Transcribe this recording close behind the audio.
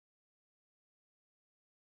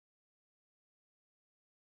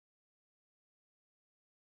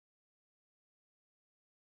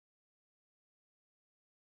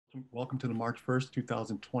Welcome to the March 1st,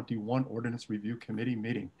 2021 Ordinance Review Committee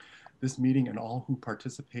meeting. This meeting and all who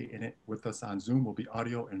participate in it with us on Zoom will be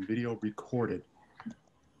audio and video recorded.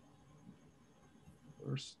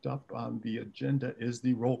 First up on the agenda is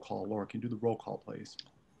the roll call. Laura, can you do the roll call, please?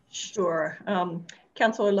 Sure.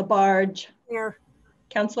 Councillor Labarge. Here.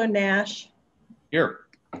 Councillor Nash. Here.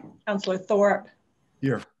 Councillor Thorpe.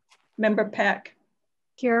 Here. Member Peck.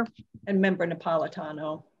 Here. And Member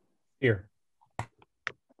Napolitano. Here.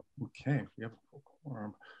 Okay, we have a full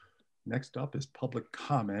quorum. Next up is public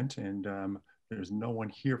comment, and there's no one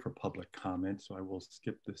here for public comment, so I will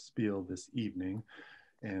skip the spiel this evening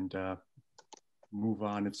and move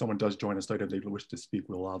on. If someone does join us later, they wish to speak,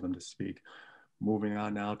 we'll allow them to speak. Moving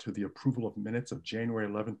on now to the approval of minutes of January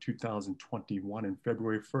 11, 2021 and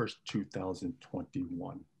February 1st,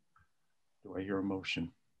 2021. Do I hear a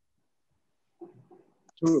motion?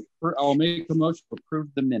 I'll make a motion to approve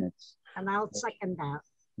the minutes. And I'll second that.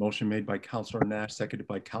 Motion made by Councillor Nash, seconded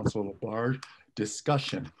by Councillor Labarge.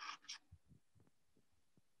 Discussion.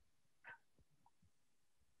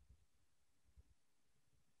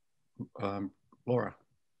 Laura.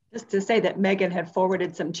 Just to say that Megan had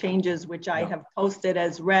forwarded some changes, which I have posted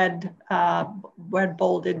as red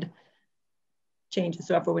bolded changes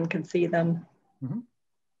so everyone can see them. Mm-hmm.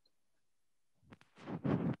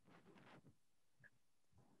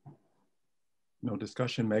 No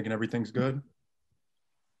discussion. Megan, everything's good?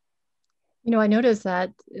 You know, I noticed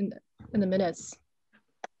that in the minutes,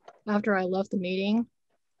 after I left the meeting,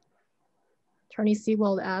 Attorney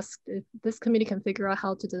Seawald asked if this committee can figure out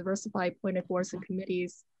how to diversify appointed boards and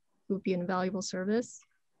committees would be an invaluable service.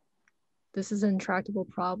 This is an intractable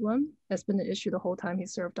problem. It's been an issue the whole time he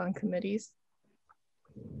served on committees.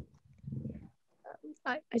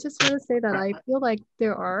 I just want to say that I feel like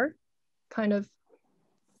there are kind of,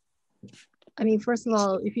 I mean, first of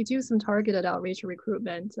all, if you do some targeted outreach or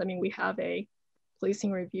recruitment, I mean, we have a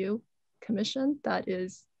policing review commission that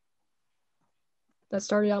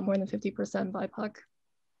started out more than 50% BIPOC.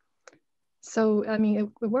 So, I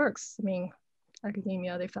mean, it works. I mean,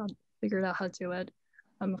 academia, they figured out how to do it.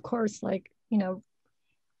 Of course, like, you know,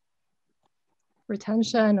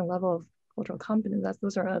 retention and level of cultural competence,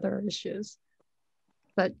 those are other issues.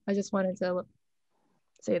 But I just wanted to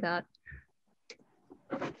say that.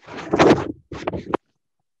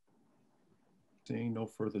 Seeing no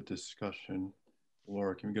further discussion.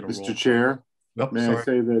 Laura, can we get a roll? Mr. Chair, Yep, may I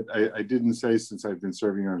say that I didn't say since I've been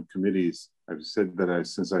serving on committees. I've said that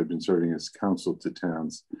since I've been serving as counsel to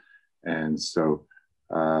towns. And so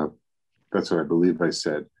that's what I believe I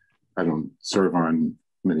said. I don't serve on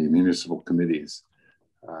many municipal committees.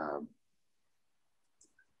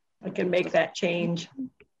 I can make that change.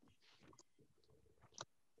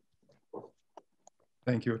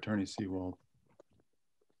 Thank you, Attorney Seawald.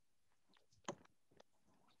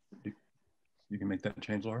 You can make that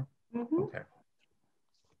change, Laura? Mm-hmm. Okay.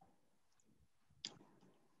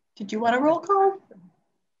 Did you want a roll call?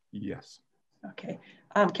 Yes. Okay.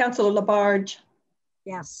 Councillor Labarge.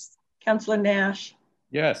 Yes. Councillor Nash.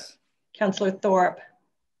 Yes. Councillor Thorpe.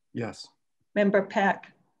 Yes. Member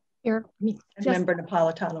Peck. Here, and yes. Member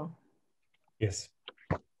Napolitano. Yes.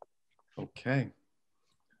 Okay.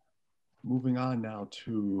 Moving on now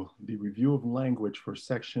to the review of language for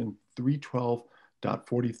section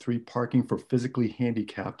 312.43 parking for physically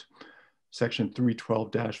handicapped, section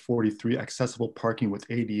 312-43 accessible parking with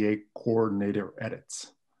ADA coordinator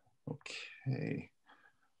edits. Okay.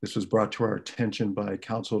 This was brought to our attention by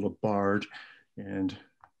Councilor Labarge, and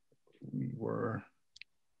we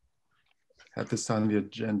had this on the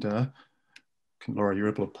agenda. Laura, you're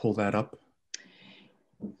able to pull that up?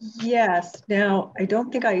 Yes. Now, I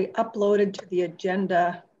don't think I uploaded to the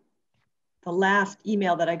agenda the last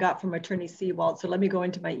email that I got from Attorney Seawald. So let me go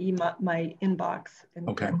into my inbox. And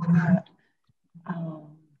okay. That.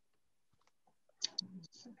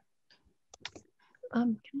 Can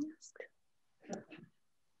I ask?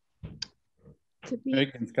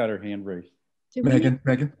 Megan's got her hand raised. Megan.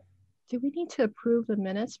 Do we need to approve the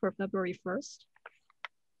minutes for February 1st?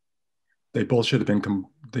 They both should have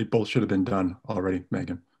been done already,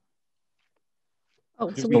 Megan. Oh,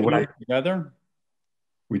 Did so we do it together?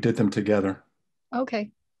 We did them together.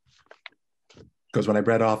 Okay. Because when I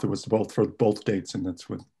read off, it was both for both dates, and that's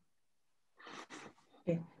what.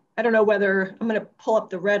 Okay. I don't know whether I'm going to pull up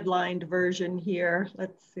the redlined version here.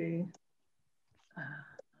 Let's see.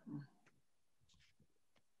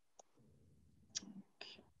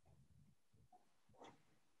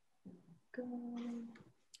 Go.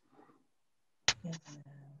 Yeah.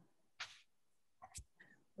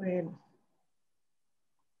 Wait.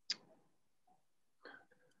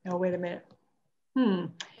 No, wait a minute.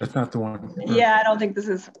 That's not the one. Yeah, I don't think this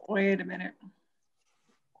is, wait a minute.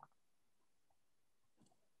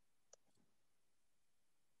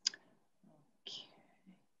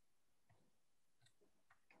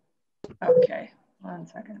 Okay, 1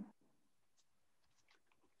 second.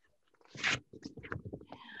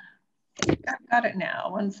 I've got it now,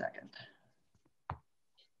 1 second.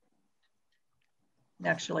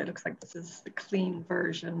 Actually, it looks like this is the clean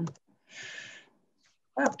version.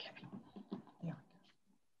 Okay. Yeah.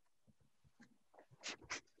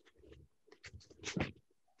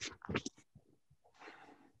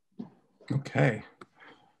 Okay.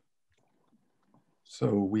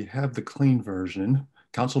 So we have the clean version.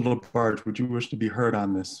 Councilor Labarge, would you wish to be heard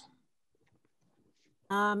on this?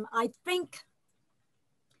 I think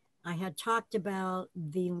I had talked about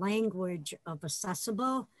the language of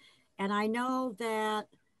accessible, and I know that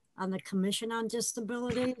on the Commission on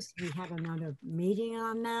Disabilities, we had another meeting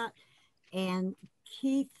on that, and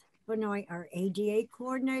Keith Benoit, our ADA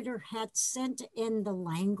coordinator, had sent in the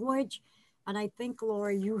language, and I think,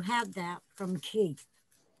 Laura, you have that from Keith.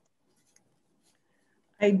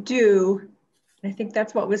 I do. I think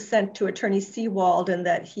that's what was sent to Attorney Seawald, and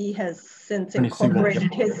that he has since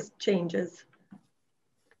incorporated his changes.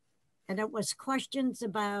 And it was questions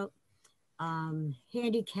about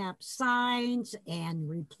handicap signs and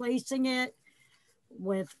replacing it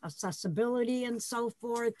with accessibility and so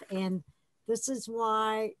forth. And this is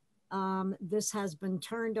why this has been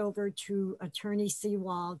turned over to Attorney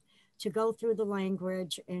Seawald to go through the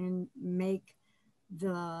language and make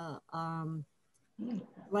the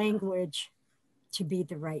language to be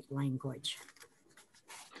the right language.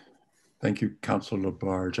 Thank you, Councilor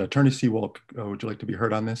Labarge. Attorney Seawald, would you like to be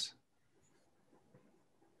heard on this?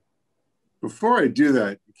 Before I do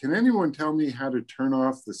that, can anyone tell me how to turn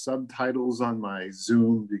off the subtitles on my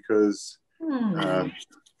Zoom? Because I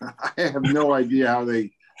have no idea how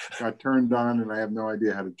they got turned on, and I have no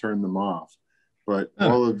idea how to turn them off. But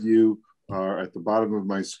all of you are at the bottom of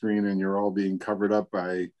my screen, and you're all being covered up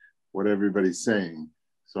by what everybody's saying.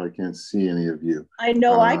 So I can't see any of you. I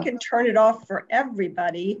know I can turn it off for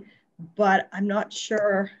everybody, but I'm not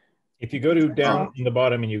sure. If you go to down in the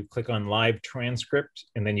bottom and you click on live transcript,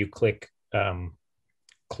 and then you click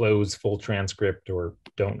close full transcript or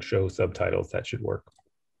don't show subtitles, that should work.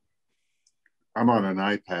 I'm on an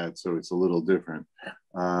iPad, so it's a little different.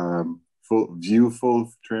 View full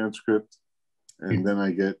transcript, and then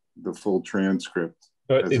I get the full transcript.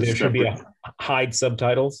 But there should be a hide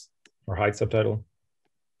subtitles or hide subtitle.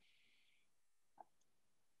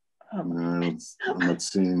 No, I'm not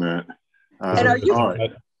seeing that. And are you? All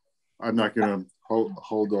right. I'm not going to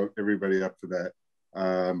hold everybody up for that.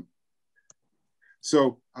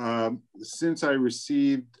 Since I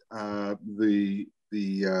received the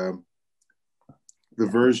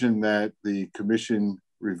version that the commission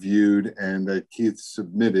reviewed and that Keith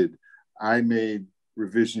submitted, I made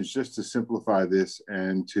revisions just to simplify this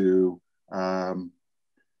and to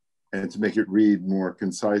make it read more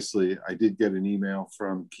concisely. I did get an email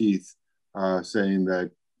from Keith saying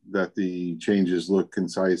that the changes look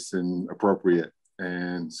concise and appropriate.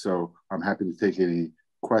 And so I'm happy to take any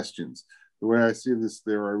questions. The way I see this,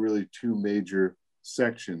 there are really two major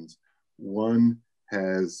sections. One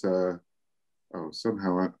has,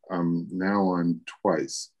 somehow I'm now on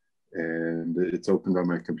twice, and it's opened on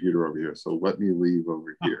my computer over here. So let me leave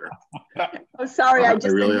over here. Oh, sorry, I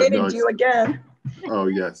just admitted you again. Oh,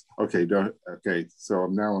 yes. Okay, okay. So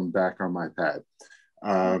now I'm back on my pad.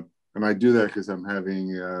 And I do that because I'm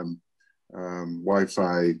having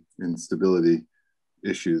Wi-Fi instability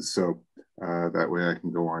issues. So that way I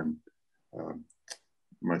can go on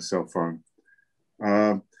my cell phone.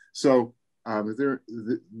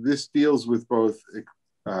 This deals with both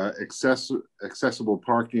accessible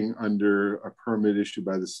parking under a permit issued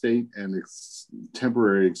by the state and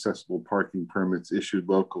temporary accessible parking permits issued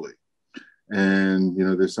locally. And, you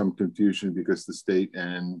know, there's some confusion because the state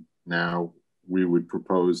and now we would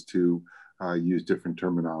propose to use different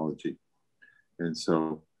terminology. And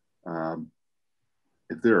so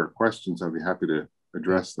if there are questions, I'll be happy to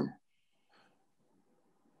address them.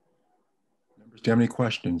 Members, do you have any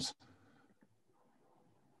questions?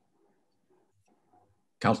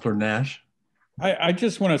 Councilor Nash? I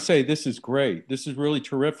just want to say this is great. This is really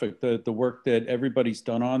terrific, the work that everybody's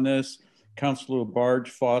done on this. Councilor Labarge,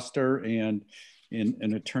 Foster, and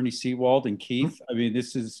Attorney Seawald and Keith. I mean,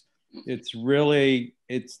 it's really,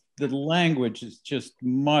 the language is just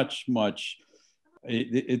much,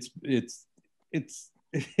 it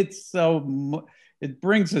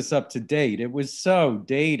brings us up to date. It was so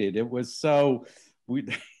dated. It was so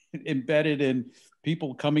embedded in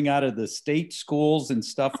people coming out of the state schools and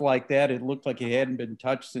stuff like that. It looked like it hadn't been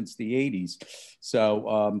touched since the 80s.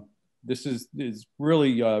 So this is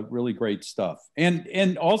really, really great stuff.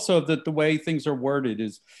 And also that the way things are worded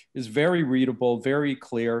is very readable, very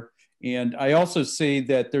clear. And I also see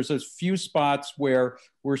that there's a few spots where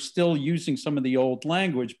we're still using some of the old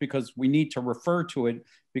language because we need to refer to it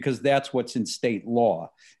because that's what's in state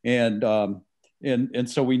law. And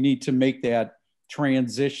so we need to make that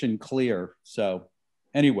transition clear. So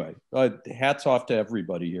anyway, hats off to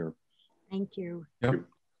everybody here. Thank you. Yep.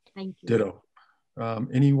 Thank you. Ditto.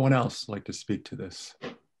 Anyone else like to speak to this?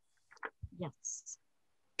 Yes.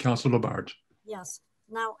 Councilor Labarge. Yes.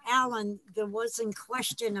 Now, Alan, there was a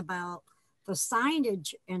question about the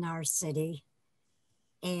signage in our city,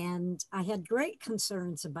 and I had great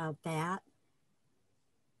concerns about that.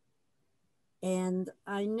 And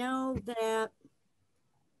I know that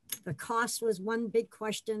the cost was one big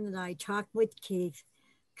question that I talked with Keith.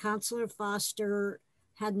 Councilor Foster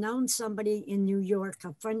had known somebody in New York,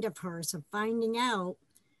 a friend of hers, of finding out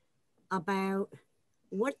about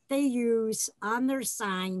what they use on their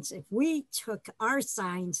signs. If we took our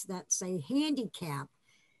signs that say handicap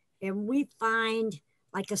and we find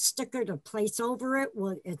like a sticker to place over it,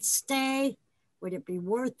 would it stay? Would it be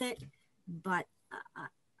worth it? But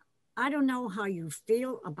I don't know how you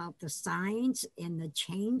feel about the signs and the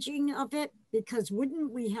changing of it, because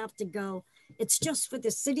wouldn't we have to go, it's just for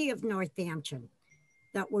the city of Northampton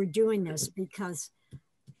that we're doing this, because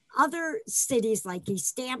other cities like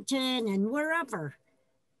East Hampton and wherever,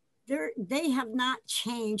 they have not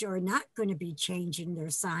changed or not going to be changing their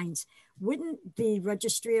signs. Wouldn't the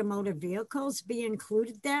Registry of Motor Vehicles be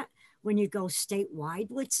included that when you go statewide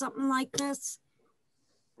with something like this?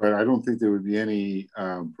 But I don't think there would be any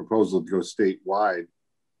proposal to go statewide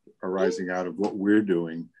arising out of what we're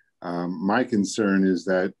doing. My concern is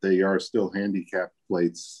that they are still handicap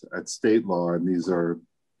plates at state law, and these are,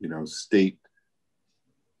 you know, state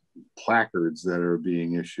placards that are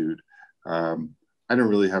being issued. I don't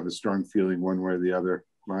really have a strong feeling one way or the other.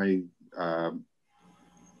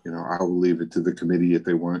 You know, I'll leave it to the committee if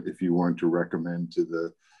you want to recommend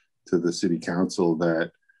to the city council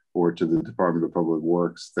that, or to the Department of Public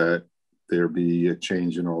Works, that there be a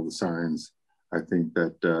change in all the signs. I think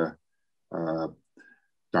that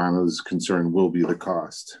Donna's concern will be the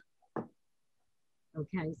cost.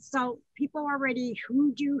 Okay, so people already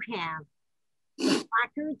who do have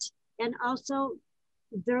placards and also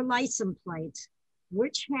their license plates,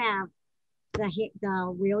 which have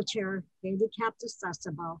the wheelchair handicapped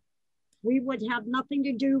accessible. We would have nothing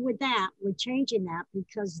to do with that, with changing that,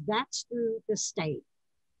 because that's through the state.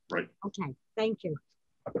 Right. Okay, thank you.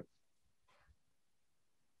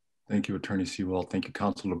 Thank you, Attorney Sewell. Thank you,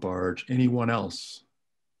 Councilor Labarge. Anyone else?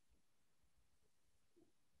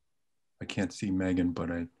 I can't see Megan,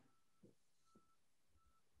 but I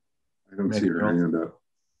don't see her hand up.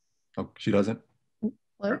 Oh, she doesn't?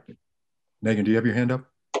 Hello? Megan, do you have your hand up?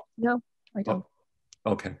 No, I don't.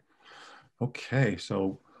 Oh, okay. Okay,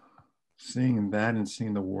 so seeing that and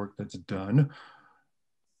seeing the work that's done,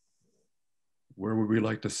 where would we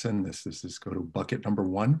like to send this? Does this go to bucket number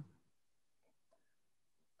 1?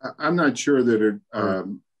 I'm not sure that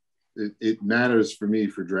it matters for me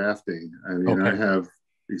for drafting. I mean, okay. I have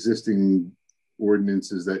existing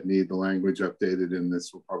ordinances that need the language updated, and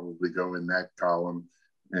this will probably go in that column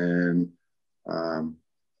and,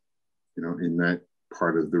 you know, in that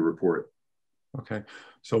part of the report. Okay,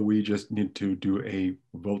 so we just need to do a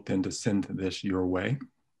vote then to send this your way.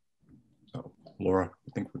 So, Laura,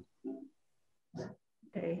 I think.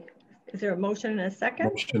 Okay, is there a motion and a second?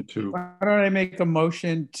 Motion to. Why don't I make a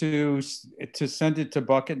motion to send it to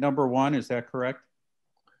bucket number 1? Is that correct?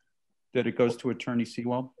 That it goes to Attorney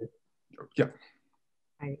Sewell? Yeah.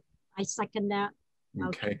 I second that.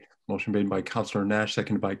 Okay. Motion made by Councilor Nash,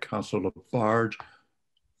 seconded by Councilor Labarge.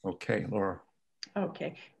 Okay, Laura.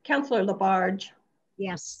 Okay. Councilor Labarge.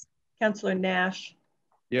 Yes. Councilor Nash.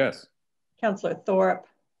 Yes. Councilor Thorpe.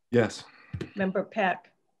 Yes. Member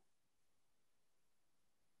Peck.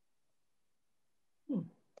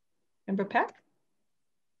 Member Peck?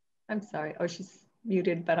 I'm sorry. Oh, she's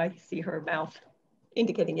muted, but I see her mouth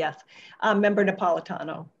indicating yes. Member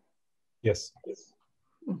Napolitano. Yes.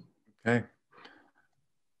 Okay.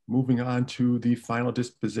 Moving on to the final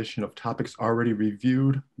disposition of topics already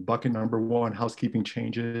reviewed. Bucket number 1, housekeeping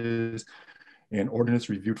changes and ordinance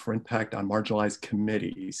reviewed for impact on marginalized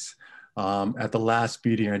committees. At the last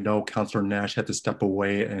meeting, I know Councilor Nash had to step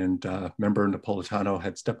away and Member Napolitano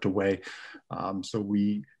had stepped away. So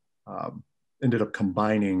we ended up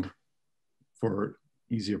combining, for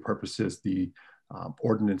easier purposes, the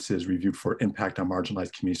ordinances reviewed for impact on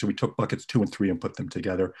marginalized communities. So we took buckets 2 and 3 and put them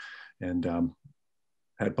together, and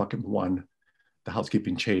had bucket 1, the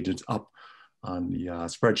housekeeping changes, up on the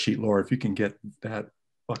spreadsheet. Laura, if you can get that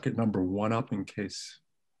bucket number 1 up in case,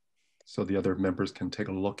 so the other members can take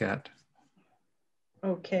a look at.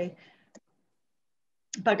 Okay.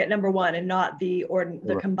 Bucket number 1 and not the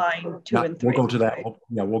combined 2 and 3. We'll go to that. Right?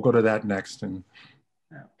 Yeah, we'll go to that next. And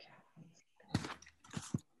okay.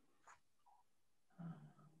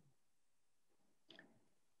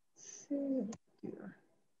 See here.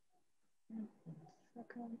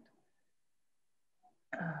 Second.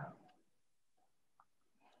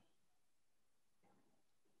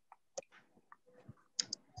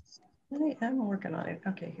 I'm working on it.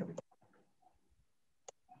 Okay, here we go.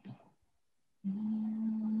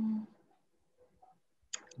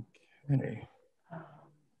 okay.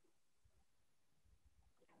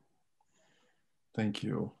 Thank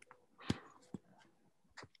you.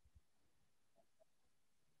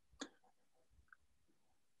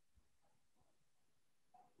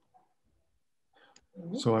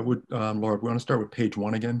 So I would, Laura, we want to start with page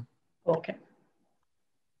 1 again. Okay.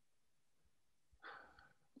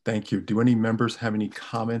 Thank you. Do any members have any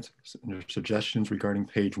comments or suggestions regarding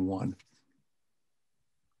page 1?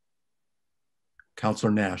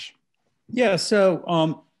 Councilor Nash. Yeah,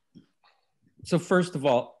 so first of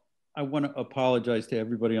all, I want to apologize to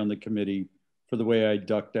everybody on the committee for the way I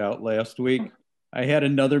ducked out last week. I had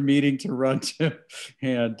another meeting to run to,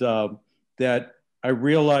 and that I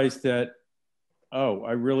realized that, oh,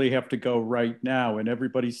 I really have to go right now, and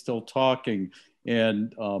everybody's still talking.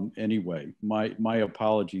 And anyway, my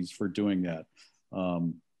apologies for doing that.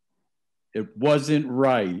 It wasn't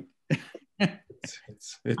right.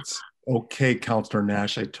 It's okay, Councilor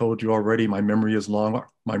Nash. I told you already, my memory is long,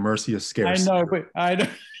 my mercy is scarce. I know, but I don't.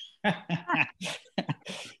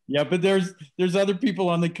 Yeah, but there's other people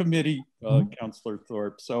on the committee, Councilor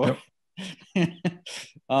Thorpe. So, yep.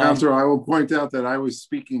 Councilor, I will point out that I was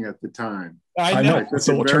speaking at the time. I know.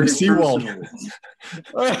 So Attorney Seawald,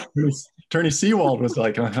 Attorney Seawald was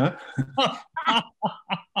like,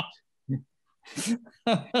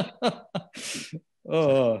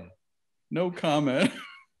 no comment.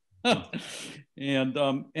 And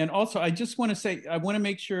also, I just want to say, I want to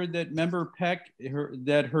make sure that Member Peck,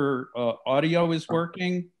 her audio is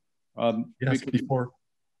working. Yes, before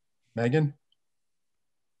Megan.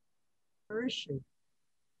 Where is she?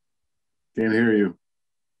 Can't hear you.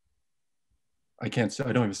 I can't see.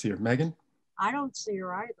 I don't even see her. Megan. I don't see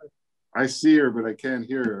her either. I see her, but I can't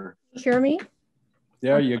hear her. You hear me?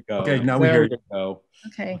 There you go. Okay, now we hear you. Go.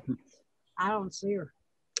 Okay. I don't see her.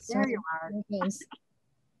 There you are.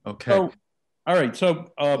 Okay. So, all right.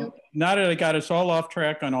 So now that I got us all off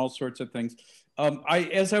track on all sorts of things,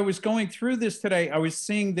 as I was going through this today, I was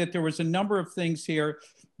seeing that there was a number of things here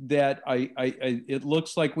that it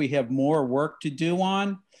looks like we have more work to do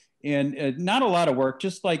on, and not a lot of work,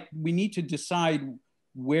 just like we need to decide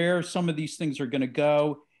where some of these things are going to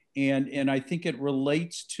go. And I think it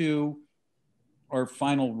relates to our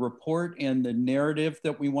final report and the narrative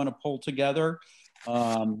that we want to pull together.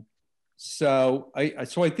 So I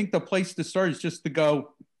think the place to start is just to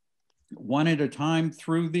go one at a time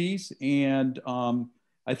through these. And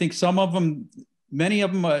I think some of them, many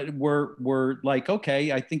of them were like,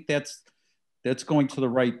 okay, I think that's going to the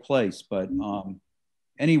right place. But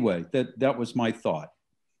anyway, that was my thought.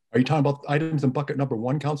 Are you talking about items in bucket number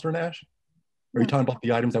 1, Councilor Nash? Or are you talking about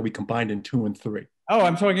the items that we combined in 2 and 3? Oh,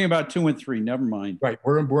 I'm talking about 2 and 3. Never mind. Right,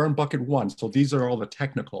 we're in bucket 1. So these are all the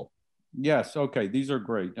technical. Yes. Okay. These are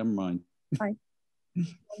great. Never mind. Hi.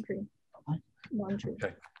 Laundry.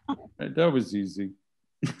 Okay. That was easy.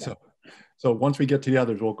 So once we get to the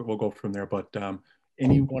others, we'll go from there. But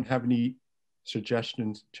anyone have any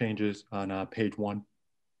suggestions, changes on page 1?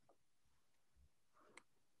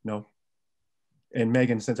 No. And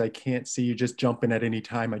Megan, since I can't see you, just jump in at any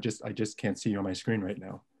time. I just can't see you on my screen right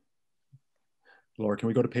now. Laura, can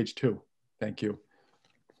we go to page 2? Thank you.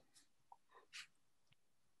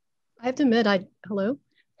 I have to admit, hello?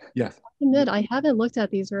 Yes. I have to admit, I haven't looked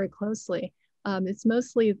at these very closely. It's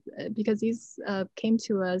mostly because these came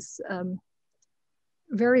to us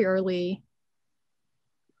very early,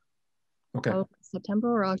 okay.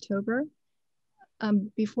 September or October,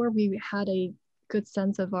 before we had a good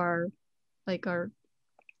sense of our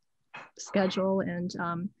schedule and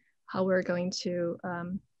how we're going to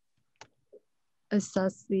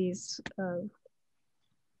assess these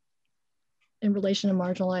in relation to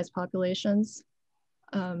marginalized populations.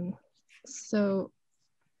 So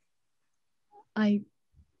I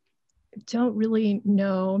don't really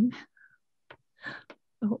know.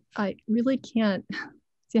 I really can't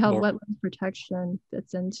see how Laura. wetland protection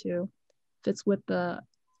fits with the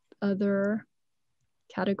other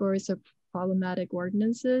categories of problematic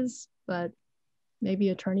ordinances, but maybe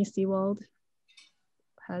Attorney Seawald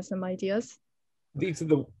has some ideas. These are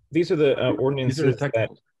the ordinances These are the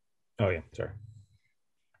technical. Oh yeah, sorry.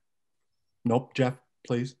 Nope, Jeff,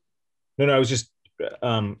 please. No, I was just,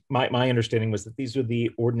 my understanding was that these are the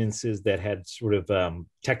ordinances that had sort of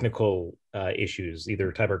technical issues,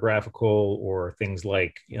 either typographical or things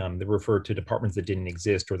like that referred to departments that didn't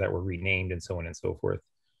exist or that were renamed and so on and so forth.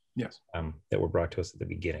 Yes. That were brought to us at the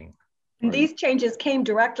beginning. And these changes came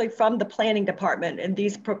directly from the planning department, and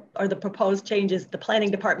these are the proposed changes the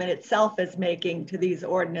planning department itself is making to these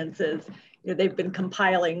ordinances. You know, they've been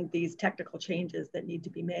compiling these technical changes that need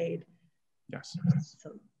to be made. Yes.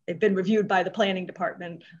 So they've been reviewed by the planning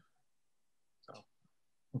department.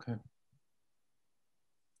 Okay.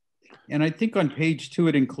 And I think on page 2,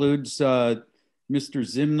 it includes Mr.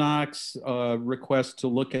 Zimnock's request to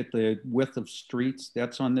look at the width of streets.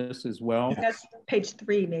 That's on this as well. That's page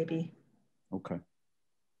 3, maybe. Okay.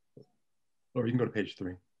 Or you can go to page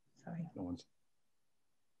 3. Sorry. No one's.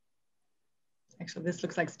 Actually, this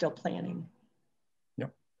looks like still planning.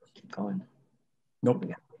 Yep. Keep going. Nope.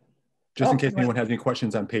 Just in case anyone has any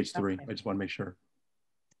questions on page 3, I just want to make sure.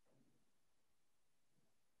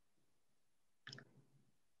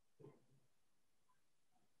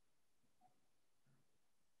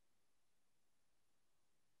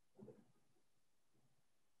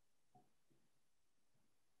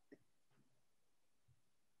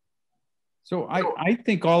 So I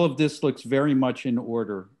think all of this looks very much in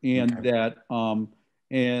order, and okay.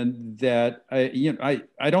 that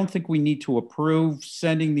I don't think we need to approve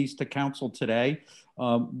sending these to council today,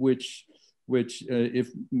 which if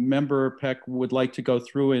Member Peck would like to go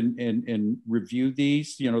through and review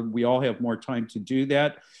these, we all have more time to do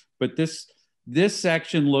that. But this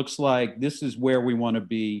section looks like this is where we want to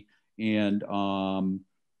be, and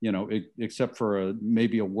except for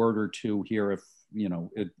maybe a word or two here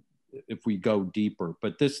if we go deeper,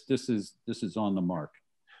 but this is on the mark.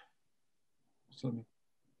 So,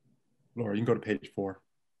 Laura, you can go to page 4.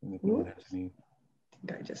 And if no one has any...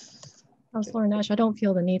 Councilor Nash, I don't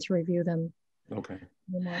feel the need to review them. Okay.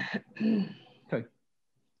 Anymore. Okay.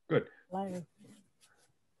 Good. Later.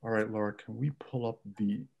 All right, Laura, can we pull up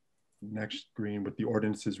the next screen with the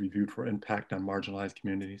ordinances reviewed for impact on marginalized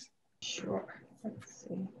communities? Sure. Let's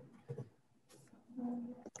see.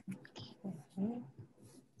 Okay.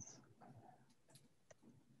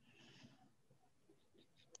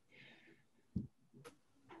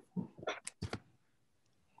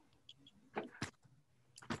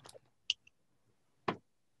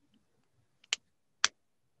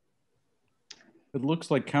 It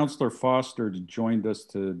looks like Councillor Foster joined us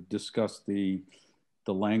to discuss the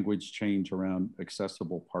language change around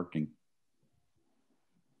accessible parking.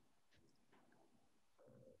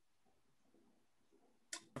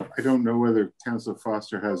 I don't know whether Councillor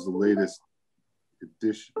Foster has the latest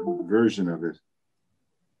version of it.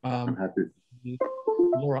 I'm happy.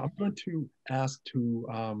 Laura, I'm going to ask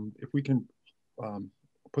if we can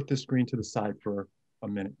put this screen to the side for a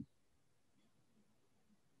minute.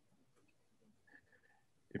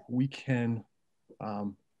 If we can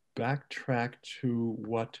backtrack to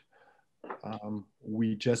what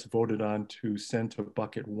we just voted on to send to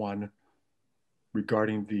bucket 1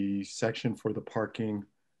 regarding the section for the parking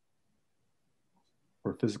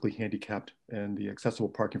for physically handicapped and the accessible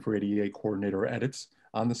parking for ADA coordinator edits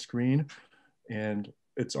on the screen. And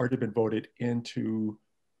it's already been voted in to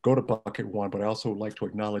go to bucket 1, but I also would like to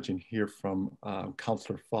acknowledge and hear from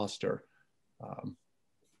Councillor Foster.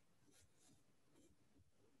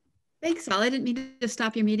 Thanks, Al. I didn't mean to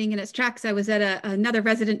stop your meeting in its tracks. I was at another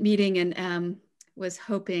resident meeting and was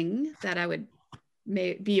hoping that I would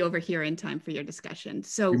be over here in time for your discussion.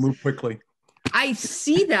 So you move quickly. I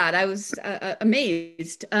see that. I was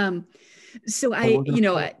amazed. So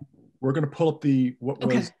we're going to pull up what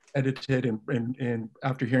was edited and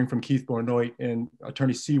after hearing from Keith Bornoit and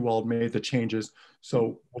Attorney Seawald made the changes.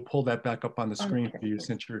 So we'll pull that back up on the screen for you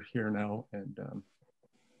since you're here now. And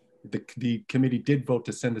the committee did vote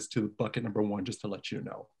to send this to bucket number 1, just to let you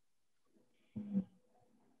know.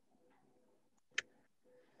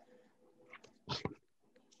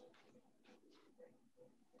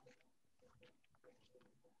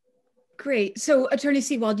 Great. So Attorney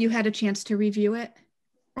Seawald, you had a chance to review it?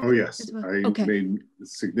 Oh, yes. Well? I made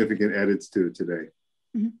significant edits to it today.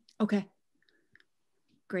 Mm-hmm. Okay.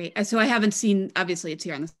 Great. So I haven't seen, obviously it's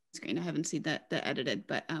here on the screen. I haven't seen the edited,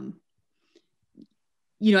 but I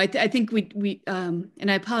think we and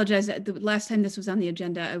I apologize. The last time this was on the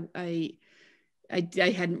agenda, I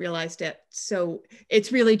I hadn't realized it. So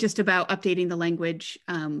it's really just about updating the language,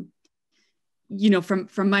 you know,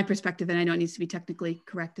 from my perspective, and I know it needs to be technically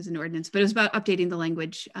correct as an ordinance, but it's about updating the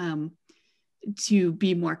language to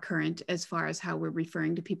be more current as far as how we're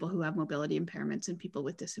referring to people who have mobility impairments and people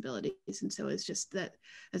with disabilities. And so it's just that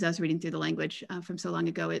as I was reading through the language from so long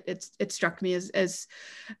ago, it struck me as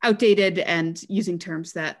outdated and using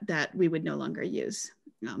terms that we would no longer use.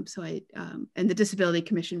 And the Disability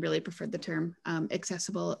Commission really preferred the term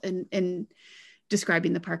accessible in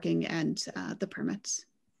describing the parking and the permits.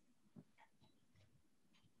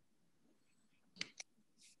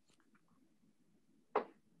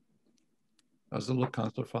 How's it look,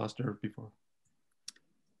 Councilor Foster, before?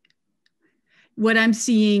 What I'm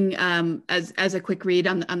seeing as a quick read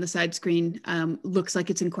on the side screen looks like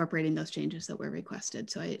it's incorporating those changes that were requested.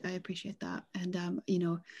 So I appreciate that. And, you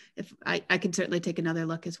know, if I can certainly take another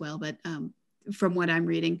look as well, but from what I'm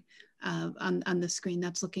reading on the screen,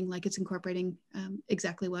 that's looking like it's incorporating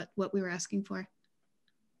exactly what we were asking for.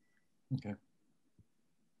 Okay.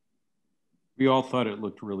 We all thought it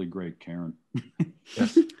looked really great, Karen.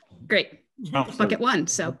 Yes. Great. Bucket one.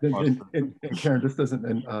 So and Karen, this doesn't,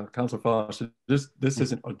 and Councilor Foster, this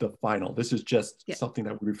isn't the final. This is just something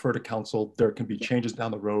that we refer to council. There can be changes down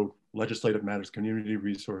the road, legislative matters, community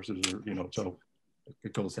resources, or, you know, so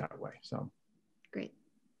it goes that way. So great.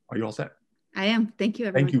 Are you all set? I am. Thank you,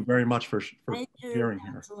 everyone. Thank you very much for hearing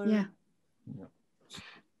here. Yeah.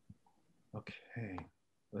 Okay,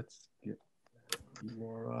 let's get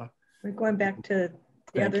Laura. We're going back to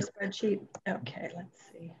the other spreadsheet. Okay, let's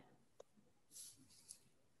see.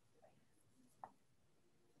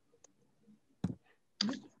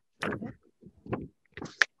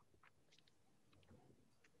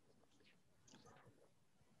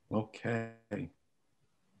 Okay.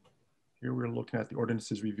 Here we're looking at the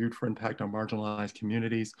ordinances reviewed for impact on marginalized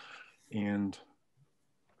communities. And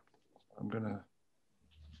I'm gonna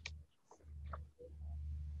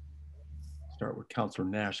start with Councilor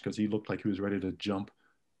Nash because he looked like he was ready to jump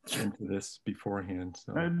into this beforehand.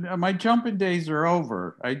 So. My jumping days are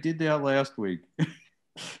over. I did that last week.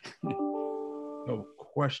 No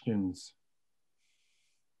questions.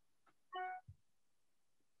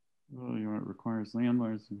 Well, you know, it requires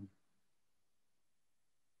landlords.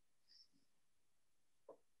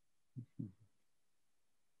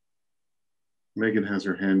 Megan has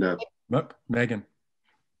her hand up. Yep, Megan.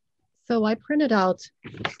 So I printed out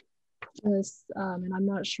this, and I'm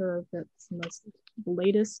not sure if it's the most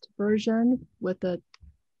latest version with the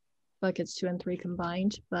buckets 2 and 3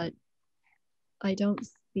 combined, but I don't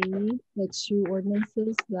see the 2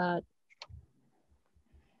 ordinances that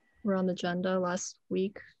were on the agenda last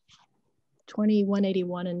week,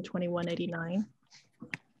 2181 and 2189.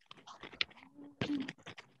 It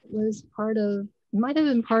was might have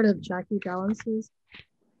been part of Jackie Balance's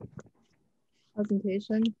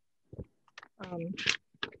presentation. I'm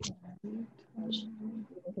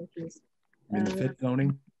confused. You mean the fit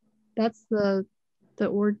zoning? That's the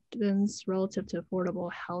ordinance relative to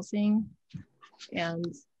affordable housing,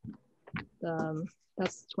 and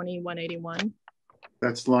that's 2181.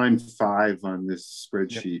 That's line 5 on this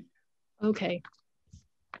spreadsheet. Yep. Okay.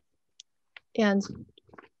 And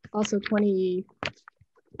also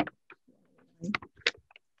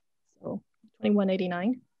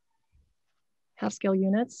 2189, half scale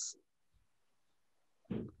units.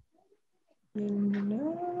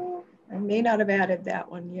 No, I may not have added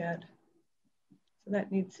that one yet. So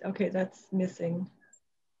that needs, okay, that's missing.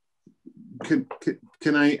 Can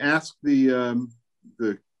I ask the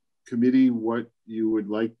committee what you would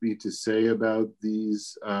like me to say about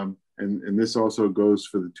these? And this also goes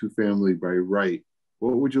for the 2-family by right.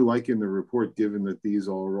 What would you like in the report, given that these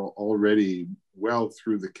are already well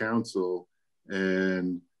through the council,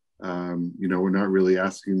 and you know, we're not really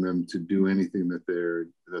asking them to do anything that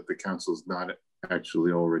the council's not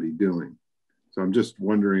actually already doing. So I'm just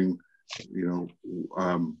wondering, you know,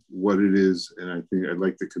 what it is, and I think I'd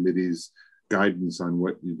like the committee's guidance on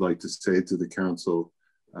what you'd like to say to the council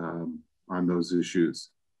on those issues.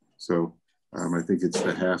 So I think it's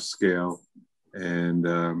the half scale and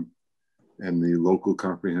the local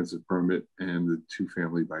comprehensive permit and the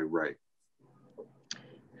 2-family by right.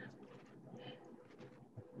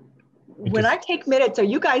 When I take minutes, are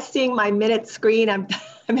you guys seeing my minute screen? I'm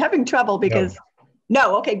having trouble because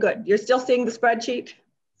no. Okay, good. You're still seeing the spreadsheet.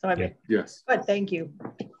 So yes. Good. Thank you.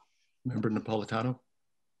 Member Napolitano.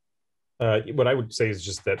 What I would say is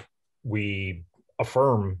just that we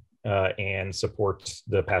affirm and support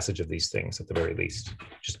the passage of these things at the very least.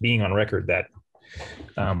 Just being on record that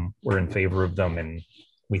we're in favor of them and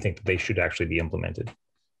we think that they should actually be implemented.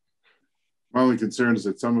 My only concern is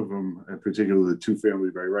that some of them, and particularly the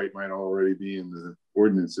 2-family by right, might already be in the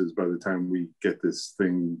ordinances by the time we get this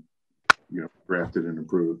thing, drafted and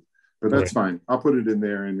approved. But that's fine. I'll put it in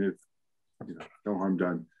there, and if no harm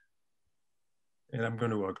done. And I'm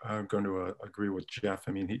going to agree with Jeff.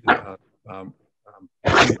 I mean, he,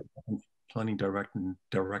 planning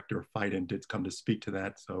director Fiden did come to speak to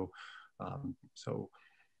that. So,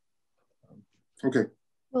 okay.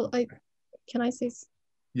 Well, can I say?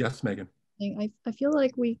 Yes, Megan. I feel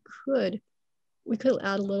like we could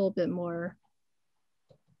add a little bit more,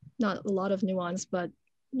 not a lot of nuance, but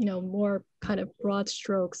more kind of broad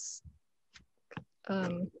strokes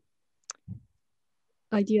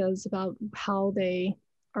ideas about how they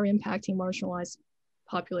are impacting marginalized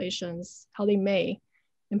populations, how they may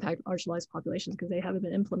impact marginalized populations because they haven't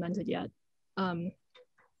been implemented yet. And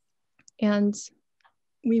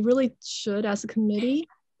we really should, as a committee,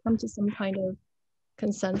 come to some kind of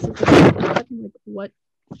consensus about that. Like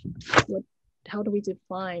how do we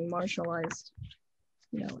define marginalized?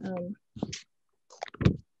 I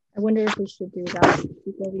wonder if we should do that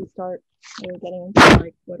before we start really getting into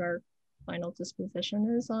like what our final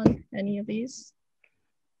disposition is on any of these,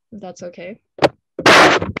 if that's okay. I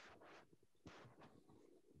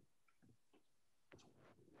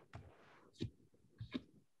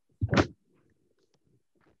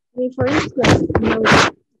mean, for instance,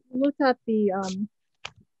 look at the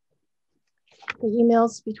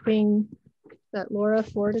emails that Laura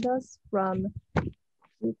forwarded us from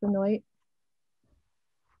Benoit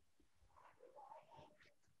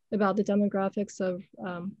about the demographics of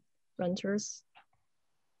renters.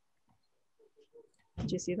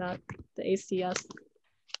 Did you see that? The ACS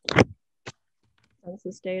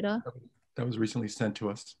census data. That was recently sent to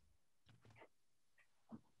us.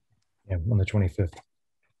 Yeah, on the 25th.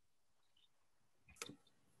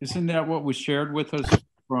 Isn't that what was shared with us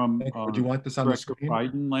from do you want this on the screen?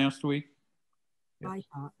 Biden last week? Yes. I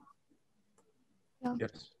thought. Yeah.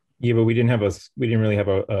 Yes. Yeah, but we didn't really have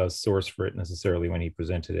a source for it necessarily when he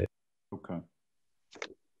presented it. Okay.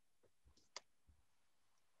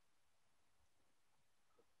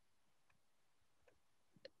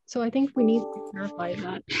 So I think we need to clarify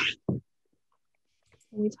that when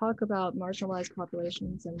we talk about marginalized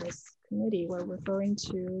populations in this committee, we're referring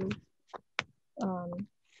to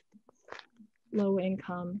low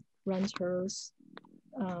income renters,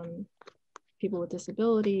 people with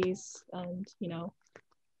disabilities, and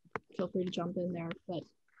feel free to jump in there, but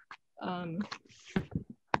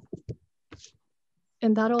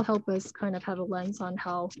and that'll help us kind of have a lens on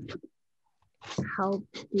how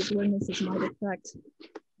these ordinances might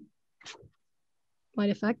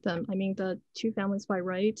affect them. I mean, the 2 families by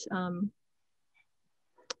right,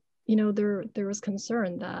 there was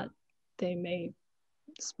concern that they may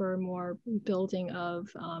spur more building of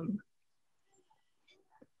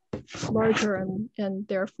larger and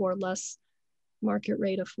therefore less market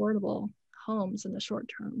rate affordable homes in the short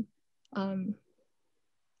term.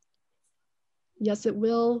 Yes, it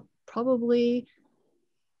will probably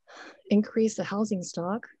increase the housing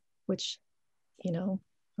stock, which,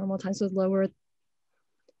 normal times would lower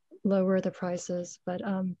the prices. But,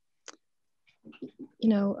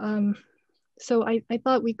 so I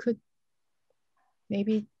thought we could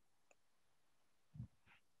maybe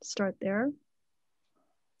start there.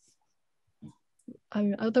 I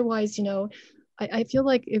mean, otherwise, I feel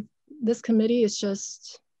like if this committee is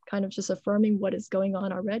just kind of just affirming what is going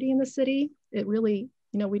on already in the city, it really,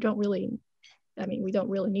 we don't really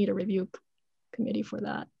need a review committee for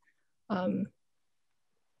that.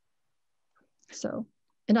 So,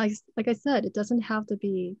 and like I said, it doesn't have to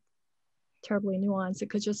be terribly nuanced. It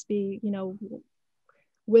could just be,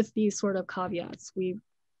 with these sort of caveats, we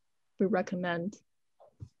recommend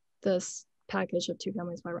this package of 2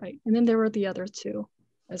 families by right. And then there were the other 2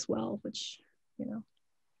 as well, which,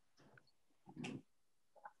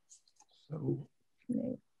 So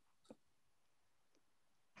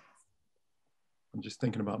I'm just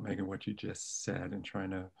thinking about, Megan, what you just said and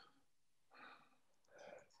trying to.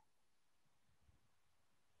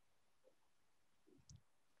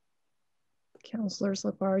 Councilors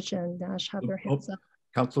Labarge and Nash have their hands up.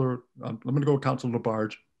 Councilor, I'm going to go with Councilor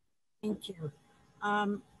Labarge. Thank you.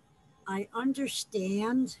 I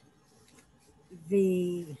understand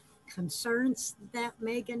the concerns that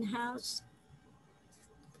Megan has.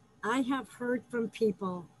 I have heard from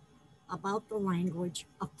people about the language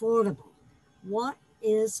affordable. What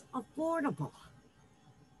is affordable?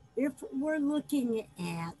 If we're looking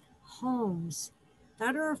at homes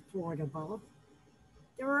that are affordable,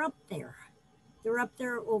 they're up there. They're up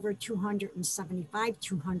there over 275,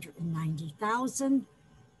 290,000.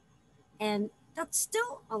 And That's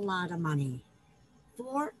still a lot of money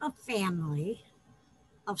for a family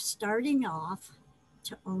of starting off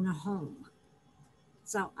to own a home.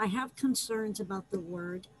 So I have concerns about the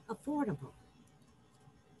word affordable,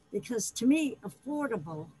 because to me,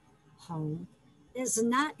 affordable home is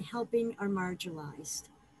not helping our marginalized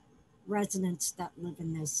residents that live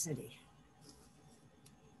in this city.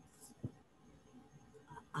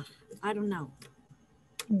 I don't know.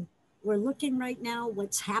 We're looking right now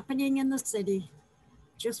what's happening in the city,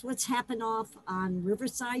 just what's happened off on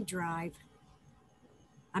Riverside Drive.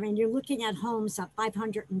 I mean, you're looking at homes at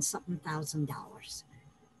 $500 and something thousand.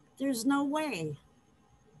 There's no way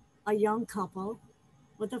a young couple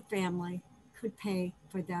with a family could pay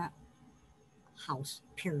for that house,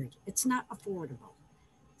 period. It's not affordable.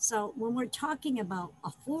 So when we're talking about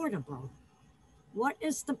affordable, what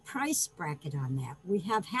is the price bracket on that? We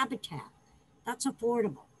have Habitat. That's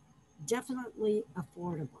affordable, definitely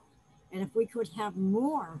affordable. And if we could have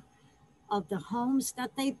more of the homes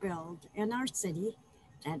that they build in our city,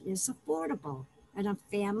 that is affordable. And a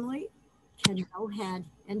family can go ahead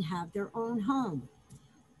and have their own home.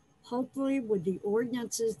 Hopefully with the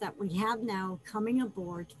ordinances that we have now coming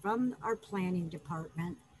aboard from our planning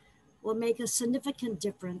department will make a significant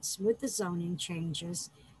difference with the zoning changes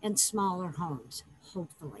and smaller homes,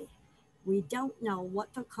 hopefully. We don't know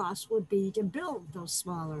what the cost would be to build those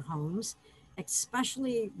smaller homes,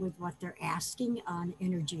 especially with what they're asking on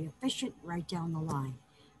energy efficient right down the line.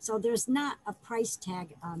 So there's not a price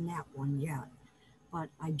tag on that one yet, but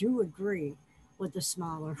I do agree with the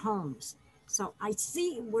smaller homes. So I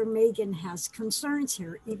see where Megan has concerns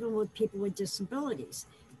here, even with people with disabilities.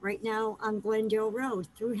 Right now on Glendale Road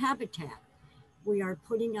through Habitat, we are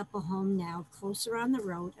putting up a home now closer on the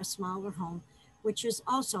road, a smaller home, which is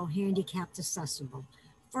also handicapped accessible.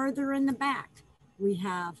 Further in the back, we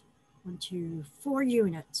have 4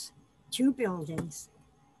 units, 2 buildings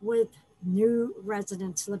with new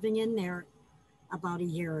residents living in there about a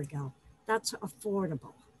year ago. That's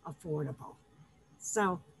affordable.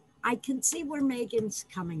 So I can see where Megan's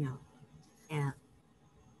coming out at.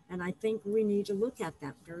 And I think we need to look at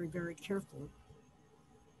that very, very carefully.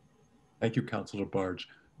 Thank you, Councilor Barge.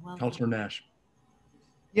 Welcome. Councilor Nash.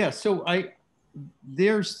 Yeah, so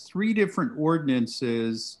there's 3 different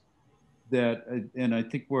ordinances that, and I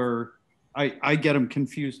think I get them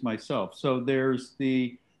confused myself. So there's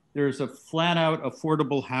a flat out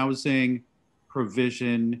affordable housing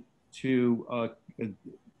provision to,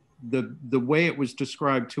 the way it was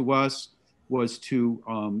described to us was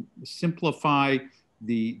to simplify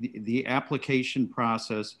the application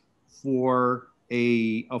process for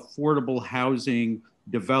a affordable housing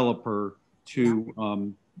developer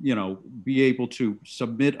to be able to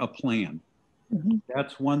submit a plan. Mm-hmm.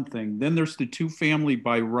 That's one thing. Then there's the 2-family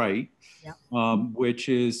by right, which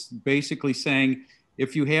is basically saying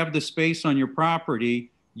if you have the space on your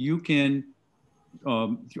property, you can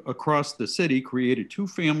across the city create a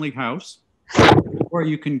 2-family house, or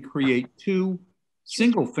you can create 2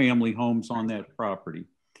 single-family homes on that property.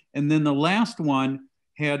 And then the last one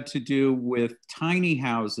had to do with tiny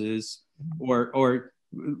houses, or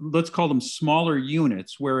let's call them smaller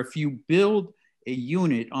units, where if you build a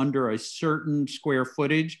unit under a certain square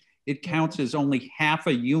footage, it counts as only half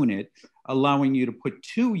a unit, allowing you to put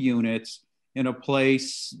 2 units in a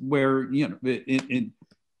place where,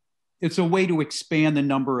 it's a way to expand the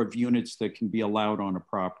number of units that can be allowed on a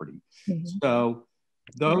property. Mm-hmm. So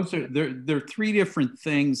those are, there are 3 different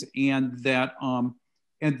things, and that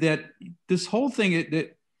this whole thing,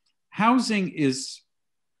 that housing it's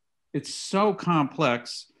so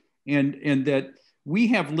complex, and that we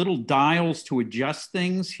have little dials to adjust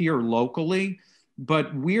things here locally,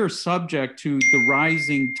 but we are subject to the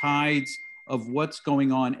rising tides of what's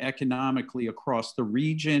going on economically across the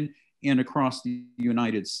region and across the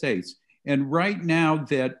United States. And right now,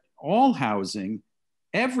 that all housing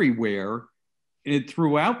everywhere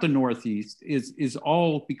throughout the Northeast is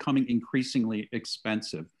all becoming increasingly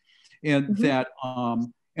expensive, and mm-hmm.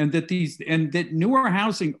 that newer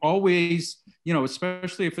housing always,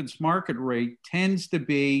 especially if it's market rate, tends to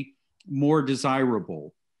be more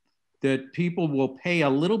desirable. That people will pay a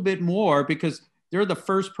little bit more because they're the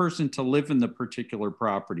first person to live in the particular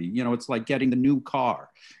property. It's like getting the new car,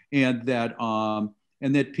 and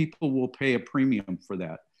that people will pay a premium for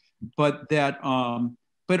that.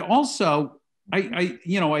 But also, I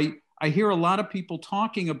hear a lot of people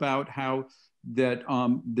talking about how that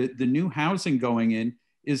the new housing going in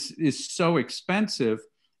is so expensive,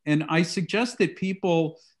 and I suggest that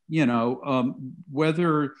people,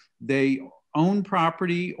 whether they own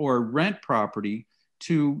property or rent property,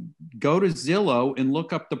 to go to Zillow and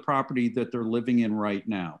look up the property that they're living in right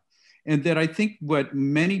now. and that I think what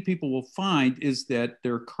many people will find is that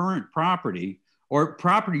their current property or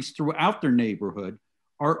properties throughout their neighborhood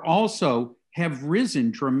are also have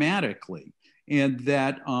risen dramatically, and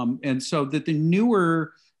that and so that the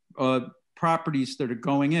newer properties that are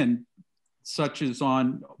going in, such as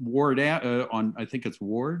on Ward, on I think it's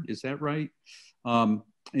Ward, is that right?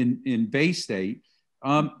 In Bay State,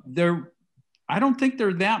 they're I don't think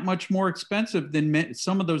they're that much more expensive than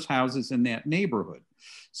some of those houses in that neighborhood.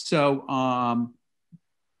 So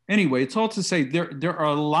anyway, it's all to say there are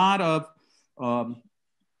a lot of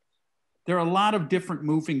different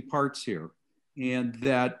moving parts here, and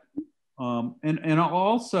that and I'll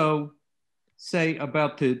also say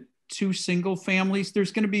about the 2 single families,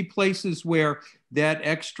 there's going to be places where that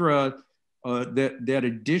extra that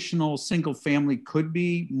additional single family could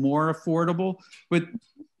be more affordable, but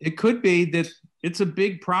it could be that it's a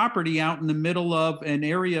big property out in the middle of an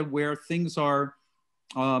area where things are,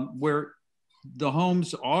 where the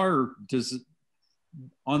homes are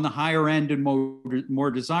on the higher end and more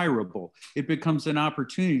desirable. It becomes an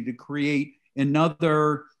opportunity to create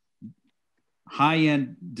another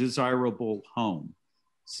high-end desirable home.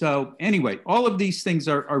 So anyway, all of these things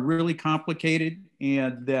are really complicated,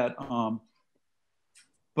 and that,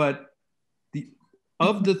 but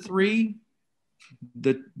of the 3,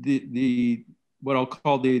 the what I'll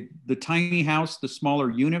call the tiny house, the smaller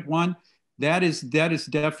unit one, that is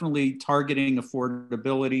definitely targeting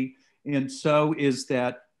affordability, and so is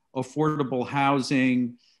that affordable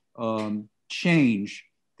housing change.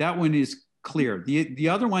 That one is clear. The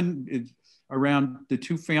other one is around the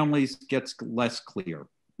 2 families gets less clear,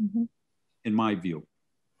 in my view.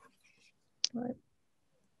 Right.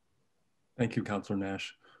 Thank you, Councilor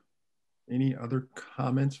Nash. Any other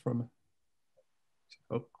comments from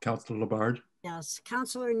Councilor Labarge? Yes,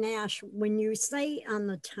 Councilor Nash, when you say on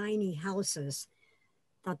the tiny houses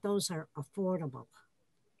that those are affordable.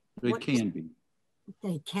 They can be.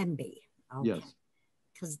 They can be. Okay. Yes.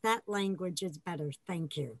 Because that language is better.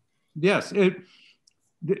 Thank you. Yes. It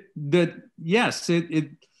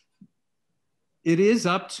is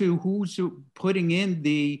up to who's putting in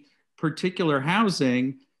the particular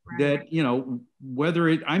housing, right, that, you know, whether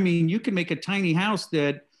it, I mean, you can make a tiny house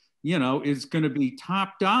that, you know, is going to be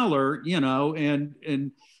top dollar, you know, and,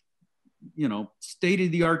 you know,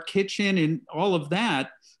 state-of-the-art kitchen and all of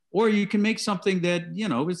that. Or you can make something that, you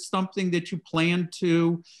know, is something that you plan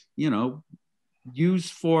to, you know,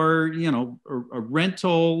 use for, you know, a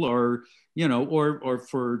rental, or, you know, or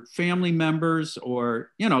for family members,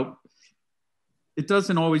 or, you know, it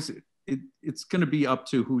doesn't always, it's going to be up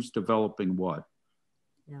to who's developing what.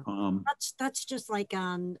 Yeah. That's just like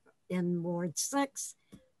in Ward 6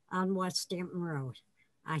 on West Stanton Road.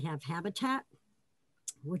 I have Habitat,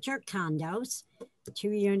 which are condos,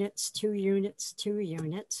 2 units, 2 units, 2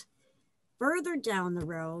 units. Further down the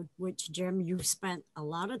road, which, Jim, you spent a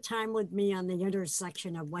lot of time with me on the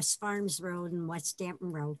intersection of West Farms Road and West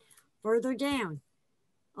Stanton Road. Further down,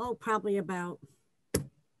 probably about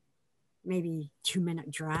maybe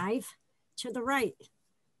 2-minute drive to the right.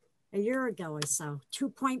 A year ago or so,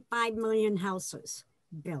 2.5 million houses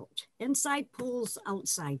built, inside pools,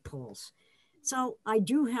 outside pools. So I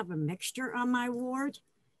do have a mixture on my ward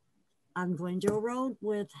on Glendale Road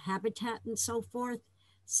with Habitat and so forth.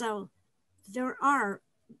 So there are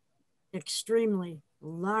extremely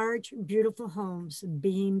large, beautiful homes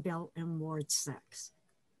being built in Ward 6.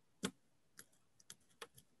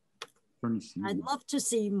 I'd love to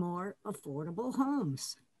see more affordable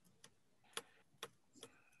homes.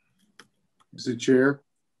 Mr. Chair,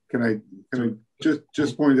 can I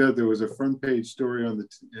just point out there was a front page story on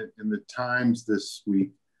in the Times this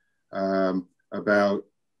week about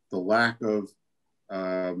the lack of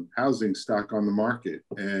housing stock on the market,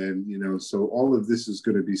 and you know, so all of this is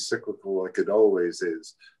going to be cyclical like it always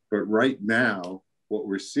is. But right now, what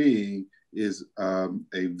we're seeing is a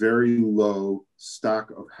very low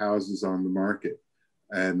stock of houses on the market,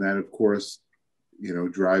 and that, of course, you know,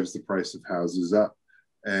 drives the price of houses up.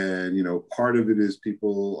 And, you know, part of it is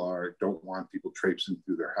people don't want people traipsing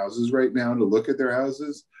through their houses right now to look at their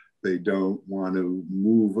houses. They don't want to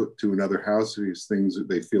move to another house because things that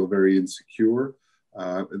they feel very insecure.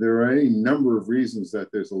 There are any number of reasons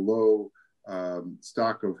that there's a low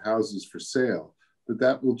stock of houses for sale, but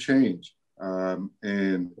that will change. But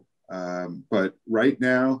right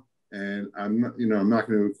now, and I'm not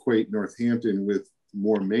going to equate Northampton with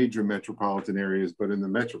more major metropolitan areas, but in the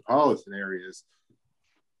metropolitan areas,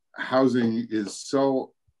 housing is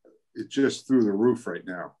it's just through the roof right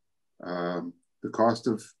now. The cost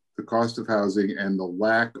of housing and the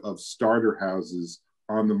lack of starter houses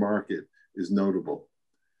on the market is notable.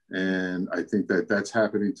 And I think that that's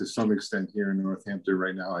happening to some extent here in Northampton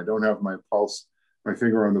right now. I don't have my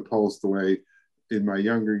finger on the pulse the way in my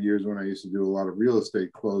younger years when I used to do a lot of real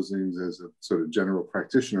estate closings as a sort of general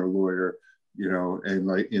practitioner lawyer, you know, and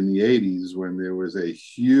like in the 80s when there was a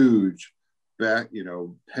huge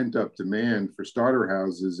pent up demand for starter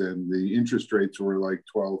houses and the interest rates were like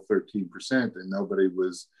 12, 13% and nobody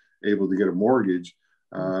was able to get a mortgage.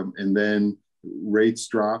 And then rates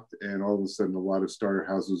dropped and all of a sudden a lot of starter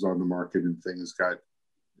houses on the market and things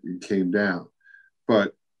came down.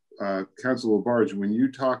 But Councilor Labarge, when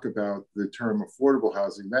you talk about the term affordable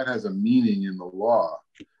housing, that has a meaning in the law,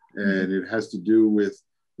 and it has to do with,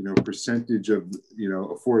 you know, percentage of, you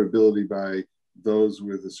know, affordability by those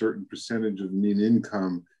with a certain percentage of mean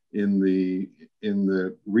income in the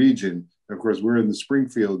region. Of course, we're in the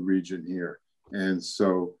Springfield region here, and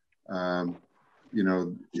so you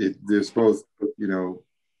know, there's both, you know,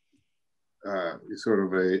 sort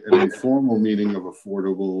of an informal meaning of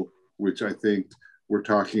affordable, which I think we're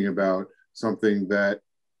talking about something that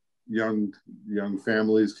young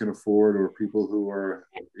families can afford, or people who are,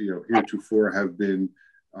 you know, heretofore have been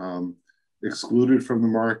excluded from the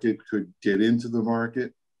market could get into the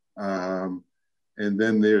market. And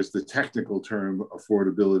then there's the technical term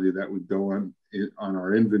affordability that would go on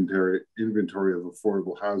our inventory of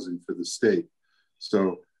affordable housing for the state.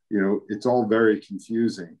 So, you know, it's all very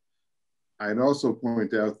confusing. I'd also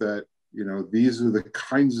point out that, you know, these are the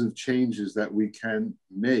kinds of changes that we can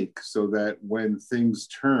make so that when things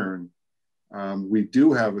turn, we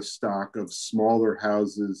do have a stock of smaller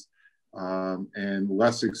houses and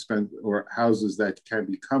less expensive, or houses that can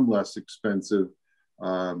become less expensive.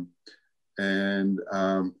 But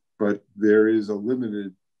there is a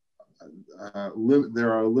limited,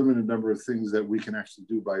 there are a limited number of things that we can actually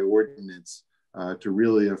do by ordinance to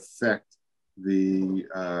really affect the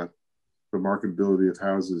marketability of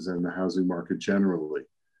houses and the housing market generally.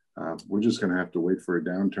 We're just going to have to wait for a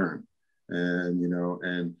downturn. And you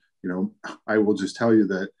know, I will just tell you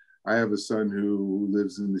that I have a son who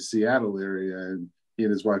lives in the Seattle area, and he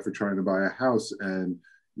and his wife are trying to buy a house. And,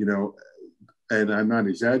 you know, and I'm not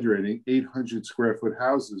exaggerating, 800 square foot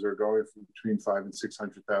houses are going for between $500,000 and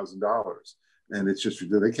 $600,000. And it's just,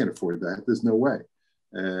 they can't afford that. There's no way.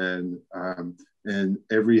 And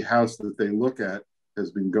every house that they look at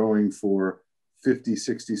has been going for 50,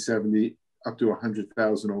 60, 70, up to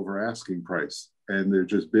 100,000 over asking price. And they're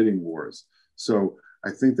just bidding wars. So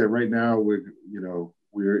I think that right now we're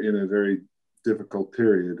in a very difficult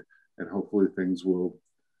period, and hopefully things will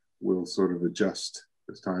sort of adjust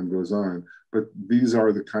as time goes on. But these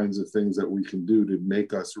are the kinds of things that we can do to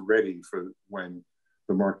make us ready for when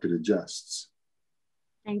the market adjusts.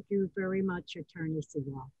 Thank you very much, Attorney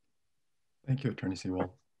Sewell. Thank you, Attorney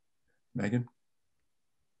Sewell. Megan?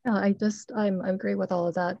 Yeah, I'm agree with all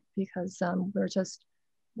of that, because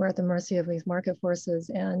we're at the mercy of these market forces.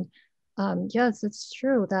 And yes, it's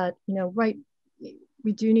true that, you know,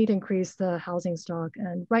 we do need to increase the housing stock.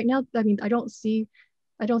 And right now, I mean, I don't think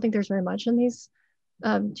there's very much in these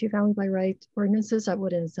two-family by right ordinances that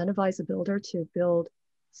would incentivize a builder to build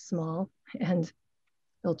small and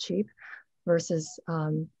build cheap versus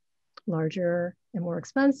larger and more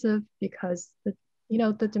expensive, because the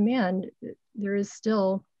demand, there is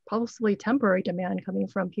still possibly temporary demand coming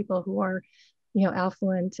from people who are, you know,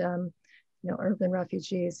 affluent, urban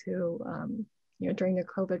refugees who, during the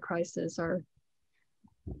COVID crisis are,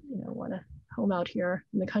 want a home out here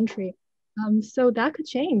in the country. So that could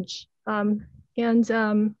change. Maybe in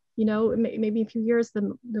a few years,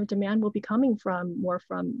 the demand will be coming more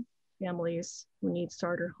from families who need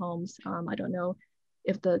starter homes. I don't know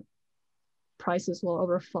if the prices will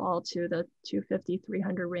overfall to the 250,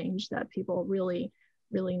 300 range that people really,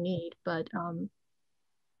 really need. But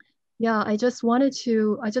yeah, I just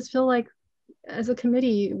feel like as a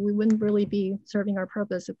committee, we wouldn't really be serving our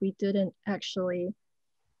purpose if we didn't actually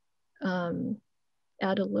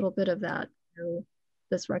add a little bit of that to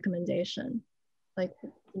this recommendation. Like,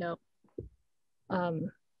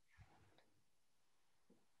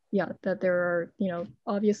 yeah, that there are,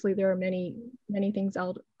 obviously there are many things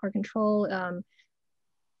out of our control.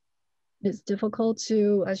 It's difficult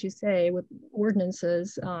to, as you say, with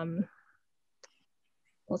ordinances, well,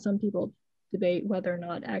 some people debate whether or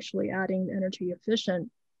not actually adding energy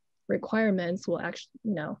efficient requirements will actually,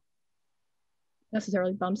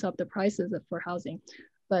 necessarily bumps up the prices for housing.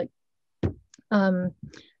 But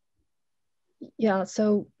yeah,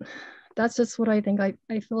 so that's just what I think. I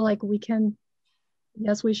feel like we can,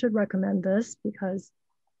 yes, we should recommend this because,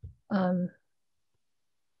 yeah,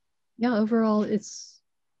 overall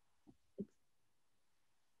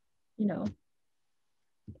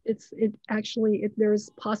there's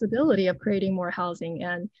possibility of creating more housing,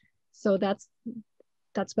 and so that's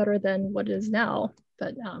better than what it is now.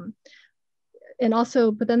 But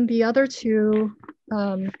but then the other two,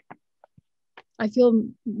 I feel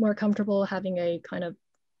more comfortable having a kind of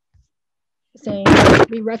saying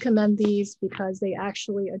we recommend these because they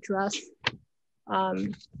actually address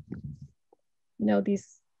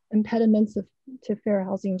these impediments to fair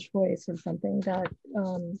housing choice, or something that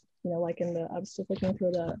like I was just looking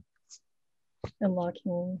through the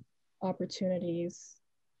unlocking opportunities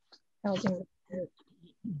housing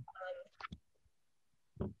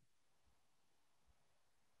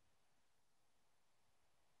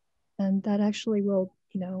and that actually will,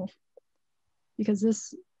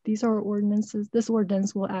 because these are ordinances, this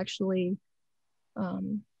ordinance will actually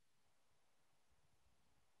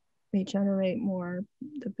may generate more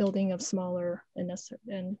the building of smaller and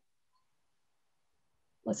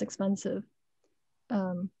less expensive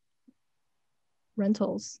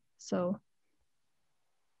rentals. So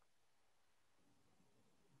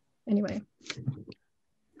anyway.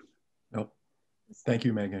 Nope. Thank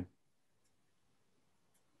you, Megan.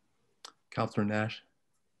 Councilor Nash.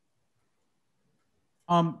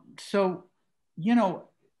 So,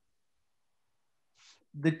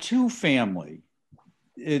 the two family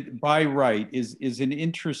by right is an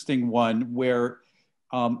interesting one where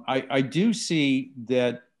I do see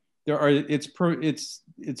that it's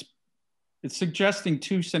suggesting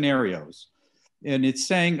two scenarios, and it's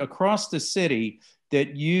saying across the city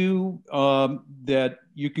that you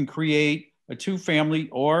can create a two family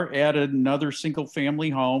or add another single family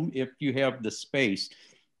home if you have the space.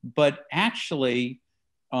 But actually,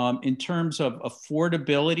 in terms of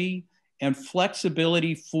affordability and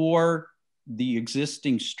flexibility for the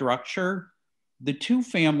existing structure, the two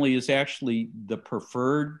family is actually the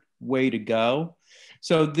preferred way to go.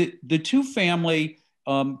 So the two family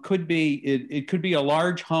could be, it could be a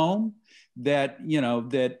large home that,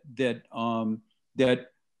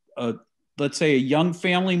 let's say a young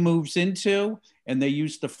family moves into, and they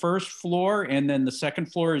use the first floor, and then the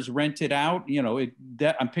second floor is rented out.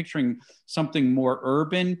 I'm picturing something more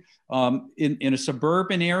urban. In a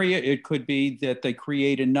suburban area, it could be that they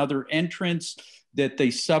create another entrance, that they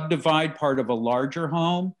subdivide part of a larger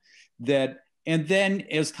home, and then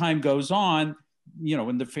as time goes on,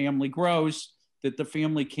 when the family grows, that the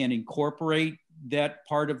family can incorporate that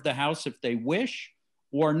part of the house if they wish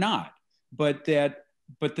or not. But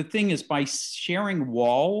the thing is, by sharing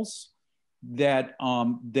walls, that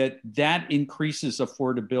increases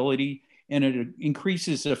affordability, and it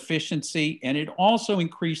increases efficiency, and it also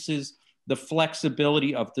increases the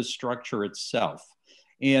flexibility of the structure itself.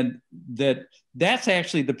 And that's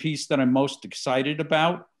actually the piece that I'm most excited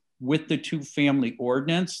about with the two family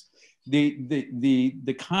ordinance.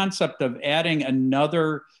 The concept of adding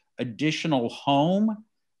another additional home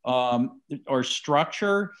or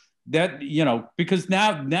structure, that because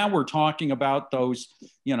now we're talking about those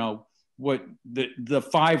what the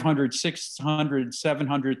 $500,000, $600,000,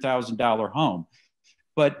 $700,000 home.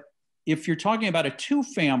 But if you're talking about a two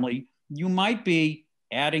family, you might be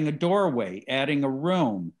adding a doorway, adding a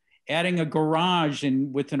room, adding a garage,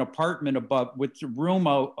 and with an apartment above, with a room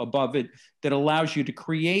above it that allows you to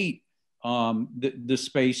create the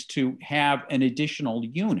space to have an additional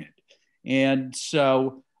unit. And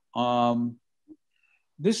so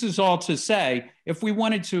this is all to say, if we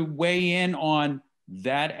wanted to weigh in on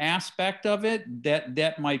that aspect of it,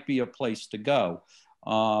 that might be a place to go.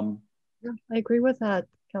 Yeah, I agree with that,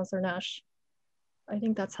 Councilor Nash. I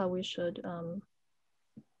think that's how we should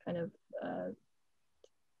kind of,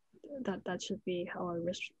 that should be how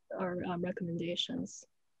our recommendations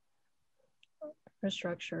are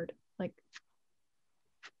structured. Like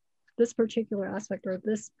this particular aspect, or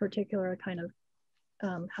this particular kind of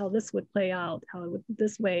how this would play out, how it would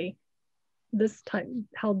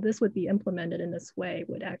how this would be implemented in this way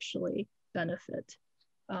would actually benefit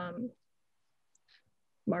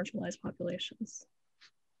marginalized populations,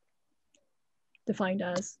 defined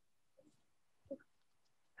as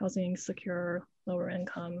housing secure, lower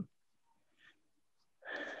income,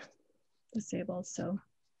 disabled, so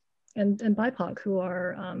and BIPOC, who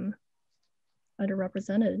are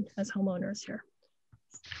underrepresented as homeowners here,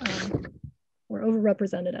 or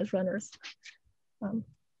overrepresented as renters.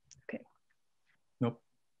 Okay. Nope.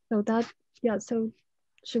 So that, yeah. So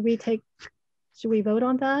should we vote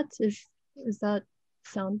on that? Is that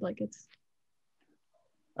sound like it's?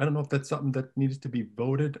 I don't know if that's something that needs to be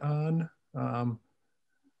voted on.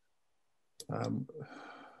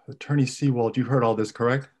 Attorney Seawald, you heard all this,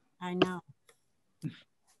 correct? I know.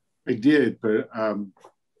 I did, but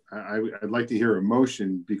I'd like to hear a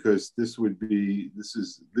motion, because this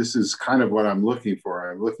is kind of what I'm looking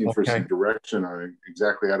for. I'm looking for some direction on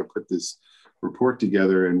exactly how to put this report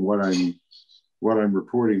together and what I'm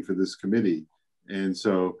reporting for this committee. And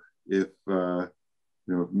so if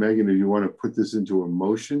Megan, if you want to put this into a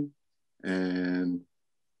motion, and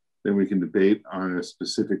then we can debate on a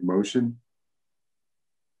specific motion.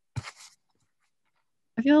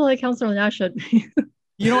 I feel like Councilor Nash should.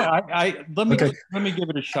 You know, let me give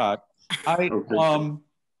it a shot. That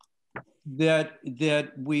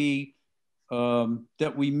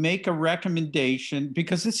we make a recommendation,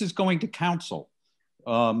 because this is going to council.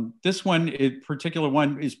 This particular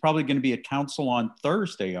one is probably going to be at council on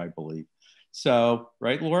Thursday, I believe. So,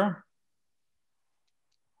 right, Laura?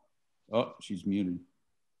 Oh, she's muted.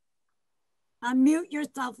 Unmute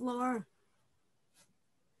yourself, Laura.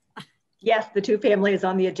 Yes, the two-family is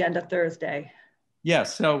on the agenda Thursday.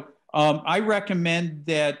 Yes, so I recommend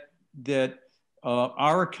that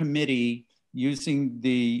our committee, using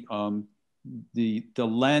the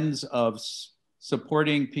lens of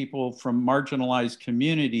supporting people from marginalized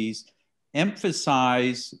communities,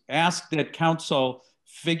 ask that council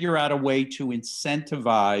figure out a way to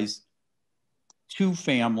incentivize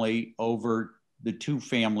two-family over the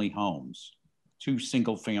two-family homes, two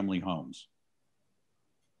single-family homes.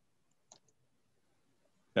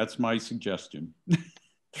 That's my suggestion.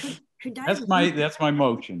 That's my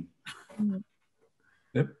motion.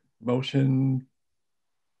 Yep. Motion.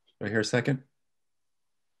 Do I hear a second?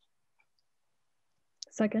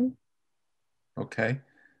 Second. Okay.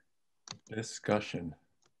 Discussion.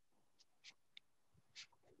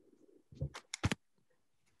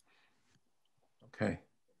 Okay.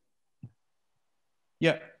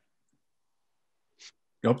 Yeah.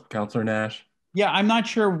 Yep. Councilor Nash. Yeah, I'm not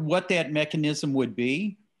sure what that mechanism would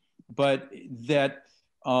be, but that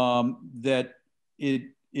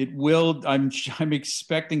it will. I'm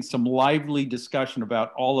expecting some lively discussion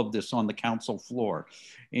about all of this on the council floor,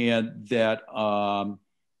 and that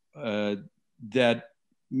that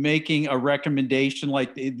making a recommendation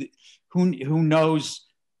like who knows,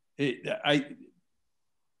 to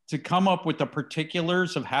come up with the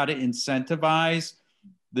particulars of how to incentivize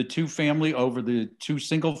the two family over the two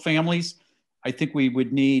single families. I think we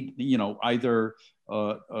would need, either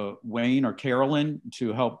Wayne or Carolyn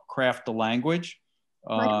to help craft the language.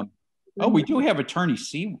 We do have Attorney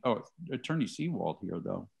Seawald here,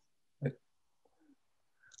 though.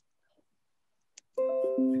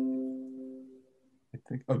 I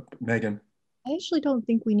think, Megan. I actually don't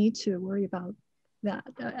think we need to worry about that.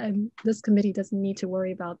 And this committee doesn't need to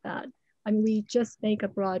worry about that. I mean, we just make a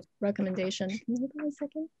broad recommendation. Can you hold on a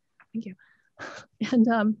second? Thank you.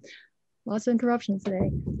 And lots of interruptions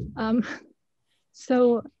today.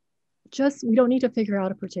 So we don't need to figure out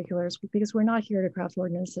the particulars, because we're not here to craft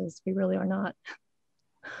ordinances. We really are not.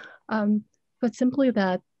 But simply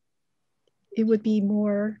that it would be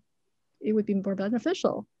more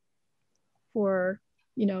beneficial for,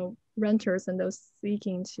 renters and those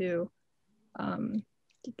seeking to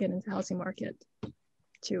get into the housing market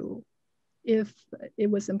if it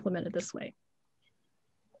was implemented this way.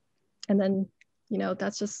 And then,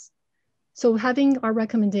 that's just, so having our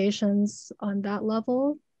recommendations on that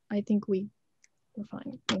level, I think we're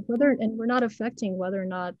fine. And we're not affecting whether or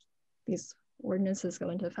not these ordinances go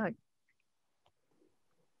into effect.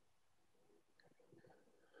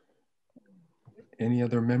 Any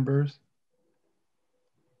other members?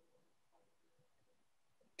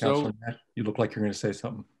 Councilor Nash, you look like you're going to say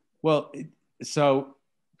something. Well, so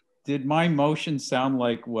did my motion sound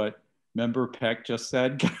like what Member Peck just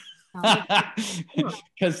said?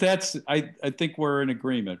 Because I think we're in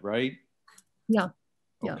agreement, right? Yeah.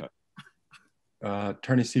 Okay.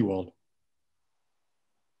 Attorney Seawald.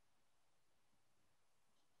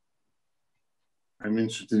 I'm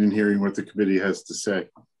interested in hearing what the committee has to say.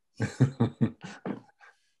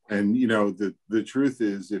 And the truth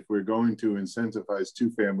is, if we're going to incentivize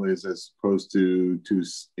two families as opposed to two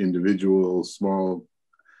individual small,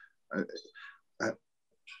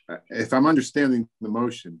 if I'm understanding the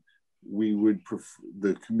motion,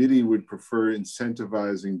 the committee would prefer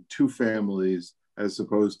incentivizing two families as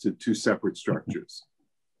opposed to two separate structures.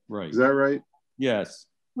 Right. Is that right? Yes.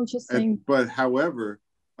 I'm just saying. But however,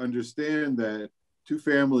 understand that two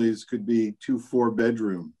families could be 2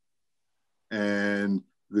 4-bedroom, and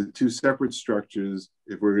the two separate structures,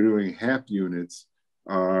 if we're doing half units,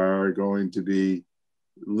 are going to be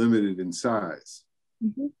limited in size.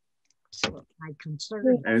 Mm-hmm. So my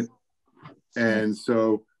concern. And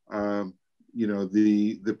so,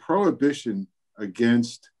 the prohibition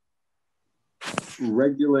against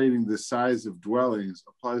regulating the size of dwellings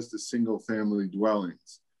applies to single family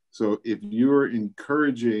dwellings. So if you're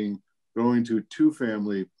encouraging going to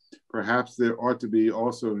two-family, perhaps there ought to be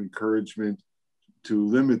also an encouragement to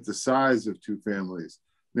limit the size of two families.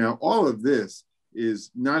 Now, all of this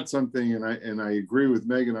is not something, and I agree with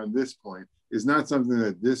Megan on this point, is not something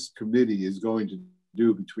that this committee is going to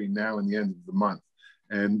do between now and the end of the month.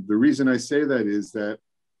 And the reason I say that is that,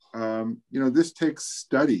 you know, this takes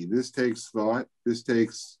study, this takes thought, this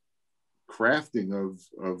takes crafting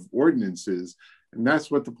of ordinances, and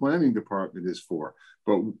that's what the planning department is for.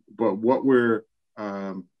 But what we're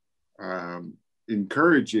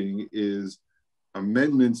encouraging is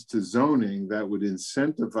amendments to zoning that would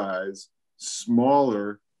incentivize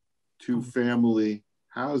smaller two-family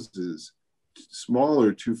houses,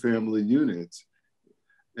 smaller two-family units,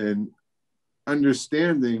 and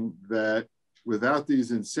understanding that without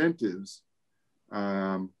these incentives,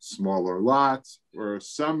 smaller lots or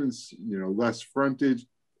some, you know, less frontage,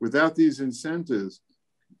 without these incentives,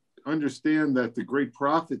 understand that the great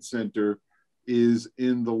profit center is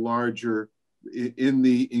in the larger, in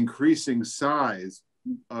the increasing size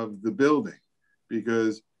of the building,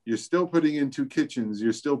 because you're still putting in 2 kitchens,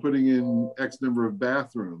 you're still putting in X number of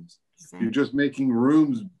bathrooms, you're just making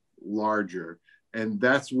rooms larger. And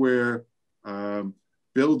that's where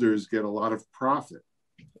builders get a lot of profit.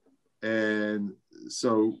 And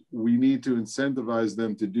so we need to incentivize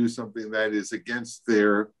them to do something that is against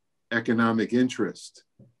their economic interest.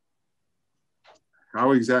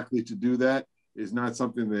 How exactly to do that is not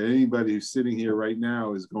something that anybody who's sitting here right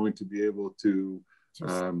now is going to be able to,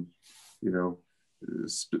 you know,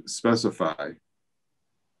 specify.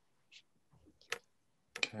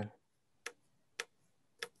 Okay.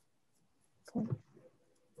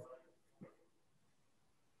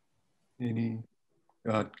 Any,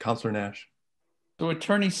 Councilor Nash? So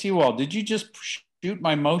Attorney Seawald, did you just shoot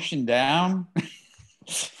my motion down?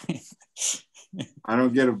 I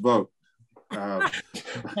don't get a vote.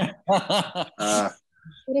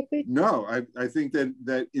 No, I think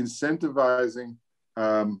that incentivizing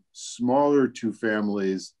smaller two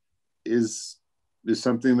families is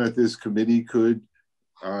something that this committee could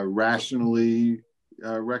rationally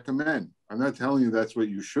recommend. I'm not telling you that's what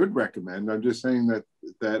you should recommend. I'm just saying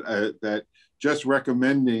that just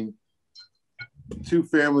recommending two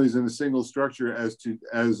families in a single structure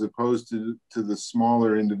as opposed to the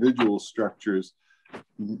smaller individual structures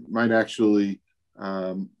might actually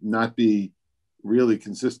not be really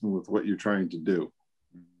consistent with what you're trying to do,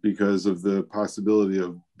 because of the possibility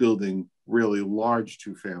of building really large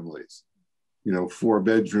two families, you know, 4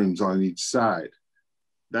 bedrooms on each side.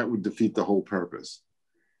 That would defeat the whole purpose.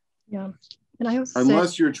 Yeah, and I also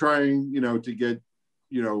unless you're trying, you know, to get,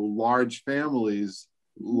 you know, large families,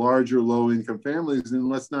 larger low-income families, and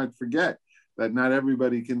let's not forget that not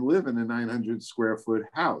everybody can live in a 900 square foot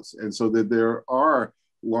house, and so that there are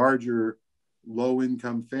larger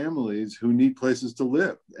low-income families who need places to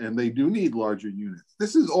live, and they do need larger units.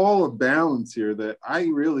 This is all a balance here that I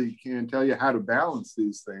really can't tell you how to balance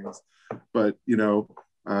these things, but you know,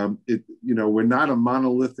 we're not a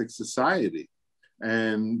monolithic society.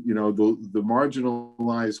 And you know, the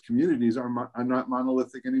marginalized communities are not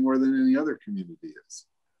monolithic any more than any other community is,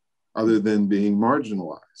 other than being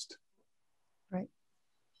marginalized. Right.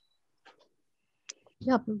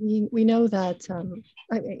 Yeah, but we know that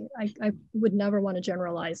I would never want to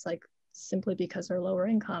generalize, like simply because they're lower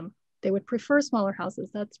income, they would prefer smaller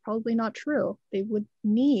houses. That's probably not true. They would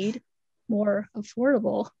need more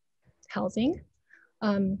affordable housing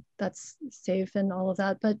that's safe and all of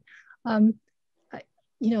that. But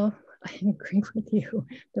you know, I agree with you.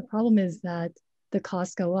 The problem is that the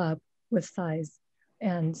costs go up with size.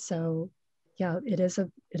 And so, yeah, it is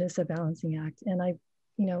a balancing act. And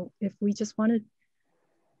you know, if we just wanted,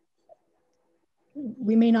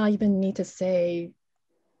 we may not even need to say,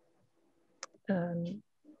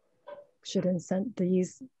 should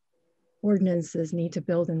these ordinances need to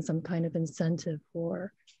build in some kind of incentive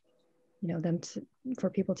for, you know,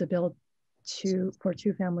 for people to build for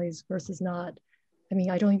two families versus not. I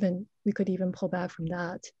mean, we could even pull back from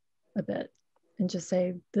that a bit and just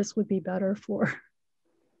say, this would be better for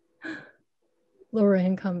lower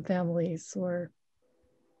income families, or,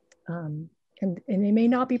 and it may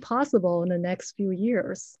not be possible in the next few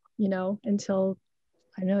years, you know, until,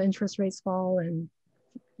 I know, interest rates fall and,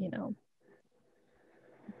 you know,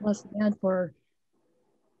 less demand for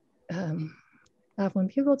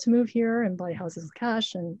affluent people to move here and buy houses with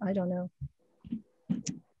cash, and I don't know.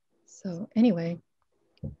 So anyway.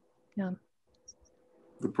 Yeah.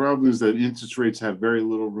 The problem is that interest rates have very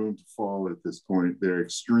little room to fall at this point. They're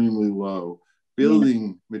extremely low.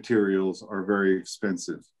 Building materials are very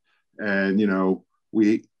expensive. And, you know,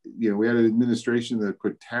 we we had an administration that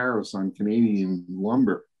put tariffs on Canadian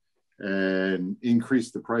lumber and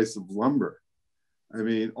increased the price of lumber. I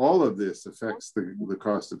mean, all of this affects the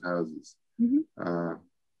cost of houses. Mm-hmm.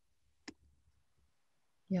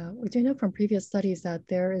 Yeah, we do know from previous studies that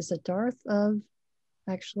there is a dearth of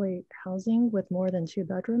actually housing with more than 2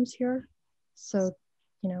 bedrooms here. So,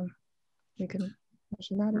 we can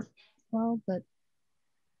mention that as well. But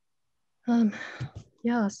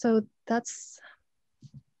yeah, so that's,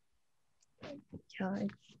 yeah,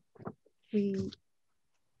 we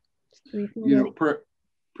feel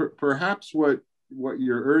perhaps what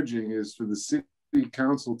you're urging is for the city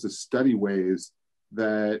council to study ways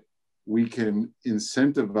that we can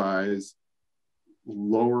incentivize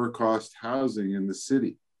lower cost housing in the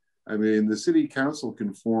city. I mean, the city council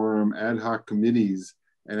can form ad hoc committees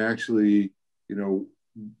and actually,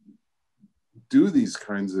 do these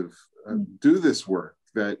kinds of, do this work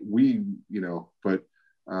that we, but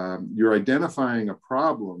you're identifying a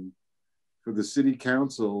problem for the city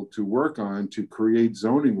council to work on to create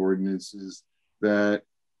zoning ordinances that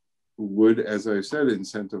would, as I said,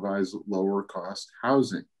 incentivize lower cost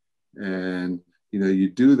housing. And, you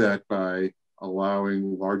do that by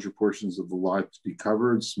allowing larger portions of the lot to be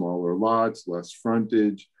covered, smaller lots, less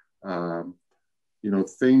frontage,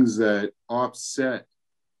 things that offset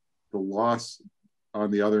the loss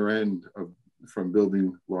on the other end from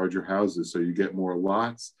building larger houses. So you get more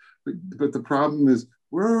lots. But the problem is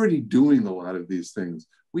we're already doing a lot of these things.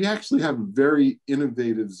 We actually have very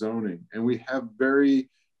innovative zoning, and we have a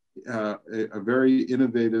very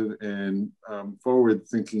innovative and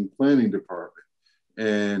forward-thinking planning department.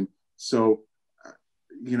 And so,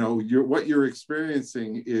 what you're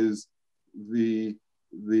experiencing is the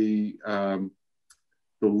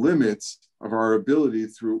limits of our ability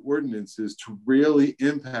through ordinances to really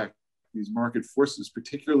impact these market forces,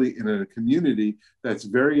 particularly in a community that's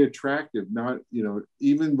very attractive. Not,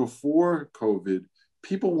 even before COVID,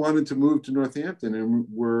 people wanted to move to Northampton and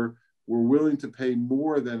were willing to pay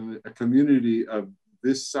more than a community of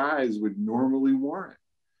this size would normally warrant.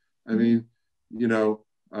 I mean,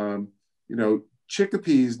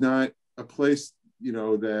 Chicopee is not a place,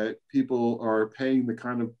 that people are paying the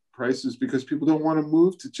kind of prices because people don't want to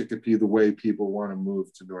move to Chicopee the way people want to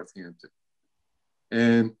move to Northampton.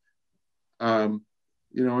 And, and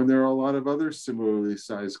there are a lot of other similarly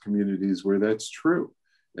sized communities where that's true.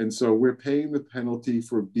 And so we're paying the penalty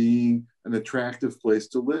for being an attractive place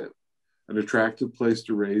to live, an attractive place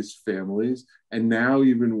to raise families, and now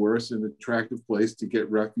even worse, an attractive place to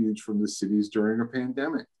get refuge from the cities during a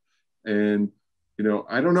pandemic. And,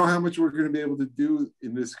 I don't know how much we're going to be able to do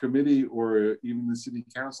in this committee or even the city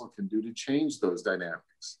council can do to change those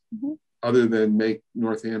dynamics, other than make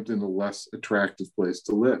Northampton a less attractive place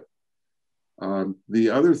to live.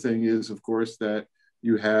 The other thing is, of course, that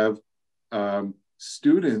you have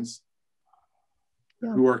students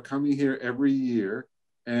who are coming here every year,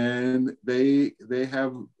 and they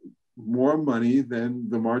have more money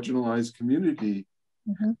than the marginalized community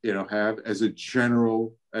have as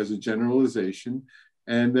a generalization,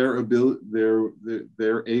 and they're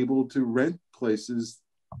able to rent places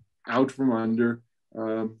out from under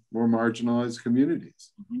more marginalized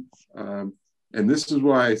communities. And this is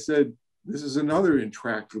why I said this is another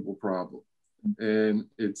intractable problem, and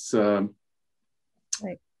it's right.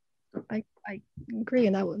 I agree,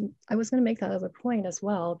 and I was going to make that as a point as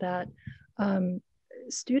well, that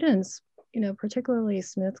students, particularly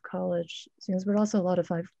Smith College students, but also a lot of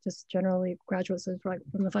just generally graduates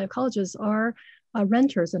from the 5 colleges are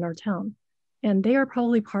renters in our town, and they are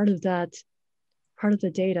probably part of the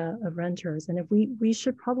data of renters. And if we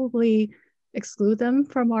should probably exclude them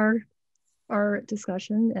from our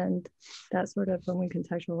discussion, and that sort of, when we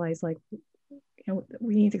contextualize,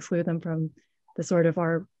 we need to exclude them from the sort of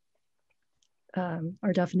our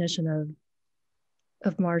definition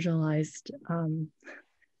of marginalized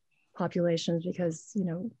populations, because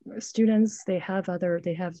students, they have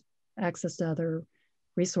access to other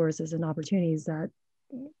resources and opportunities that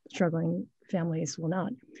struggling families will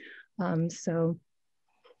not. So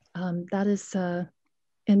that is,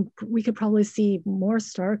 and we could probably see more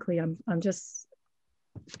starkly, I'm just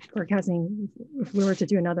forecasting, if we were to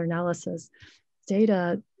do another analysis,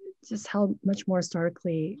 data, just how much more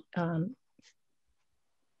starkly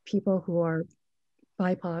people who are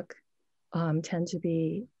BIPOC tend to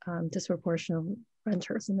be disproportionate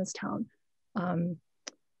renters in this town.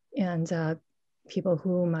 And people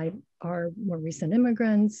who are more recent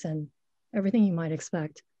immigrants and everything you might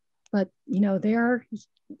expect. But we are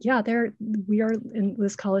in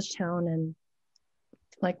this college town, and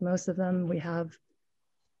like most of them, we have,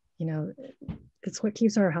 it's what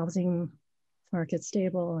keeps our housing market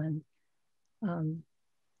stable and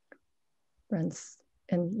rents,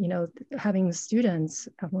 and having students,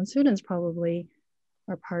 affluent students probably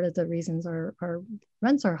are part of the reasons our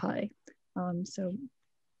rents are high. So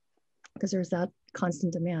because there's that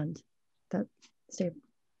constant demand that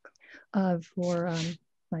for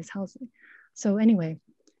nice housing. So anyway,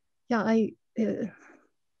 yeah,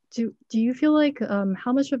 do you feel like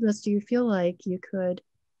how much of this do you feel like you could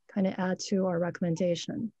kind of add to our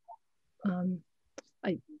recommendation?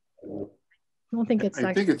 I don't think it's.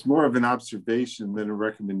 I think it's more of an observation than a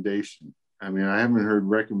recommendation. I mean, I haven't heard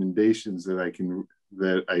recommendations that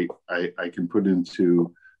I can put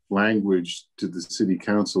into language to the city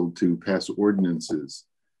council to pass ordinances.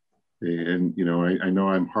 And I know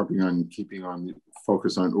I'm harping on keeping on the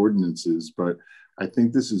focus on ordinances, but I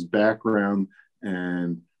think this is background,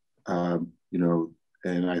 and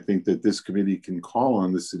and I think that this committee can call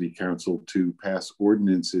on the city council to pass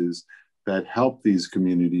ordinances that help these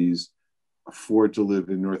communities afford to live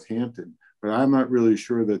in Northampton. But I'm not really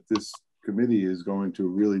sure that this committee is going to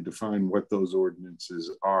really define what those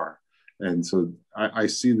ordinances are. And so I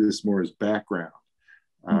see this more as background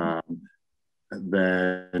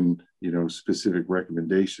than specific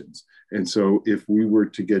recommendations. And so if we were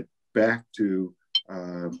to get back to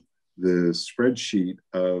the spreadsheet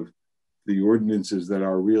of the ordinances that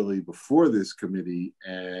are really before this committee,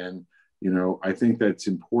 and I think that's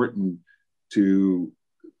important to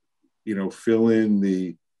fill in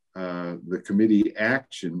the committee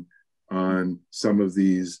action on some of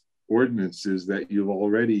these ordinances that you've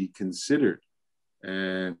already considered.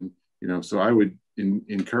 And so I would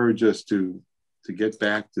encourage us to get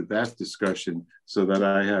back to that discussion, so that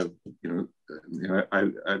I have I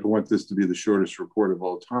don't want this to be the shortest report of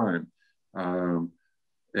all time,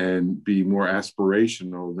 and be more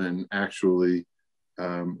aspirational than actually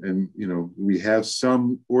and we have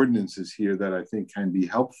some ordinances here that I think can be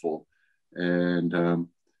helpful. And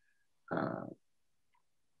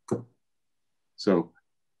so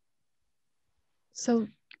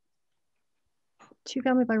two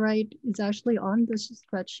family by right is actually on this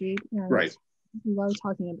spreadsheet, and right, we are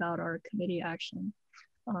talking about our committee action.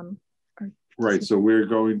 Right, so we're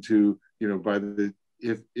going to,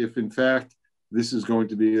 if in fact this is going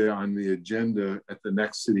to be on the agenda at the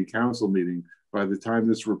next city council meeting, by the time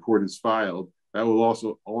this report is filed, that will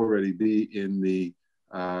also already be in the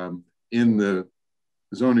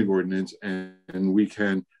zoning ordinance, and we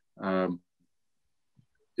can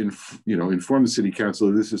inform the city council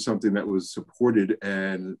that this is something that was supported,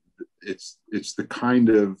 and it's the kind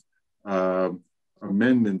of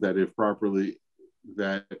amendment that, if properly,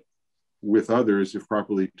 that with others, if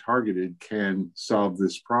properly targeted, can solve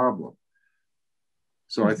this problem.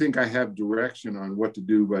 So I think I have direction on what to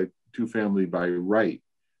do by two family by right.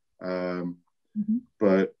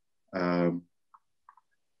 But,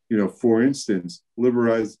 for instance,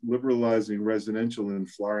 liberalizing residential in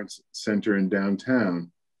Florence Center and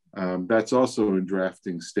downtown, that's also in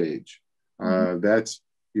drafting stage. That's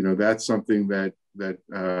something that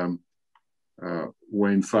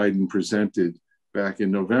Wayne Fiden presented back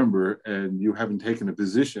in November, and you haven't taken a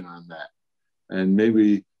position on that. And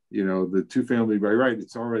maybe, the two family by right,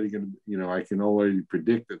 it's already going to, I can already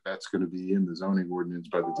predict that that's going to be in the zoning ordinance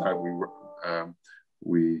by the time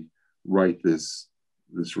we write this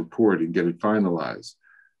report and get it finalized.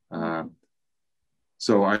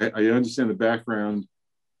 So I understand the background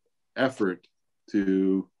effort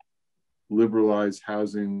to liberalize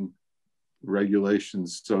housing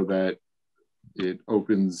regulations so that it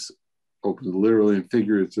opens literally and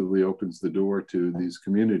figuratively opens the door to these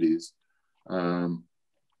communities.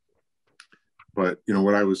 But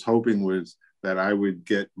what I was hoping was that I would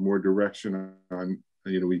get more direction on,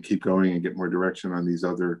 we keep going and get more direction on these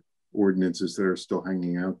other ordinances that are still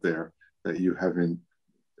hanging out there that you haven't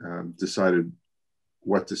decided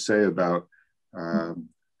what to say about,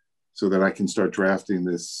 so that I can start drafting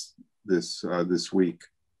this week.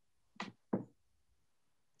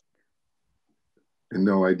 And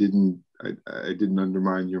no, I didn't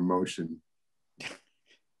undermine your motion.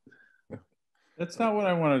 That's not what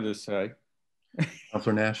I wanted to say.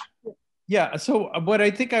 Councilor Nash? Yeah, so what I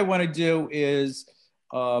think I want to do is,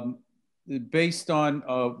 based on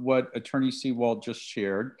what Attorney Seawald just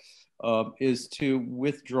shared, is to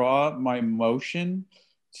withdraw my motion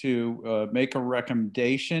to make a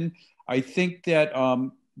recommendation. I think that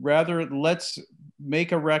rather let's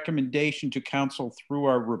make a recommendation to council through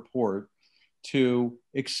our report to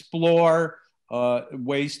explore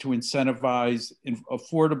ways to incentivize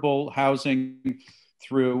affordable housing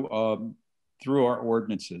through our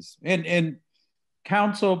ordinances, and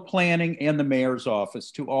council, planning, and the mayor's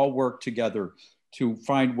office to all work together to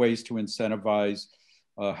find ways to incentivize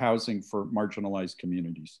housing for marginalized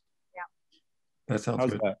communities. Yeah. That sounds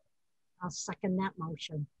How's good. that? I'll second that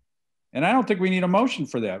motion. And I don't think we need a motion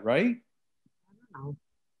for that, right? I don't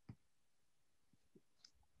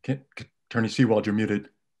know. Attorney Seawald, you're muted.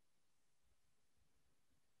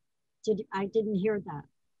 I didn't hear that.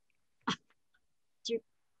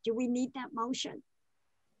 Do we need that motion?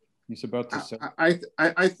 He's about to say.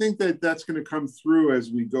 I think that that's going to come through as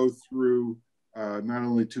we go through not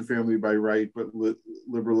only two-family by right, but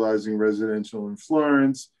liberalizing residential in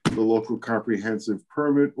Florence, the local comprehensive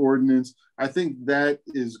permit ordinance. I think that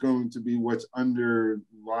is going to be what's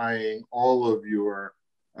underlying all of your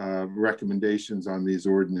recommendations on these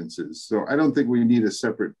ordinances. So I don't think we need a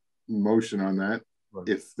separate motion on that. Right.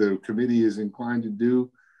 If the committee is inclined to do,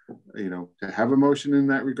 to have a motion in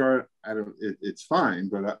that regard, it's fine,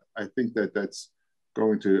 but I think that that's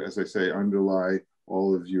going to, as I say, underlie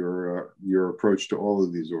all of your approach to all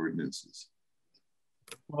of these ordinances.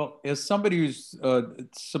 Well, as somebody who's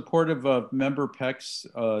supportive of Member Peck's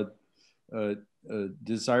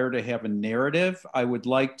desire to have a narrative, I would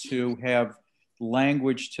like to have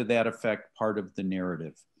language to that effect part of the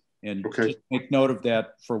narrative. And just make note of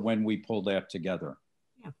that for when we pull that together.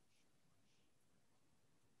 Yeah.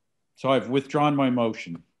 So I've withdrawn my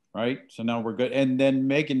motion, right? So now we're good. And then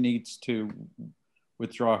Megan needs to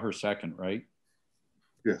withdraw her second, right?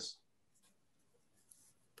 Yes.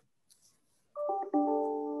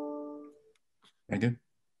 Megan?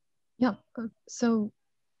 Yeah,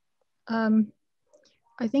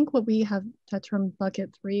 I think what we have termed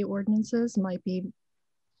bucket 3 ordinances might be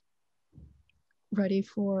ready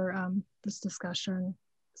for this discussion.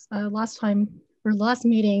 Last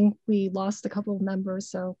meeting, we lost a couple of members,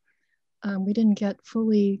 so we didn't get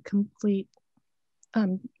fully complete.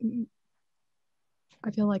 I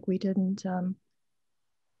feel like we didn't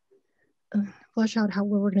flesh out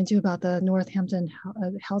what we're going to do about the Northampton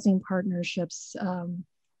housing partnerships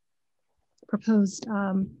proposed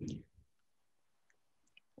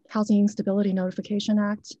Housing Stability Notification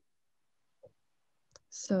Act.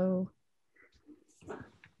 So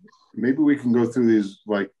maybe we can go through these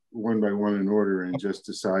like one by one in order and just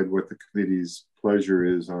decide what the committee's pleasure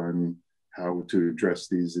is on how to address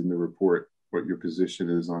these in the report, what your position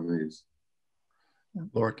is on these.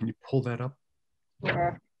 Laura, can you pull that up?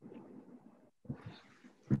 Sure.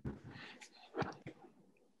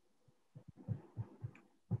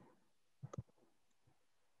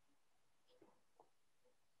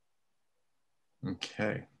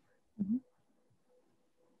 Okay.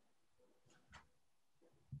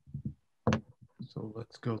 So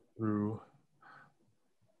let's go through.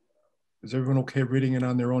 Is everyone okay reading it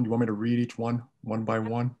on their own? Do you want me to read each one by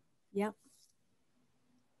one? Yep.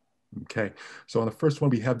 Okay. So on the first one,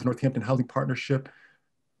 we have the Northampton Housing Partnership.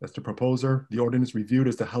 That's the proposer. The ordinance reviewed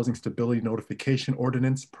as the Housing Stability Notification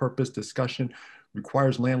Ordinance. Purpose discussion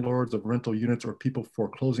requires landlords of rental units or people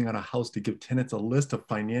foreclosing on a house to give tenants a list of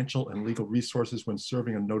financial and legal resources when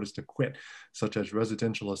serving a notice to quit, such as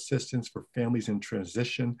residential assistance for families in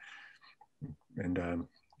transition and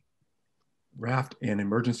RAFT and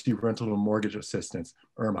emergency rental and mortgage assistance,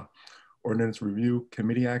 IRMA. Ordinance review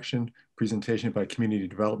committee action, presentation by Community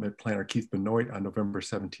Development Planner Keith Benoit on November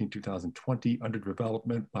 17, 2020, under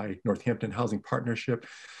development by Northampton Housing Partnership.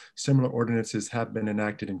 Similar ordinances have been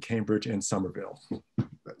enacted in Cambridge and Somerville.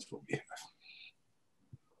 That's what we have.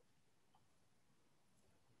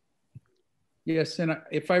 Yes, and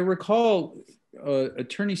if I recall,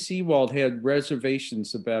 Attorney Seawald had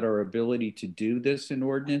reservations about our ability to do this in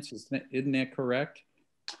ordinance. Isn't that correct?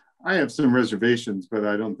 I have some reservations, but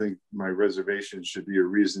I don't think my reservations should be a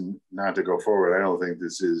reason not to go forward. I don't think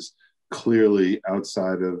this is clearly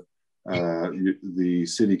outside of the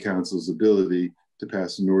city council's ability to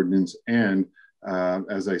pass an ordinance. And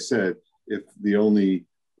as I said, if the only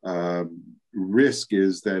risk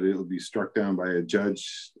is that it'll be struck down by a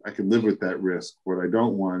judge, I can live with that risk. What I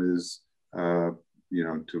don't want is,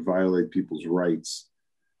 to violate people's rights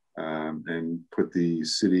and put the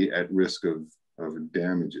city at risk of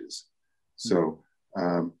damages. So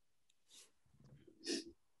so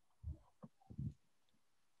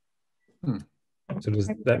does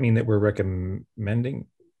that mean that we're recommending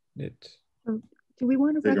it? Do we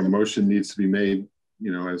want to I think a motion needs to be made,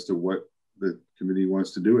 as to what the committee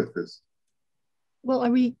wants to do with this. Well, are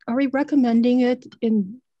we recommending it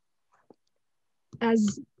in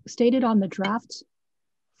as stated on the draft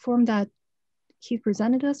form that Keith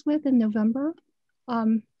presented us with in November?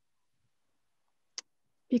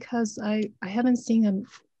 Because I haven't seen a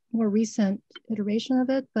more recent iteration of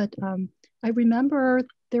it, but I remember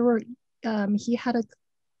there were, he had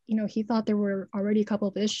he thought there were already a couple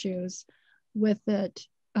of issues with it,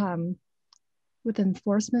 with the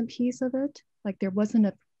enforcement piece of it, like there wasn't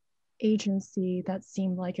an agency that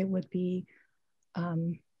seemed like it would be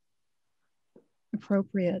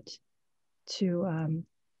appropriate to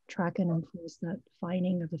track and enforce that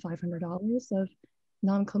fining of the $500 of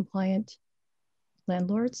non-compliant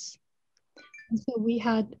landlords. And so we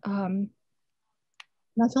had, and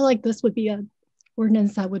I feel like this would be an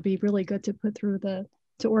ordinance that would be really good to put through to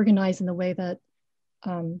organize in the way that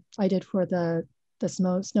I did for the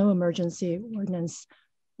snow emergency ordinance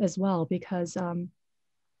as well, because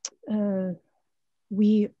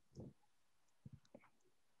we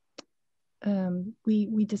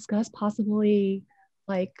discussed possibly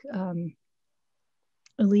like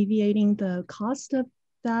alleviating the cost of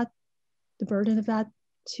that, the burden of that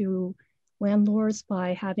to landlords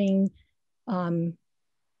by having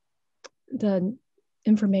the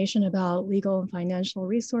information about legal and financial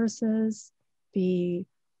resources be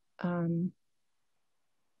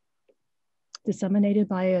disseminated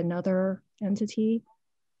by another entity,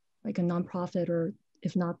 like a nonprofit, or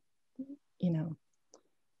if not, you know,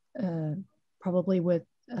 probably with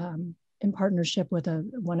in partnership with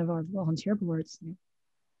one of our volunteer boards,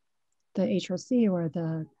 the HRC or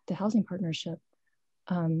the housing partnership.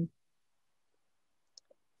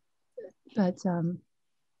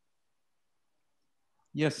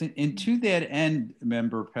 Yes, and to that end,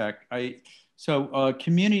 Member Peck,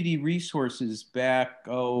 community resources back,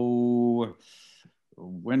 when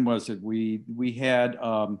was it? We had,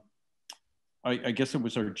 I guess it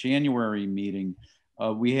was our January meeting.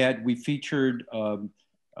 We featured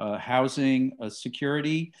housing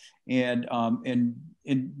security, and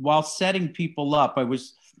while setting people up, I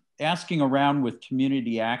was asking around with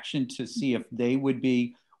Community Action to see if they would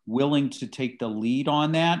be willing to take the lead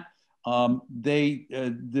on that. The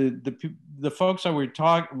folks I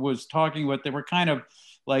was talking with, they were kind of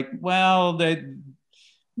like, well,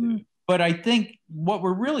 but I think what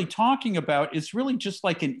we're really talking about is really just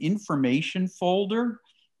like an information folder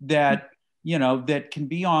that, you know, that can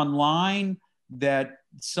be online, that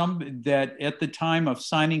at the time of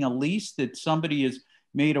signing a lease, that somebody is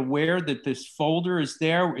made aware that this folder is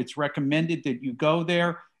there. It's recommended that you go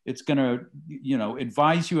there. It's going to, you know,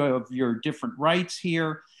 advise you of your different rights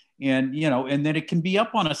here. And, you know, and then it can be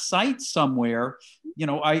up on a site somewhere. You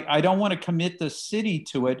know, I don't want to commit the city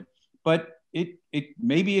to it, but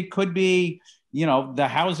maybe it could be, you know, the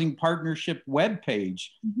housing partnership webpage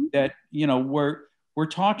that, you know, we're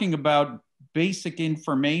talking about basic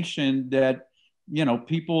information that, you know,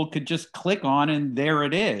 people could just click on and there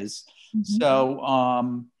it is.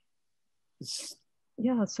 So,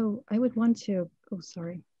 yeah, so I would want to,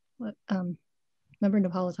 Member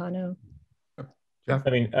Napolitano. I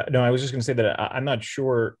mean, no, I was just going to say that I'm not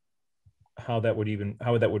sure how that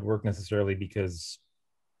would work necessarily, because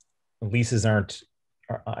leases I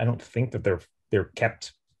don't think that they're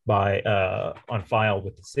kept by on file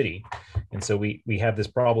with the city, and so we have this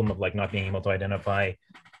problem of like not being able to identify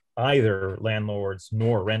either landlords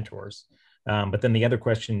nor renters. But then the other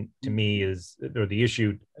question to me is, or the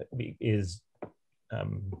issue is,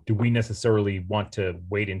 do we necessarily want to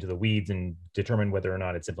wade into the weeds and determine whether or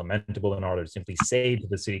not it's implementable in order to simply say to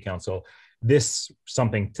the city council,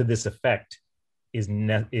 something to this effect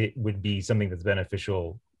it would be something that's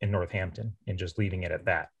beneficial in Northampton, and just leaving it at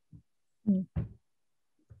that?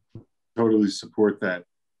 Totally support that.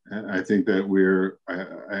 I think that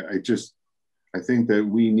I think that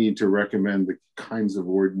we need to recommend the kinds of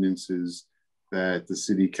ordinances that the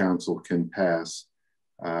city council can pass,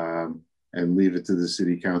 and leave it to the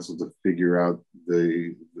city council to figure out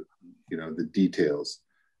the details,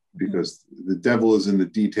 because the devil is in the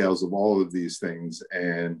details of all of these things,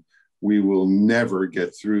 and we will never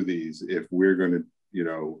get through these if we're going to, you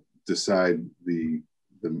know, decide the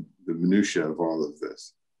minutia of all of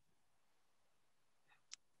this.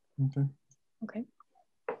 Okay.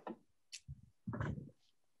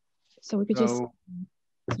 So we could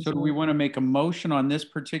So do we want to make a motion on this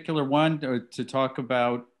particular one to talk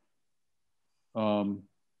about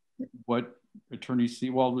what Attorney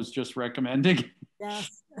Seawald was just recommending?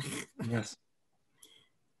 Yes. Yes.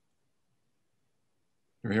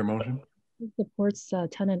 Do we hear a motion? It supports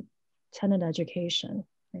tenant education.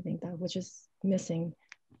 I think that was just missing.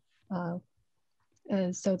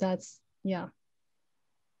 So that's, yeah.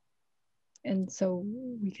 And so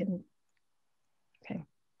we can, okay.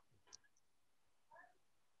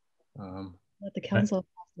 Let the council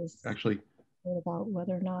actually about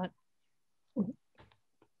whether or not we're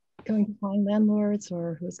going to fine landlords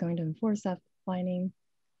or who's going to enforce that fining.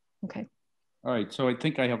 Okay. All right, so I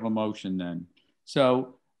think I have a motion then.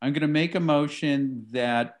 So I'm going to make a motion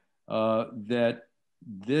that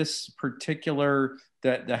this particular,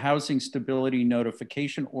 that the housing stability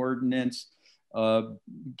notification ordinance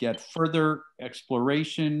get further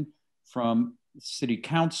exploration from City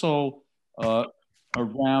Council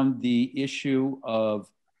around the issue of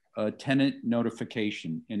tenant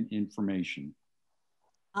notification and information.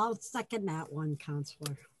 I'll second that one,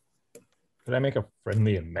 Counselor. Could I make a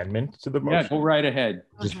friendly amendment to the motion? Yeah, go right ahead.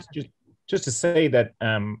 Just to say that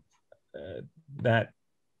that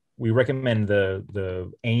we recommend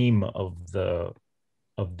the aim of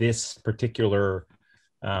this particular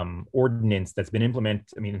ordinance that's been implemented.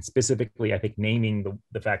 I mean, specifically, I think naming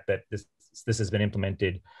the fact that this has been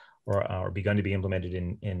implemented or begun to be implemented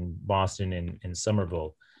in Boston and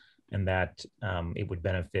Somerville, and that it would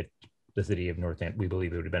benefit the city of Northampton. We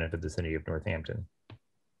believe it would benefit the city of Northampton.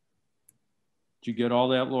 Did you get all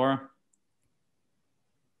that, Laura?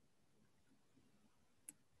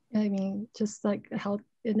 I mean, just like how,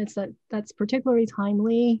 and it's that's particularly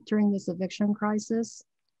timely during this eviction crisis,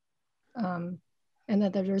 and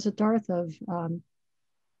that there's a dearth of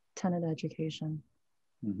tenant education,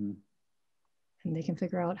 and they can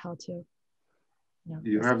figure out how to.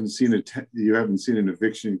 You haven't seen an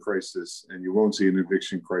eviction crisis, and you won't see an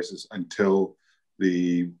eviction crisis until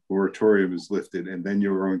the moratorium is lifted, and then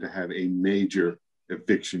you're going to have a major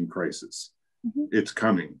eviction crisis. It's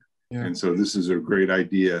coming. Yeah. And so this is a great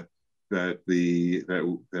idea that the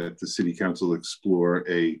city council explore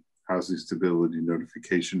a housing stability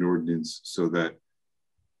notification ordinance so that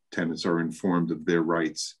tenants are informed of their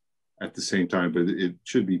rights at the same time, but it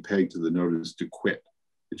should be pegged to the notice to quit.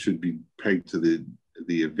 It should be pegged to the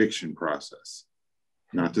eviction process,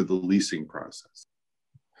 not to the leasing process.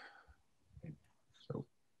 So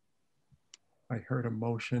I heard a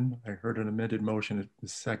motion. I heard an amended motion. It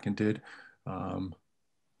was seconded.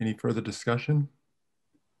 Any further discussion?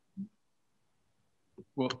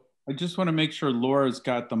 Well, I just want to make sure Laura's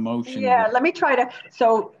got the motion. Yeah, let me try to.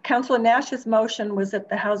 So Councilor Nash's motion was that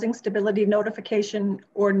the housing stability notification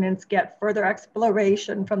ordinance get further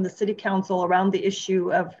exploration from the city council around the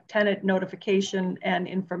issue of tenant notification and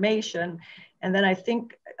information. And then I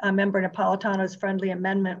think Member Napolitano's friendly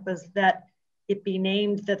amendment was that it be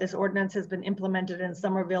named that this ordinance has been implemented in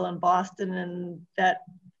Somerville and Boston, and that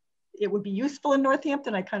it would be useful in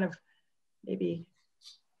Northampton. I kind of maybe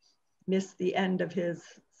missed the end of his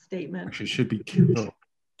statement. Actually, it should be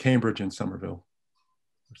Cambridge and Somerville.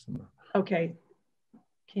 Okay,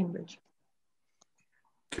 Cambridge.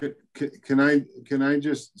 Can I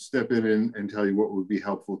just step in and tell you what would be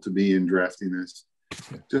helpful to me in drafting this?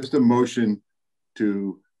 Just a motion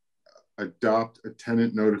to adopt a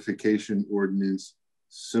tenant notification ordinance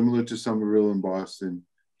similar to Somerville and Boston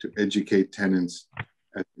to educate tenants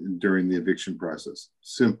during the eviction process.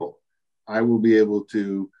 Simple. I will be able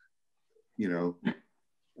to,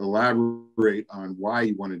 elaborate on why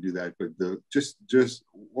you want to do that, but just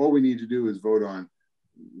all we need to do is vote on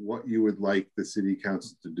what you would like the city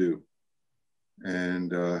council to do,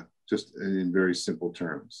 and just in very simple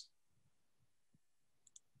terms.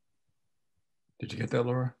 Did you get that,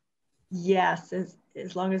 Laura? Yes,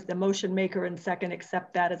 as long as the motion maker and second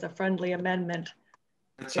accept that as a friendly amendment.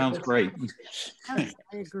 That sounds great. I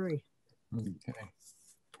agree. Okay.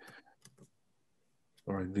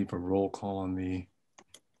 Or I leave a roll call on the.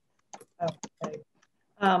 Okay.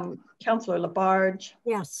 Councilor Labarge.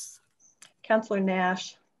 Yes. Councilor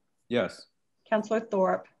Nash. Yes. Councilor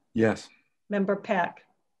Thorpe. Yes. Member Peck.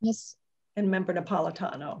 Yes. And Member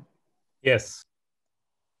Napolitano. Yes.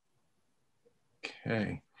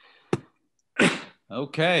 Okay.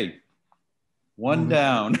 Okay. One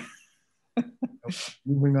down.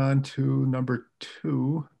 Moving on to number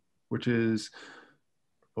 2, which is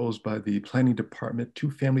proposed by the Planning Department,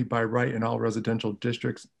 2-family by right in all residential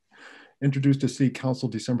districts, introduced to City Council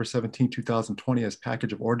December 17, 2020 as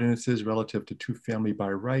package of ordinances relative to 2-family by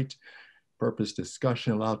right. Purpose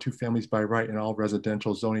discussion: allow 2 families by right in all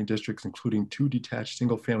residential zoning districts, including 2 detached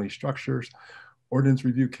single-family structures. Ordinance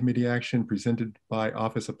review committee action presented by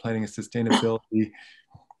Office of Planning and Sustainability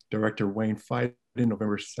Director Wayne Fiden,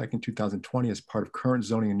 November 2nd, 2020, as part of current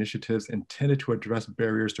zoning initiatives intended to address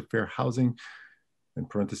barriers to fair housing. In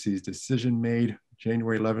parentheses, decision made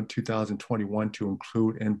January 11, 2021 to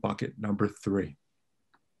include in bucket number 3.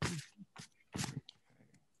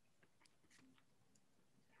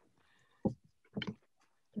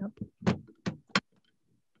 Yep.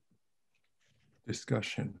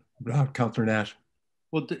 Discussion. Councilor Nash.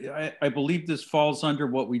 Well, I believe this falls under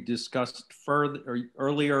what we discussed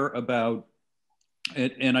earlier about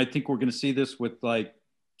it, and I think we're going to see this with like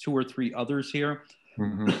 2 or 3 others here,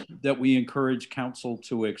 that we encourage council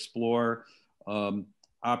to explore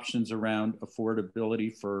options around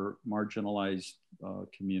affordability for marginalized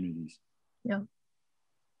communities. Yeah.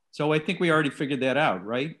 So I think we already figured that out,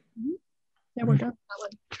 right? Yeah, we're done.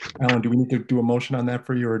 Alan, do we need to do a motion on that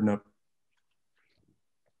for you or no?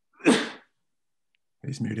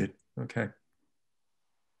 He's muted. Okay. I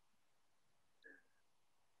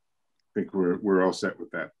think we're all set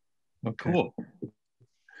with that. Okay. Cool.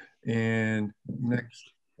 And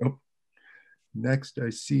next I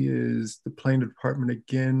see is the planning department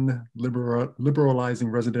again, liberalizing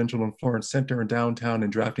residential in Florence Center and downtown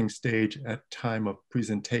and drafting stage at time of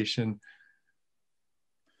presentation.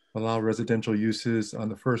 Allow residential uses on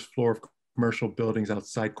the first floor of commercial buildings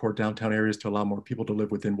outside core downtown areas to allow more people to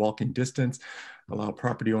live within walking distance, allow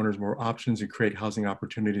property owners more options and create housing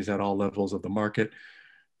opportunities at all levels of the market.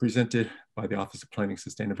 Presented by the Office of Planning and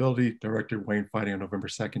Sustainability, Director Wayne Fighting on November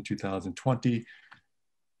 2nd, 2020.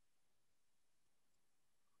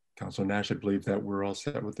 Councilor Nash, I believe that we're all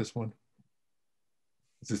set with this one.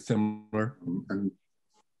 Is it similar?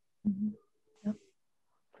 Yep.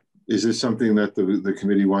 Is this something that the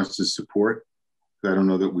committee wants to support? I don't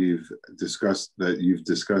know that we've discussed, that you've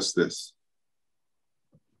discussed this.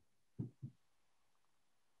 I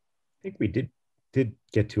think we did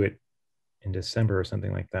get to it in December or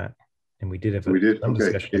something like that, and we did have some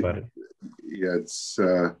discussion about it. Yeah, it's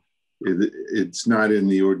not in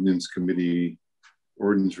the ordinance review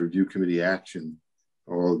committee action.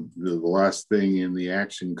 Or the last thing in the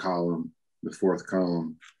action column, the fourth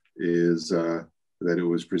column, is that it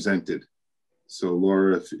was presented. So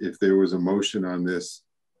Laura, if there was a motion on this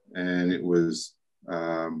and it was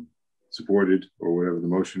supported or whatever the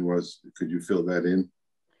motion was, could you fill that in?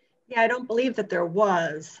 Yeah, I don't believe that there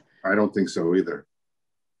was. I don't think so either.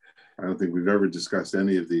 I don't think we've ever discussed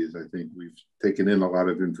any of these. I think we've taken in a lot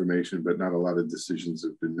of information, but not a lot of decisions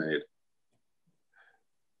have been made.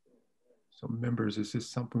 So members, is this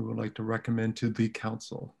something we would like to recommend to the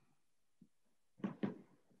council?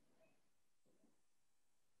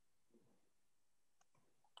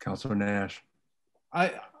 Councilor Nash.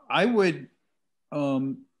 I would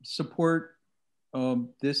support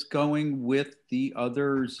this going with the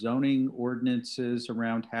other zoning ordinances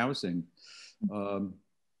around housing. I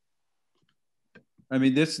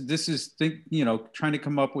mean, this is trying to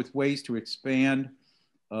come up with ways to expand,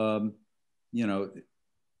 so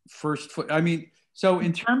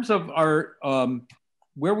in terms of our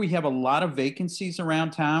where we have a lot of vacancies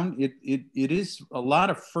around town, it is a lot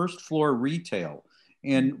of first floor retail.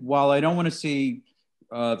 And while I don't want to see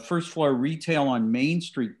first floor retail on Main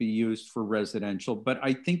Street be used for residential, but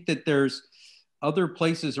I think that there's other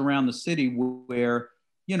places around the city where,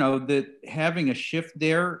 that having a shift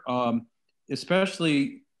there,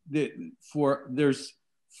 especially there's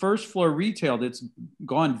first floor retail that's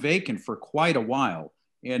gone vacant for quite a while.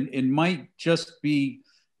 And it might just be,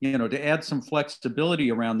 to add some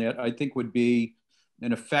flexibility around that, I think would be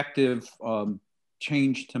an effective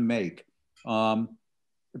change to make.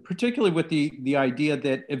 Particularly with the idea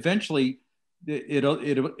that eventually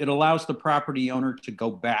it allows the property owner to go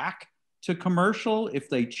back to commercial if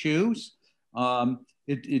they choose.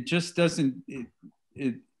 It just doesn't,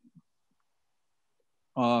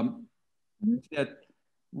 that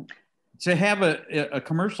to have a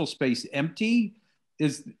commercial space empty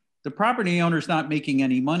is the property owner's not making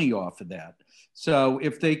any money off of that. So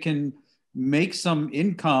if they can make some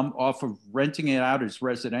income off of renting it out as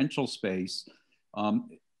residential space,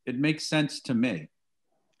 it makes sense to me.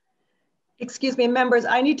 Excuse me, members,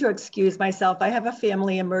 I need to excuse myself. I have a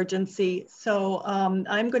family emergency. So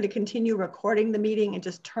I'm going to continue recording the meeting and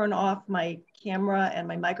just turn off my camera and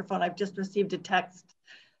my microphone. I've just received a text.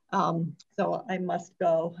 So I must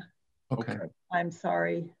go. Okay. I'm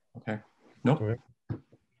sorry. Okay. Nope. Okay.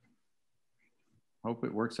 Hope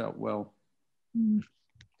it works out well.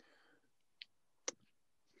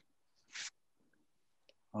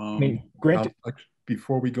 I mean, granted,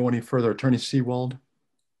 before we go any further, Attorney Seawald.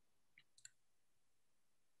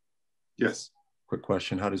 Yes. Quick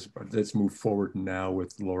question. Let's move forward now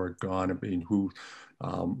with Laura gone. I mean,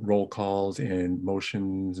 roll calls and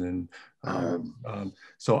motions and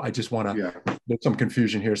so I just want to, there's some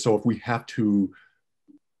confusion here. So if we have to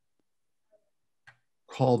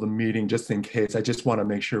call the meeting just in case, I just want to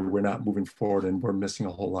make sure we're not moving forward and we're missing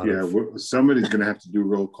a whole lot of. Somebody's going to have to do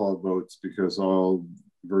roll call votes because all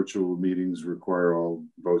virtual meetings require all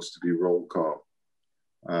votes to be roll call.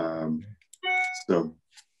 So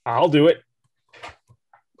I'll do it.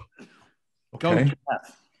 Okay. Go,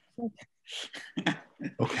 Jeff.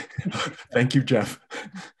 Okay. Thank you, Jeff.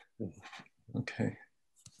 Okay.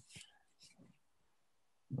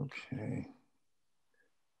 Okay.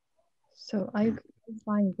 So I'm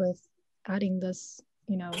fine with adding this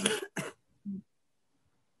you know,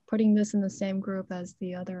 putting this in the same group as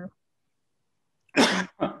the other. I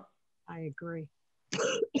agree.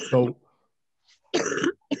 So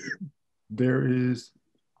there is,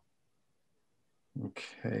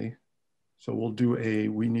 okay. So we'll do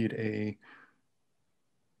we need a.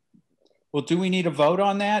 Well, do we need a vote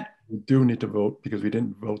on that? We do need to vote because we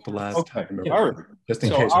didn't vote the last time. All right. Just in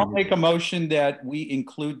So case. I'll make a motion that we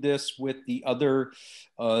include this with the other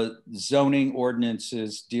zoning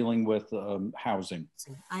ordinances dealing with housing.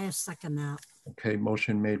 I second that. Okay,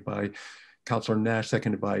 motion made by Councilor Nash,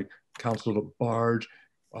 seconded by Councilor Labarge.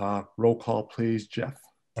 Roll call, please, Jeff.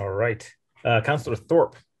 All right. Councilor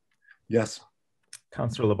Thorpe. Yes.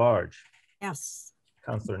 Councilor Labarge. Yes.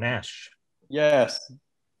 Councilor Nash. Yes.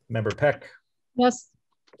 Member Peck. Yes.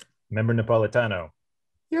 Member Napolitano.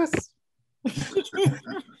 Yes.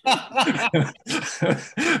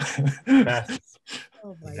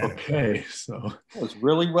 Oh my Okay, so that was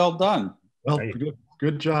really well done. well,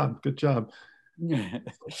 good job, good job.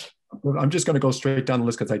 I'm just going to go straight down the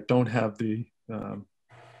list because I don't have the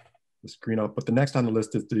screen up. But the next on the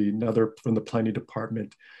list is another from the planning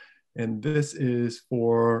department, and this is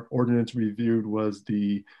for ordinance reviewed was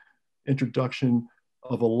the introduction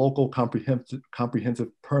of a local comprehensive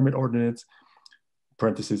permit ordinance,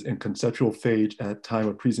 parentheses, in conceptual phase at time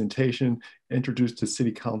of presentation, introduced to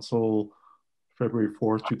City Council February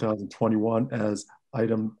 4th, 2021 as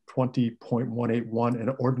item 20.181, an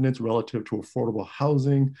ordinance relative to affordable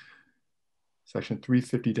housing, section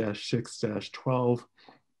 350-6-12,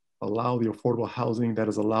 allow the affordable housing that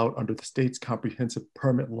is allowed under the state's comprehensive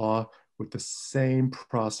permit law with the same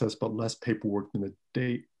process but less paperwork than the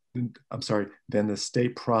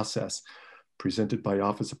state process, presented by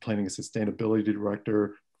Office of Planning and Sustainability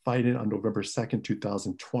Director Fiden on November 2nd,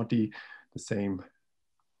 2020, the same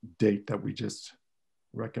date that we just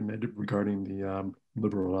recommended regarding the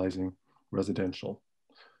liberalizing residential.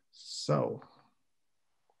 So,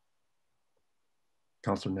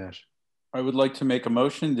 Councilor Nash. I would like to make a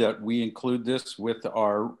motion that we include this with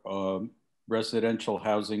our residential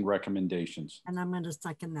housing recommendations. And I'm going to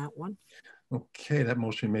second that one. Okay, that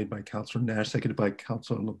motion made by Councilor Nash, seconded by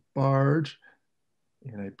Councilor Labarge.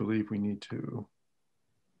 And I believe we need to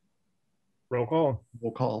roll call.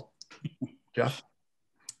 Roll call. Jeff?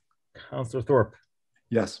 Councilor Thorpe.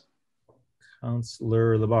 Yes.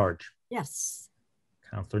 Councilor Labarge. Yes.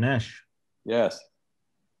 Councilor Nash. Yes.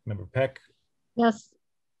 Member Peck. Yes.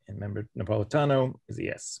 And Member Napolitano is a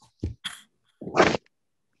yes.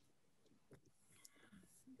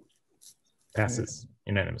 Passes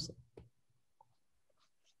unanimously.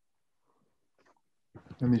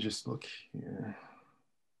 Let me just look here.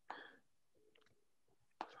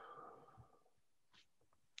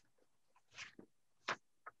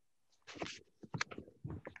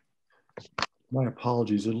 My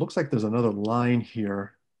apologies. It looks like there's another line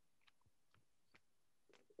here.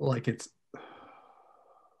 Like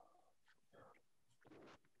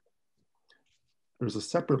there's a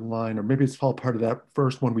separate line, or maybe it's all part of that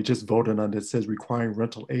first one we just voted on that says requiring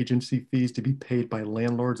rental agency fees to be paid by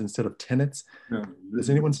landlords instead of tenants. No,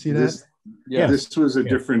 does anyone see that? Yeah, this was a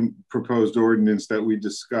different proposed ordinance that we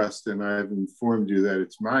discussed, and I've informed you that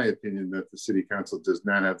it's my opinion that the City Council does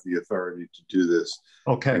not have the authority to do this.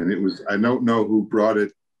 Okay. And it was, I don't know who brought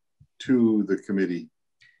it to the committee,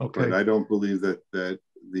 okay, but I don't believe that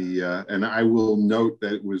and I will note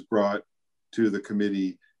that it was brought to the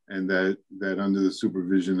committee, and that under the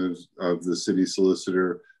supervision of the city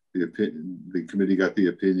solicitor, the committee got the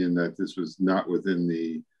opinion that this was not within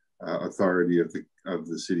the authority of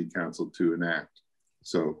the City Council to enact.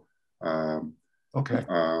 So, okay,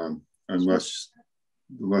 unless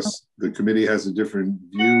the committee has a different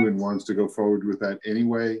view and wants to go forward with that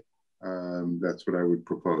anyway, that's what I would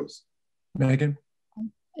propose. Megan?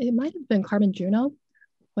 It might have been Carmen Juno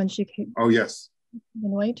when she came. Oh, yes.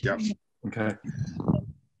 Wait. Yeah. Okay.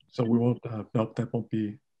 So we won't, nope, that won't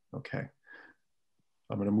be, okay.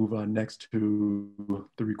 I'm going to move on next to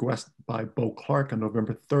the request by Bo Clark on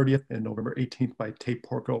November 30th and November 18th by Tate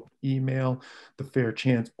Porco email, the Fair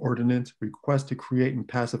Chance Ordinance, request to create and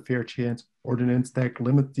pass a Fair Chance Ordinance that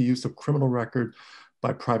limits the use of criminal record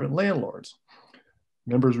by private landlords.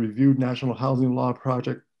 Members reviewed National Housing Law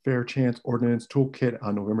Project Fair Chance Ordinance Toolkit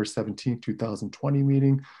on November 17, 2020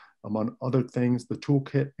 meeting. Among other things, the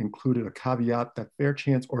toolkit included a caveat that fair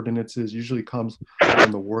chance ordinances usually comes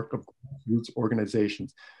from the work of youth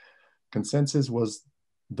organizations. Consensus was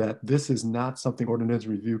that this is not something Ordinance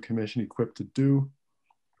Review Commission equipped to do.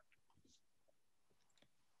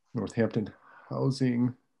 Northampton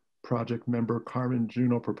Housing Project member Carmen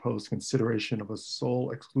Juno proposed consideration of a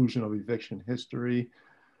sole exclusion of eviction history.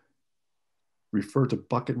 refer to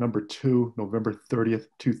bucket number 2, November 30th,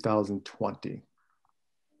 2020.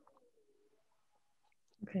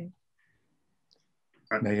 Okay.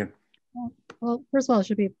 Megan. Well, first of all, it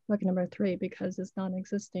should be bucket number 3 because it's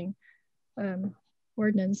non-existing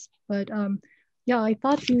ordinance. But yeah, I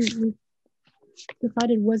thought you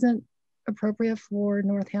decided wasn't appropriate for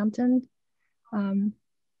Northampton. I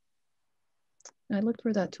looked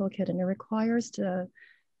for that toolkit and it requires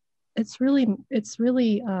it's really, I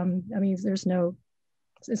mean, it's no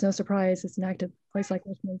surprise it's an active place like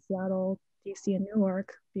Richmond, Seattle, DC, and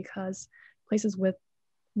Newark because places with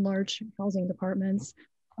large housing departments,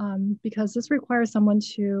 because this requires someone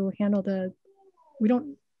to handle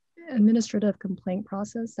administrative complaint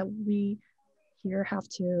process that we here have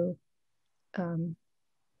to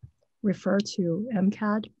refer to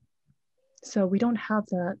MCAD. So we don't have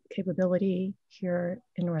that capability here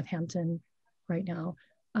in Northampton right now.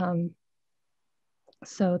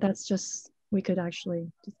 So that's just, we could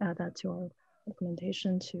actually just add that to our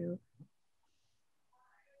recommendation to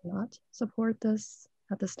not support this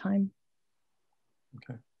at this time.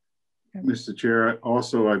 Okay. Mr. Chair,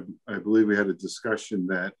 also, I believe we had a discussion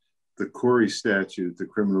that the Corey statute, the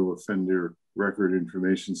Criminal Offender Record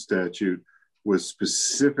Information Statute, was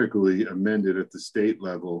specifically amended at the state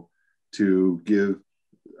level to give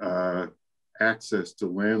access to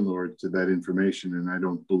landlords to that information. And I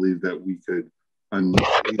don't believe that we could, I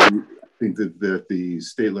think that the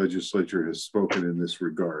state legislature has spoken in this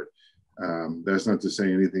regard. That's not to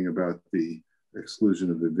say anything about the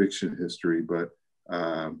exclusion of eviction history, but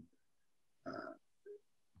I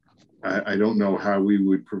don't know how we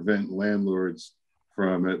would prevent landlords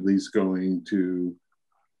from at least going to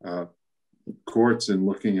courts and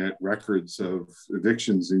looking at records of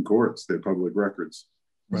evictions in courts. They're public records.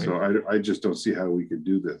 Right. So I just don't see how we could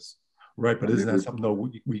do this. Right, but isn't that something though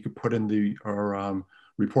we could put in our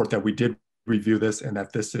report that we did review this and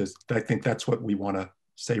that this is, I think that's what we want to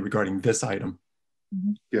say regarding this item.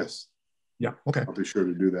 Mm-hmm. Yes. Yeah, okay. I'll be sure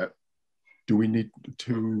to do that. Do we need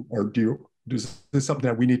to, or is this something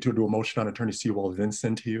that we need to do a motion on, Attorney Seawald, then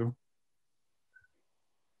send to you?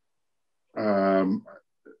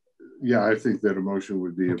 Yeah, I think that a motion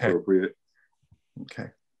would be appropriate. Okay.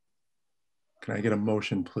 Can I get a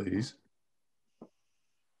motion, please?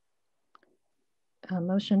 A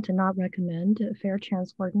motion to not recommend a fair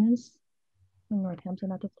chance ordinance in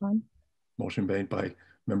Northampton at this time. Motion made by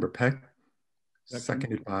Member Peck,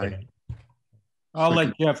 seconded by... I'll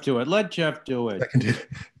let Jeff do it. Let Jeff do it.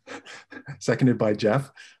 Seconded by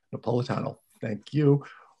Jeff Napolitano. Thank you.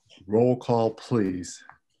 Roll call, please.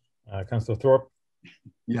 Councilor Thorpe?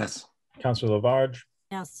 Yes. Councilor Lavarge?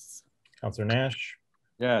 Yes. Councilor Nash?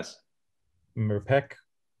 Yes. Member Peck?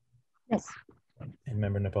 Yes. And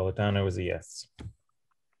Member Napolitano is a yes.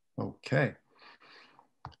 Okay.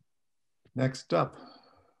 Next up,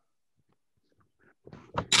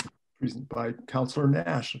 presented by Councilor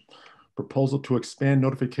Nash, proposal to expand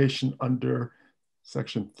notification under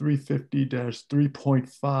section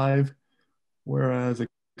 350-3.5, whereas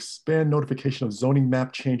expand notification of zoning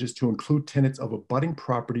map changes to include tenants of abutting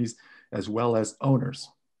properties as well as owners.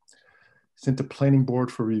 Sent to Planning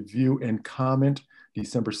Board for review and comment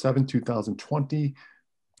December 7, 2020.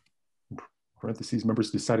 In parentheses,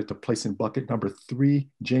 members decided to place in bucket number 3,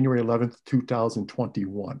 January 11th,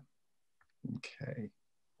 2021. Okay.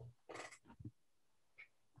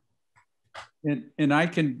 And I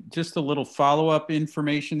can, just a little follow-up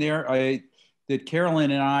information there. That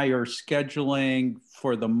Carolyn and I are scheduling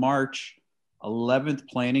for the March 11th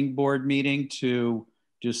Planning Board meeting to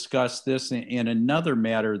discuss this and another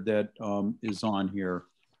matter that is on here.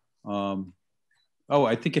 Oh,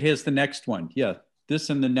 I think it has the next one. Yeah,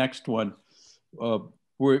 this and the next one. We're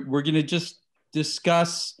going to just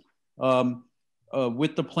discuss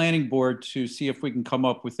with the Planning Board to see if we can come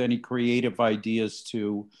up with any creative ideas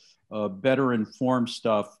to better inform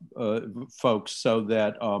folks, so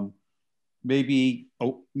that maybe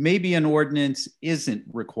an ordinance isn't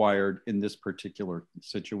required in this particular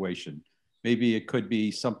situation. Maybe it could be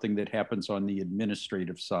something that happens on the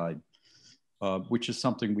administrative side, which is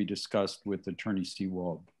something we discussed with Attorney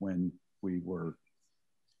Seawald when we were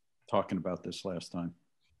talking about this last time.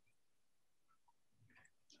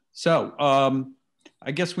 So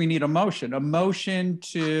I guess we need a motion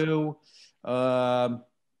to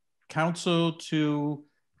council to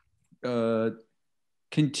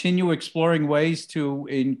continue exploring ways to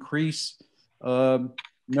increase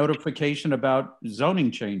notification about zoning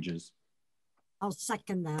changes. I'll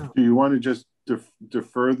second that. Do you want to just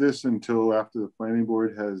defer this until after the Planning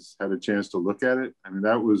Board has had a chance to look at it? I mean,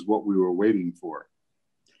 that was what we were waiting for.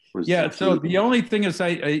 Yeah, so the only thing is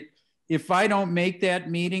if I don't make that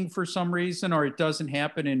meeting for some reason, or it doesn't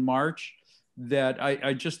happen in March, that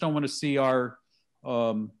I just don't want to see our,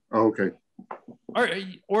 Okay.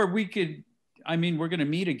 or we could, I mean, we're going to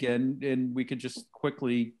meet again and we could just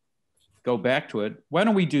quickly go back to it. Why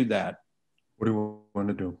don't we do that? What do you want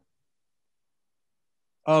to do?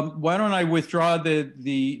 Why don't I withdraw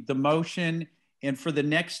the motion, and for the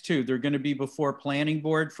next two, they're going to be before planning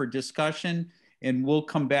board for discussion, and we'll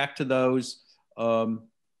come back to those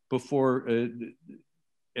before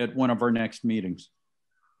at one of our next meetings.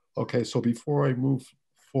 Okay, so before I move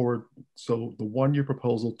forward, so the one-year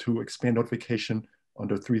proposal to expand notification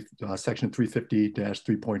under section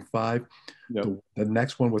 350-3.5. Yep. The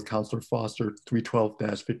next one with Councilor Foster,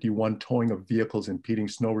 312-51, towing of vehicles impeding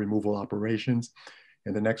snow removal operations.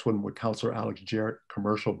 And the next one with Councilor Alex Jarrett,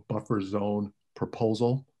 commercial buffer zone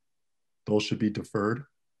proposal. Those should be deferred,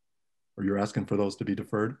 or you're asking for those to be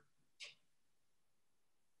deferred?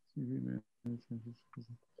 You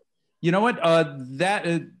know what,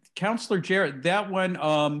 Councilor Jarrett, that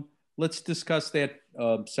one, let's discuss that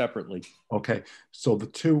separately. Okay, so the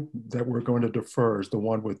two that we're going to defer is the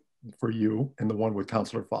one for you and the one with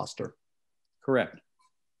Councilor Foster. Correct.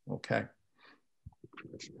 Okay.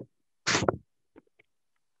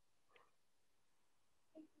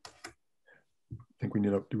 I think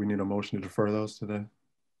do we need a motion to defer those today?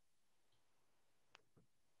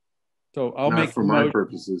 So I'll Not make for my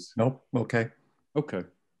purposes. Nope, okay. Okay.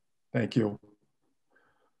 Thank you.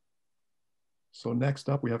 So next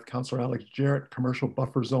up, we have Councilor Alex Jarrett, commercial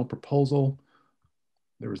buffer zone proposal.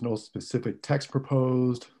 There is no specific text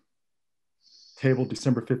proposed. Tabled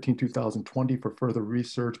December 15, 2020 for further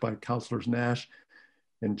research by Councilors Nash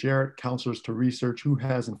and Jarrett. Councilors to research who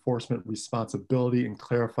has enforcement responsibility and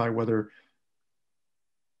clarify whether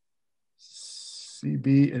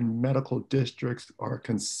CB and medical districts are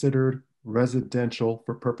considered residential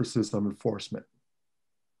for purposes of enforcement.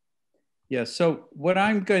 Yeah, so what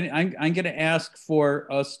I'm going to ask for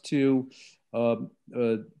us to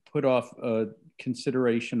put off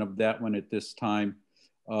consideration of that one at this time.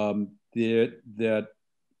 That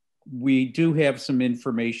we do have some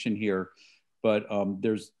information here, but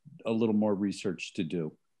there's a little more research to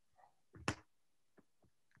do.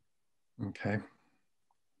 Okay.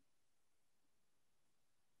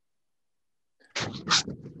 Let's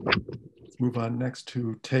move on next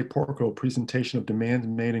to Tay Porco, presentation of demands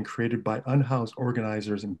made and created by unhoused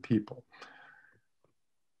organizers and people.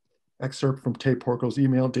 Excerpt from Tay Porco's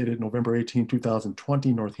email dated November 18,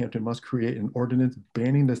 2020. Northampton must create an ordinance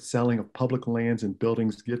banning the selling of public lands and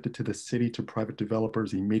buildings gifted to the city to private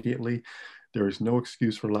developers immediately. There is no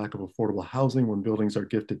excuse for lack of affordable housing when buildings are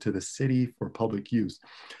gifted to the city for public use.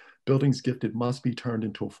 Buildings gifted must be turned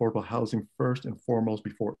into affordable housing first and foremost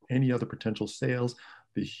before any other potential sales.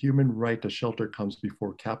 The human right to shelter comes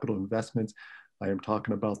before capital investments. I am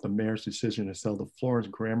talking about the mayor's decision to sell the Florence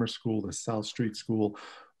Grammar School, the South Street School,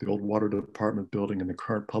 the old water department building, and the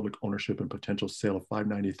current public ownership and potential sale of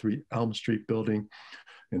 593 Elm Street building,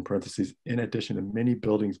 in parentheses, in addition to many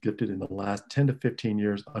buildings gifted in the last 10 to 15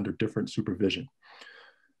 years under different supervision.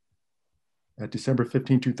 At December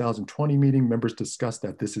 15, 2020 meeting, members discussed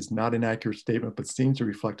that this is not an accurate statement, but seems to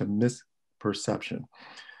reflect a misperception.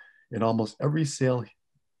 In almost every sale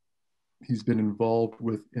he's been involved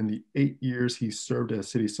with in the 8 years he served as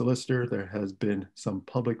city solicitor, there has been some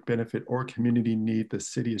public benefit or community need the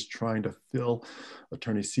city is trying to fill.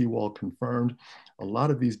 Attorney Seawald confirmed. A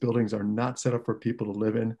lot of these buildings are not set up for people to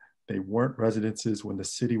live in. They weren't residences when the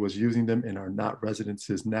city was using them and are not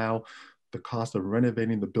residences now. The cost of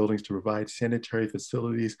renovating the buildings to provide sanitary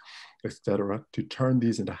facilities, etc., to turn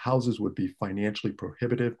these into houses would be financially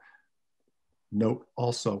prohibitive. Note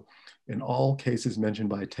also, in all cases mentioned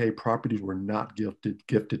by Tay, properties were not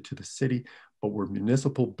gifted to the city, but were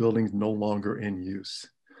municipal buildings no longer in use.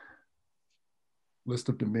 List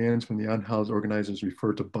of demands from the unhoused organizers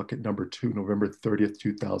referred to bucket number 2, November 30th,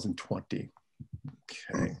 2020.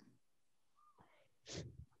 Okay.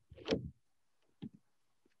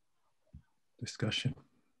 Discussion.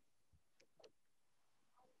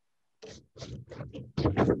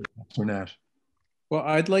 Councilor Nash. Well,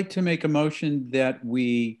 I'd like to make a motion that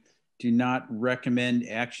we do not recommend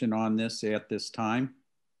action on this at this time.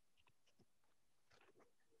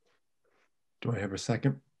 Do I have a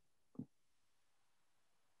second?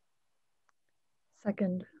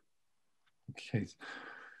 Second. Okay.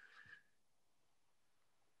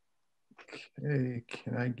 Okay,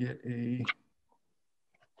 can I get a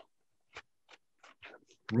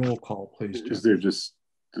roll call, please? Is there just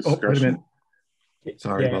discussion? Oh, wait a minute.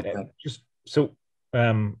 Sorry about that. Just so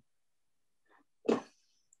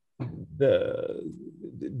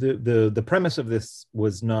the premise of this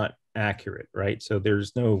was not accurate, right? So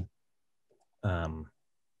there's no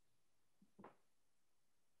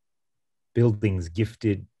buildings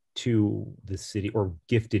gifted to the city or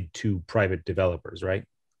gifted to private developers, right?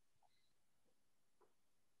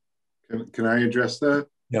 Can I address that?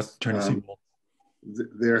 Yes, Attorney Seabold.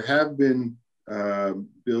 There have been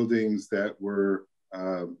buildings that were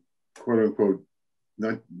quote unquote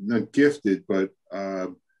not gifted, but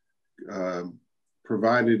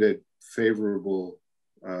provided at favorable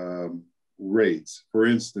rates. For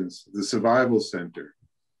instance, the Survival Center.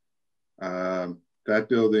 That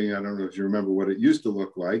building, I don't know if you remember what it used to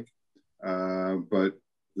look like, but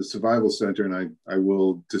the Survival Center, and I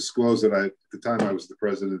will disclose that at the time I was the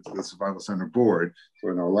president of the Survival Center board, so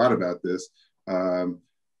I know a lot about this,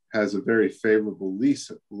 has a very favorable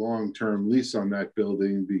lease, long-term lease on that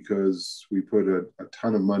building because we put a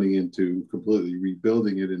ton of money into completely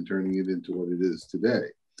rebuilding it and turning it into what it is today.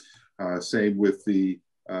 Same with the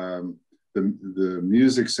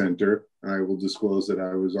music center, and I will disclose that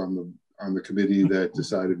I was on the committee that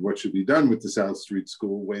decided what should be done with the South Street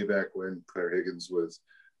School way back when Claire Higgins was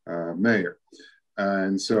mayor.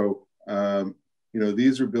 And so, you know,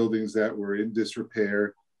 these are buildings that were in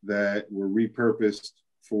disrepair that were repurposed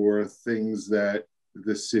for things that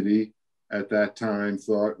the city at that time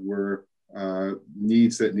thought were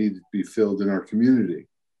needs that needed to be filled in our community.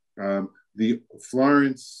 The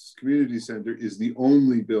Florence Community Center is the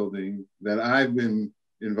only building that I've been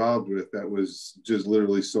involved with that was just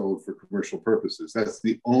literally sold for commercial purposes. That's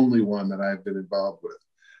the only one that I've been involved with.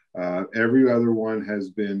 Every other one has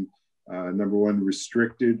been, number one,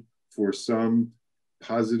 restricted for some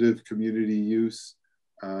positive community use.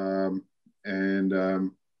 You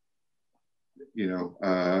know,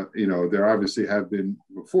 there obviously have been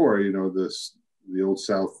before, you know, the old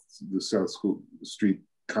South School Street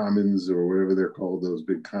Commons or whatever they're called, those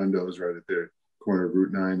big condos right at the corner of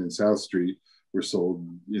Route 9 and South Street were sold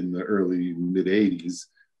in the early mid 80s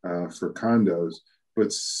for condos.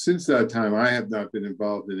 But since that time, I have not been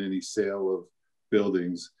involved in any sale of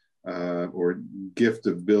buildings or gift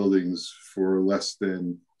of buildings for less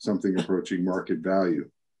than something approaching market value.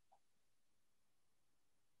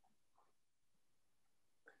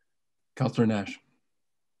 Councilor Nash.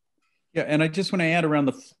 Yeah, and I just want to add around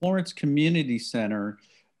the Florence Community Center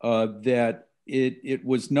that it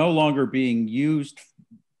was no longer being used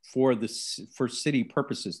for city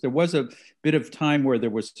purposes. There was a bit of time where there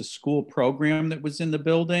was a school program that was in the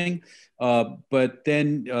building, but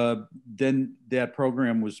then that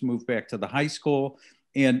program was moved back to the high school,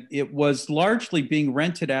 and it was largely being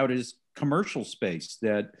rented out as commercial space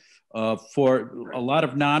that for a lot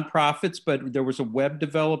of nonprofits. But there was a web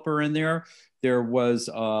developer in there. There was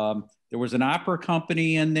an opera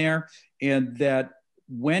company in there, and that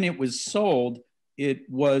when it was sold, it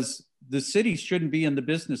was the city shouldn't be in the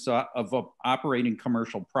business of operating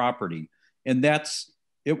commercial property. And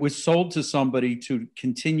it was sold to somebody to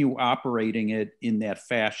continue operating it in that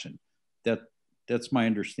fashion. That's my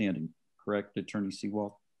understanding. Correct, Attorney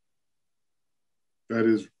Seawald? That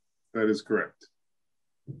is correct.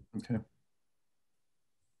 Okay.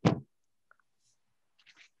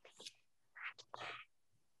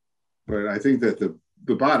 But I think that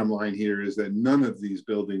the bottom line here is that none of these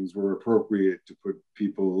buildings were appropriate to put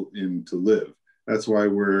people in to live. That's why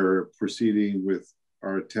we're proceeding with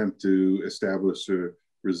our attempt to establish a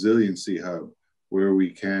resiliency hub where we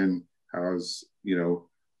can house, you know,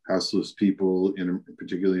 houseless people,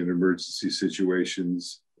 particularly in emergency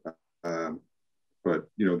situations. But,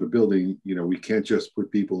 you know, the building, you know, we can't just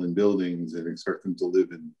put people in buildings and expect them to live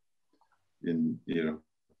in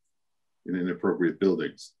inappropriate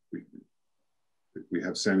buildings. We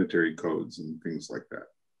have sanitary codes and things like that.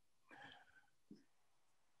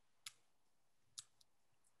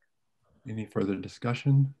 Any further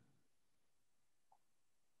discussion?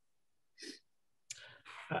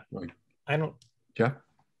 I don't. Jeff?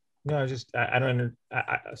 No, I don't.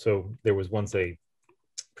 So there was once a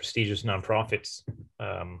prestigious nonprofit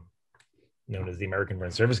known as the American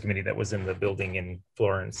Rent Service Committee that was in the building in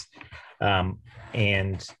Florence,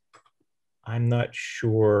 and I'm not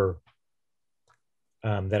sure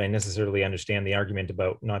that I necessarily understand the argument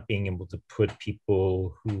about not being able to put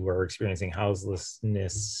people who are experiencing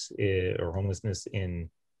houselessness or homelessness in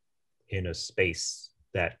a space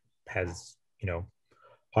that has, you know,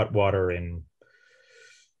 hot water and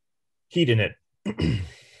heat in it.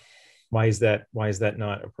 Why is that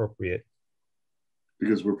not appropriate?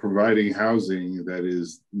 Because we're providing housing that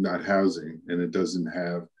is not housing, and it doesn't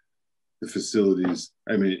have the facilities.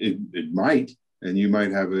 I mean, it might, and you might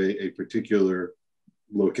have a particular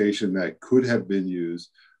location that could have been used,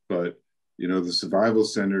 but You know, the survival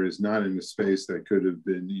center is not in a space that could have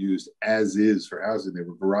been used as is for housing. They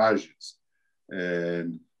were garages,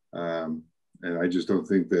 and I just don't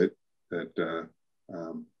think that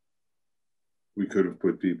we could have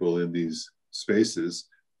put people in these spaces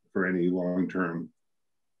for any long-term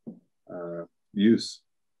use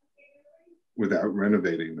without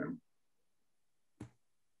renovating them.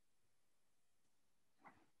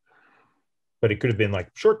 But it could have been like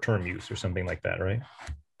short-term use or something like that, right?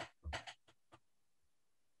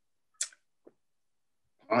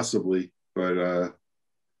 Possibly, but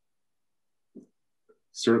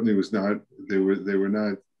certainly was not. They were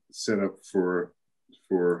not set up for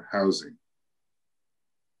housing.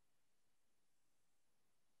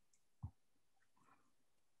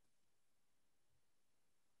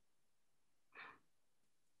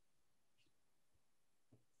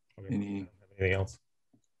 Anything else?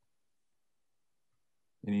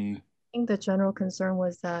 I think the general concern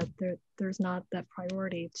was that there's not that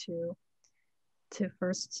priority to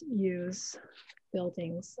first use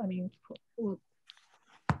buildings. I mean,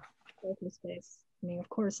 open space. I mean, of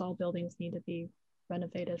course, all buildings need to be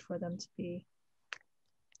renovated for them to be,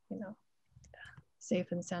 you know, safe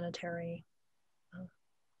and sanitary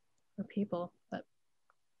for people. But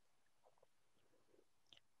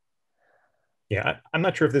yeah, I'm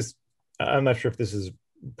not sure if this is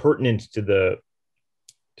pertinent to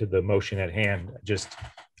the motion at hand. Just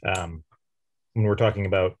when we're talking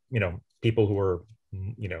about, you know, people who are,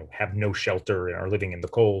 you know, have no shelter and are living in the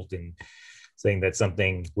cold, and saying that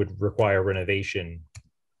something would require renovation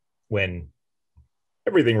when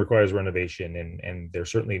everything requires renovation, and there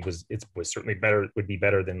certainly would be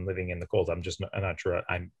better than living in the cold. I'm not sure.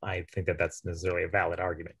 I think that that's necessarily a valid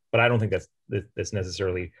argument, but I don't think that's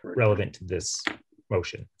necessarily relevant to this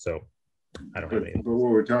motion. So I don't have any. But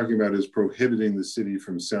what we're talking about is prohibiting the city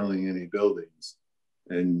from selling any buildings.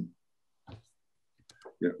 And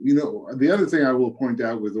you know, the other thing I will point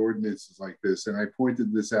out with ordinances like this, and I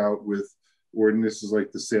pointed this out with ordinances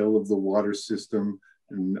like the sale of the water system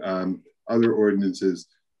and other ordinances,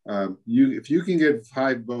 if you can get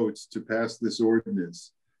 5 votes to pass this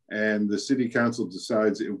ordinance and the city council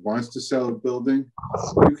decides it wants to sell a building,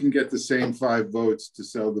 you can get the same 5 votes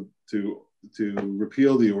to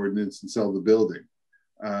repeal the ordinance and sell the building.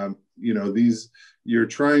 You know, you're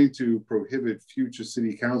trying to prohibit future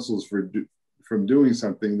city councils from doing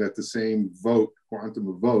something that the same quantum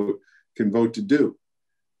of vote can vote to do,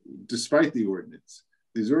 despite the ordinance.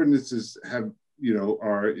 These ordinances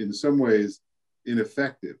are in some ways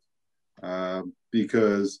ineffective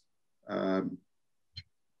because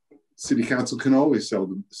city council can always sell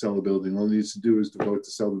a building. All it needs to do is to vote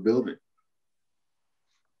to sell the building.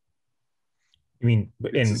 You mean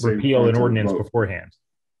and repeal an ordinance beforehand?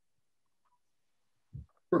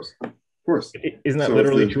 Of course. Isn't that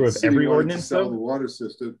literally true of every ordinance, though? The water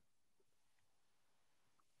system.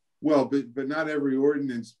 Well, but not every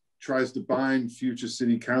ordinance tries to bind future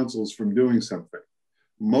city councils from doing something.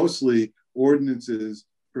 Mostly ordinances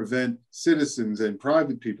prevent citizens and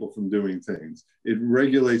private people from doing things. It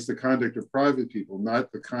regulates the conduct of private people,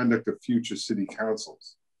 not the conduct of future city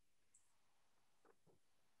councils.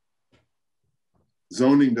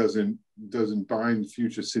 Zoning doesn't bind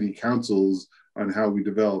future city councils on how we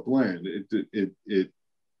develop land.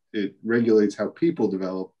 It regulates how people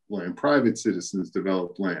develop land. Private citizens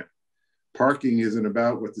develop land. Parking isn't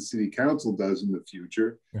about what the city council does in the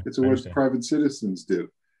future. It's what private citizens do.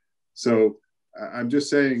 So I'm just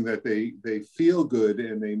saying that they feel good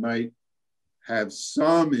and they might have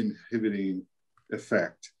some inhibiting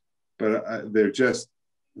effect, but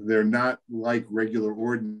they're not like regular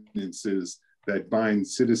ordinances that bind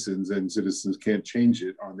citizens, and citizens can't change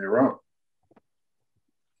it on their own.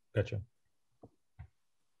 Gotcha.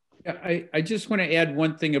 Yeah, I just want to add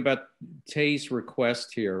one thing about Tay's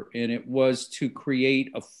request here, and it was to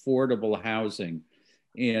create affordable housing,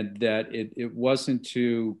 and that it wasn't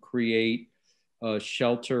to create a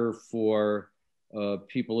shelter for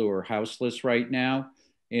people who are houseless right now.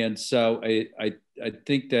 And so I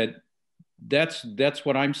think that's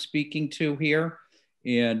what I'm speaking to here.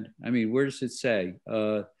 And I mean, where does it say?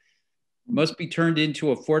 Must be turned into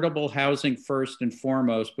affordable housing first and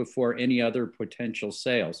foremost before any other potential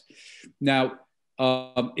sales. Now,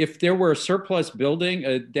 if there were a surplus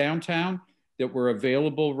building downtown that were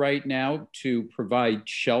available right now to provide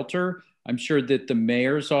shelter, I'm sure that the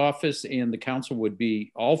mayor's office and the council would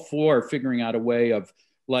be all for figuring out a way of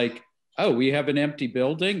like, oh, we have an empty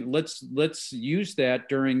building. Let's use that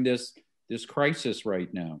during this crisis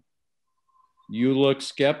right now. You look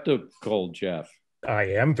skeptical, Jeff. I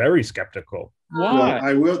am very skeptical. Why? Well,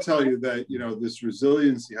 I will tell you that, you know, this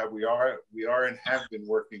resiliency, how we are and have been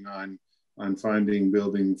working on on finding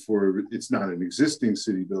building for, it's not an existing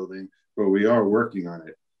city building, but we are working on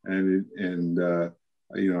it. And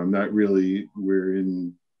you know, I'm not really, we're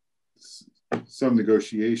in some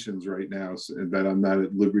negotiations right now that I'm not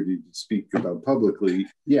at liberty to speak about publicly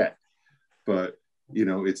yet, but you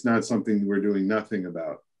know, it's not something we're doing nothing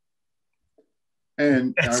about.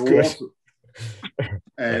 And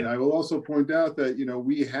I will also point out that, you know,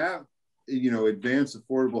 we have, you know, advanced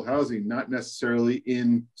affordable housing, not necessarily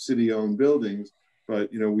in city-owned buildings,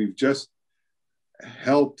 but, you know, we've just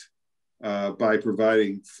helped by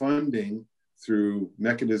providing funding through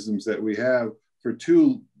mechanisms that we have for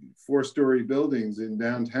 2 4-story buildings in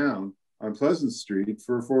downtown on Pleasant Street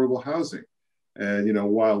for affordable housing. And, you know,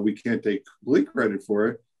 while we can't take complete credit for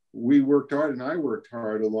it, we worked hard, and I worked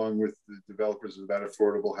hard along with the developers of that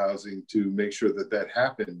affordable housing to make sure that that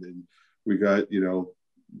happened. And we got, you know,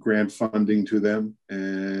 grant funding to them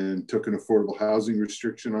and took an affordable housing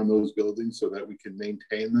restriction on those buildings so that we can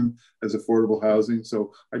maintain them as affordable housing.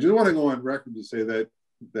 So I just want to go on record to say that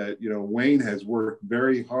you know, Wayne has worked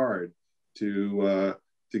very hard to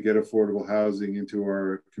get affordable housing into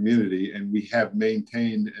our community, and we have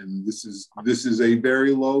maintained, and this is a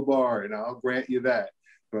very low bar, and I'll grant you that,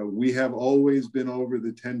 but we have always been over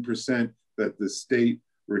the 10% that the state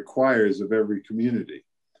requires of every community.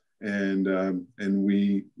 And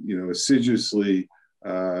we, you know, assiduously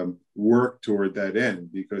work toward that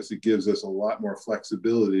end, because it gives us a lot more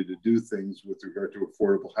flexibility to do things with regard to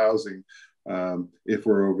affordable housing if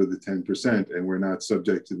we're over the 10%, and we're not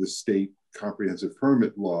subject to the state comprehensive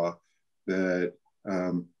permit law that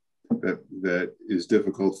that is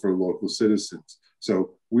difficult for local citizens.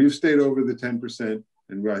 So we've stayed over the 10%,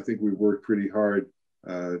 and I think we've worked pretty hard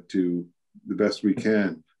to the best we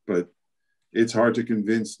can, but it's hard to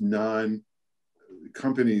convince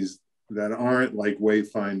companies that aren't like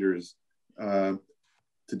Wayfinders to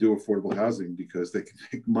do affordable housing, because they can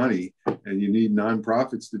make money, and you need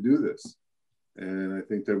nonprofits to do this. And I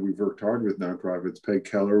think that we've worked hard with nonprofits. Peg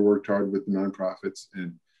Keller worked hard with nonprofits,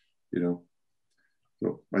 and, you know,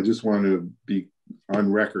 so I just want to be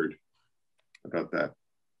on record about that.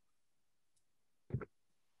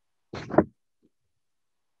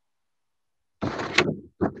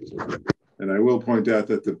 And I will point out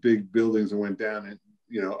that the big buildings that went down in,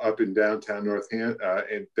 you know, up in downtown Northampton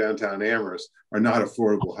and downtown Amherst are not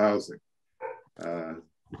affordable housing.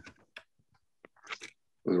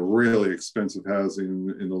 Those are really expensive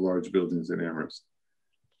housing in the large buildings in Amherst.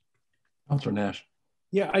 Councilor Nash.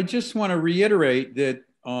 Yeah, I just want to reiterate that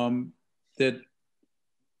that,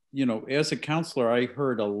 you know, as a counselor, I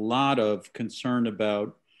heard a lot of concern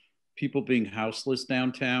about people being houseless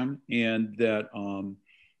downtown, and that and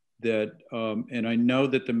I know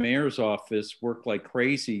that the mayor's office worked like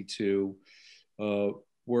crazy to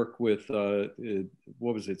work with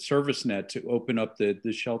what was it, ServiceNet, to open up the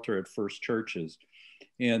shelter at First Churches,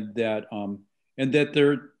 and that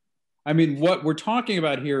there, I mean, what we're talking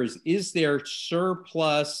about here is there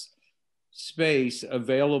surplus space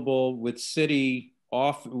available with city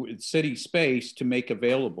space to make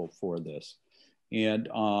available for this, and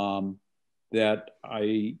that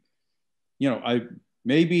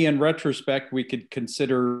maybe in retrospect we could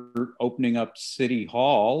consider opening up City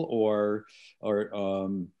Hall or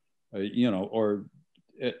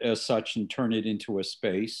as such, and turn it into a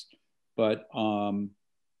space, but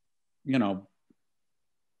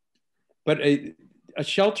but a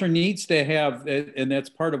shelter needs to have, and that's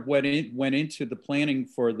part of what went into the planning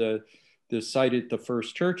for the site at the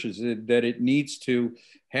First Churches, that it needs to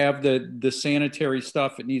have the sanitary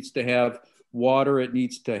stuff, it needs to have water, it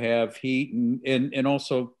needs to have heat, and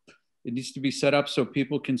also it needs to be set up so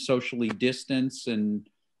people can socially distance and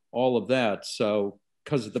all of that, so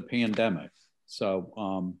because of the pandemic.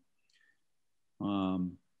 So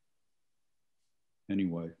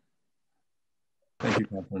anyway. Thank you,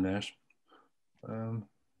 Councilor Nash.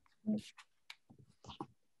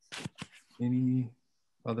 Any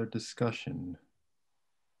other discussion?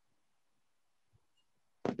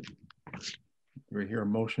 Do we hear a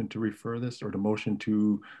motion to refer this, or the motion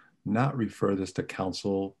to not refer this to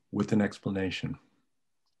council with an explanation?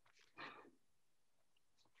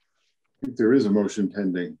 I think there is a motion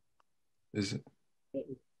pending. Is it?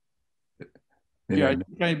 Yeah,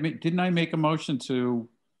 didn't I make a motion to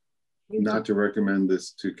not to recommend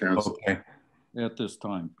this to council? Okay. At this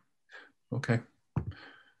time. Okay.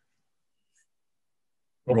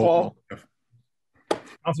 Roll call.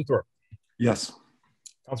 Councilor Thorpe. Yes.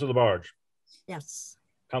 Councilor Labarge. Yes.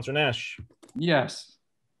 Councilor Nash. Yes.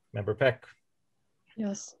 Member Peck.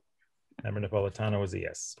 Yes. Member Napolitano is a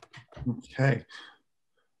yes. Okay.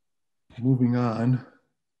 Moving on.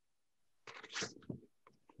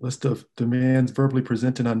 List of demands verbally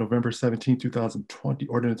presented on November 17, 2020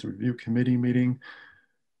 Ordinance Review Committee meeting.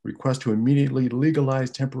 Request to immediately legalize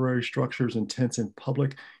temporary structures and tents in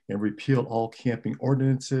public and repeal all camping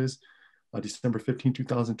ordinances. December 15,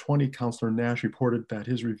 2020, Councilor Nash reported that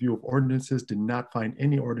his review of ordinances did not find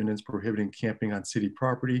any ordinance prohibiting camping on city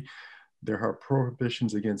property. There are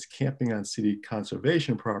prohibitions against camping on city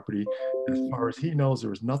conservation property. As far as he knows,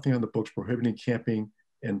 there is nothing on the books prohibiting camping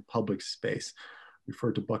in public space.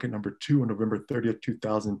 Referred to bucket number 2 on November 30th,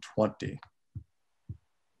 2020.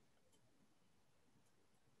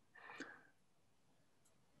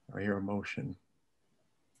 I hear a motion.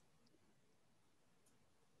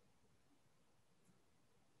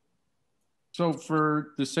 So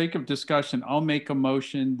for the sake of discussion, I'll make a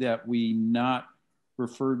motion that we not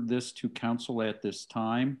refer this to council at this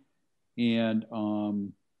time. And,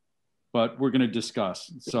 but we're going to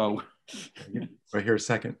discuss. So. Right here,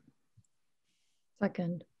 second.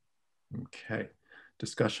 Second. Okay,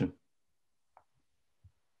 discussion.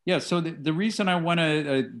 Yeah, so the reason I want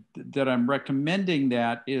to, that I'm recommending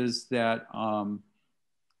that is that, I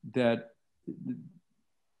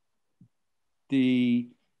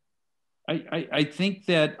think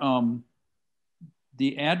that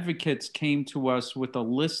the advocates came to us with a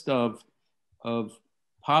list of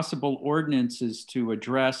possible ordinances to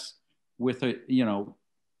address with a, you know,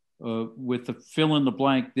 with the fill in the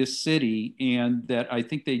blank, this city, and that I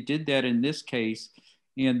think they did that in this case,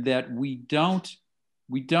 and that we don't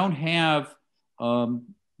have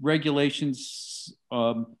regulations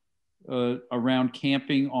around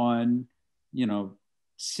camping on, you know,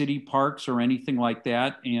 city parks or anything like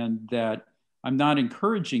that, and that I'm not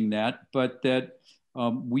encouraging that, but that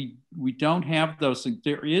we don't have those.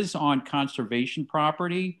 There is on conservation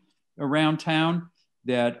property around town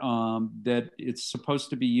that that it's supposed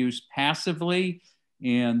to be used passively,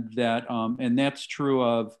 and that and that's true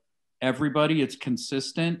of everybody. It's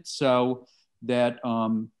consistent, so that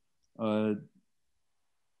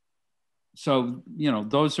so you know,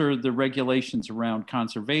 those are the regulations around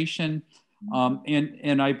conservation.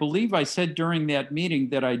 And I believe I said during that meeting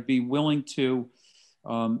that I'd be willing to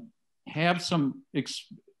have some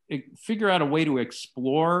figure out a way to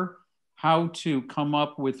explore how to come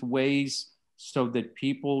up with ways so that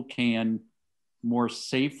people can more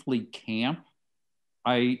safely camp.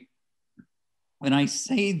 And I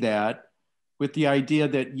say that with the idea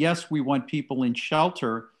that, yes, we want people in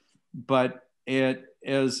shelter, but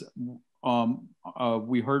as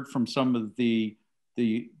we heard from some of the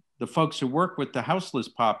folks who work with the houseless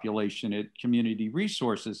population at Community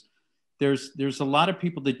Resources, there's a lot of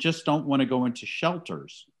people that just don't want to go into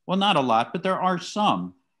shelters. Well, not a lot, but there are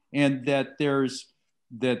some, and that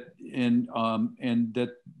and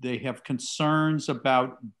that they have concerns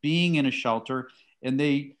about being in a shelter, and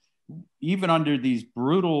they, even under these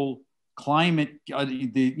brutal climate,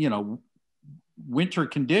 you know, winter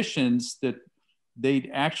conditions, that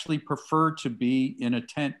they'd actually prefer to be in a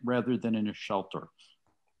tent rather than in a shelter.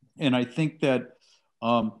 And I think that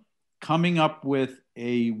coming up with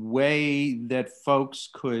a way that folks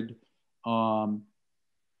could,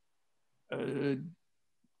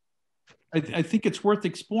 I think it's worth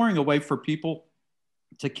exploring a way for people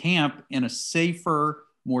to camp in a safer,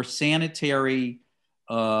 more sanitary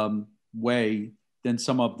way than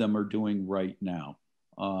some of them are doing right now.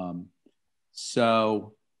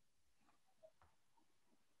 So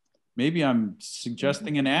maybe I'm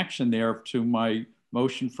suggesting an action there to my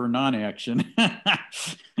motion for non-action.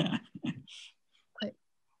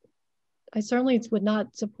 I certainly would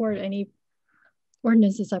not support any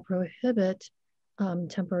ordinances that prohibit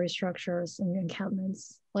temporary structures and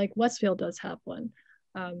encampments, like Westfield does have one.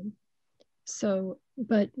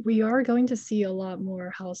 But we are going to see a lot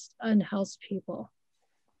more unhoused people,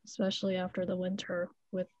 especially after the winter,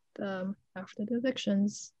 with after the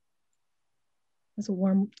evictions. As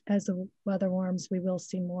the weather warms, we will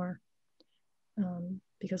see more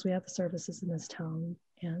because we have the services in this town.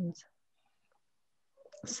 And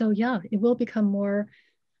so, yeah, it will become more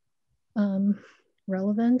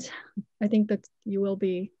relevant. I think that you will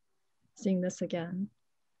be seeing this again.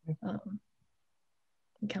 The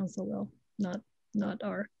council will, not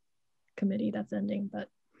our committee that's ending, but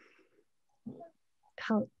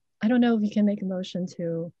I don't know if you can make a motion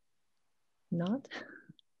to not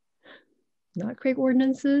create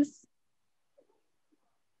ordinances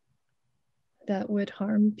that would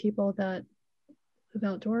harm people that live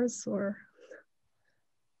outdoors, or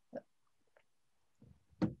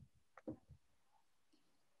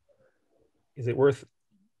is it worth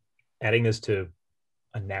adding this to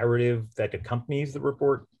a narrative that accompanies the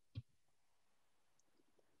report?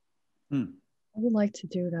 I would like to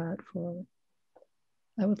do that for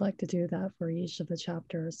I would like to do that for each of the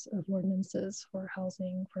chapters of ordinances for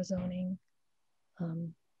housing, for zoning.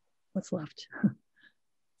 What's left?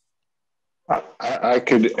 I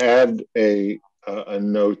could add a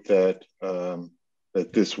note that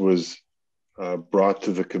that this was brought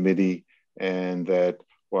to the committee, and that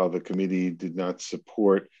while the committee did not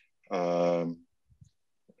support, did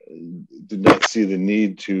not see the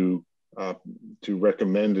need to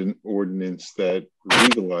recommend an ordinance that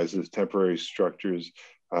legalizes temporary structures,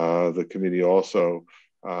 the committee also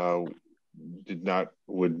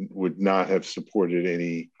would not have supported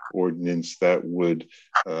any ordinance that would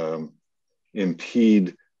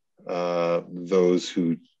impede those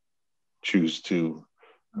who choose to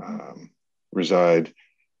reside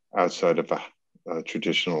outside of a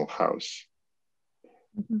traditional house.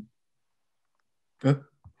 Mm-hmm. Good.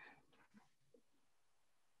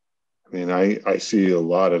 I mean, I see a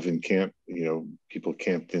lot of people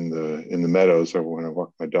camped in the meadows, or when I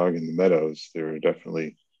walk my dog in the meadows, there are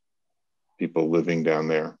definitely people living down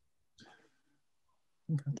there.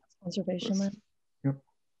 Okay. Conservation land. Yep.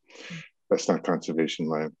 That's not conservation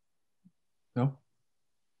land. No.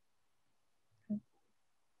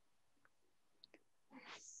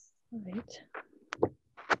 All right.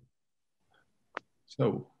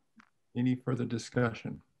 So, any further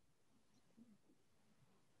discussion?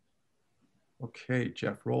 Okay,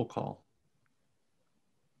 Jeff, roll call.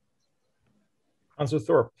 Councilor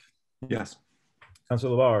Thorpe. Yes.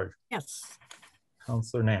 Councilor Labarge. Yes.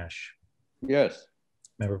 Councilor Nash. Yes.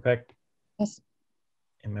 Member Peck. Yes.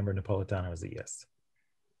 And Member Napolitano is a yes.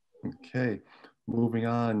 Okay, moving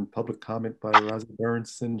on. Public comment by Raza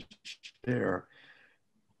Berenson Chair.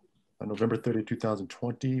 On November 30,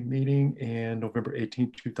 2020 meeting and November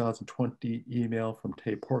 18, 2020 email from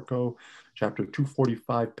Tay Porco, Chapter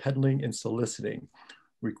 245, peddling and soliciting.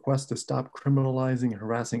 Request to stop criminalizing and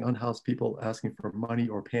harassing unhoused people asking for money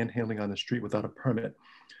or panhandling on the street without a permit.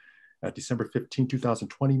 At December 15,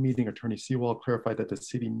 2020 meeting, Attorney Sewall clarified that the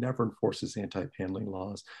city never enforces anti-panhandling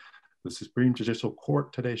laws. The Supreme Judicial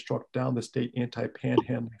Court today struck down the state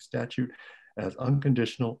anti-panhandling statute as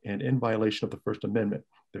unconditional and in violation of the First Amendment.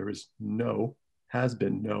 There is no, has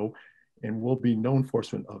been no, and will be no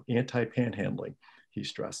enforcement of anti-panhandling, he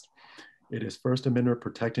stressed. It is First Amendment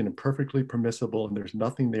protected and perfectly permissible, and there's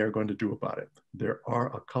nothing they are going to do about it. There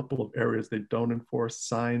are a couple of areas they don't enforce: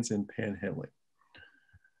 signs and panhandling.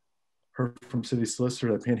 Heard from City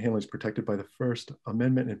Solicitor that panhandling is protected by the First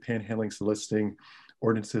Amendment, and panhandling soliciting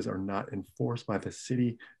ordinances are not enforced by the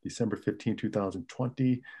city. December 15,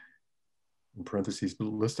 2020. In parentheses, the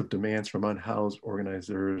list of demands from unhoused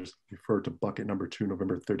organizers referred to bucket number 2,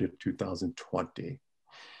 November 30th, 2020.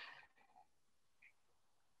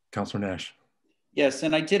 Councilor Nash. Yes,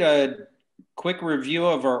 and I did a quick review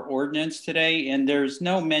of our ordinance today, and there's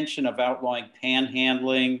no mention of outlawing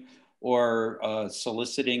panhandling or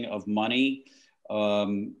soliciting of money.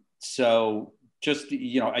 So just,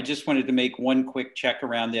 I just wanted to make one quick check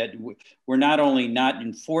around that. We're not only not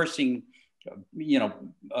enforcing,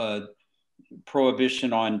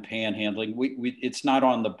 prohibition on panhandling, it's not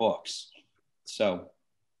on the books. So,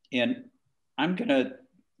 and I'm gonna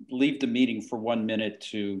leave the meeting for 1 minute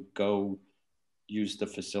to go use the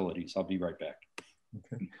facilities. I'll be right back.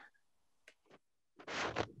 Okay.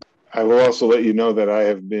 I will also let you know that I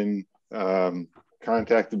have been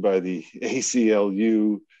contacted by the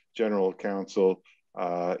ACLU General Counsel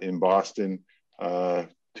in Boston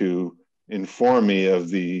to inform me of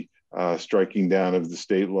the striking down of the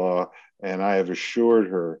state law. And I have assured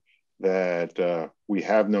her that we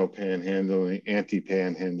have no panhandling,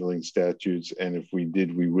 anti-panhandling statutes. And if we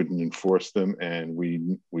did, we wouldn't enforce them. And we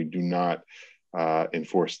do not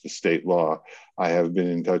enforce the state law. I have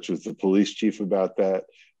been in touch with the police chief about that.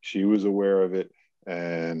 She was aware of it.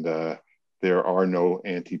 And there are no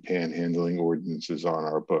anti-panhandling ordinances on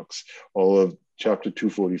our books. All of Chapter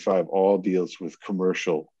 245 all deals with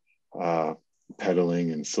commercial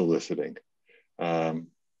peddling and soliciting.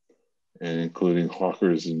 And including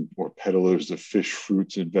hawkers or peddlers of fish,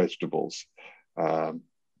 fruits, and vegetables.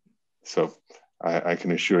 So I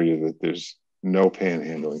can assure you that there's no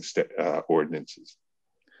panhandling ordinances.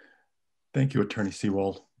 Thank you, Attorney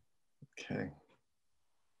Sewald. Okay.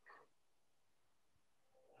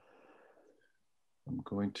 I'm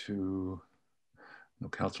going to, no,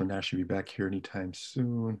 Councilor Nash should be back here anytime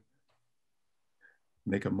soon.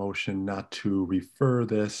 Make a motion not to refer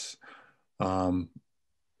this,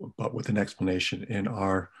 but with an explanation in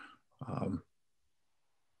our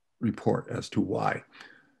report as to why.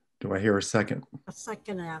 Do I hear a second? A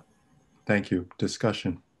second that. Thank you.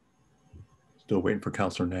 Discussion. Still waiting for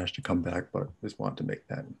Councilor Nash to come back, but just wanted to make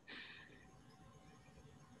that.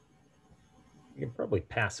 You can probably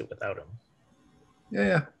pass it without him.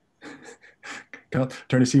 Yeah.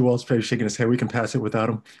 Attorney Seawald's probably shaking his head. We can pass it without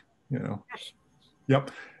him. You know. Yep.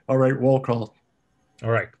 All right. Roll call. All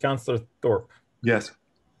right. Councillor Thorpe. Yes.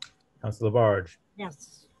 Councillor Labarge.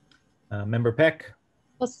 Yes. Member Peck.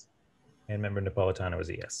 Yes. And Member Napolitano is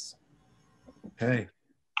a yes. Okay.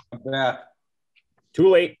 Yeah. Too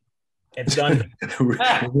late. It's done. We're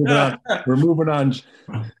moving on. We're moving on.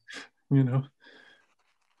 You know.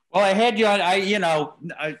 Well, I had you on.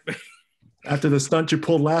 After the stunt you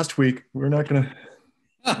pulled last week, we're not gonna.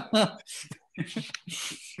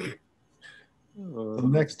 So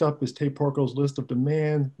next up is Tate Porco's list of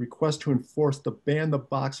demands, request to enforce the ban the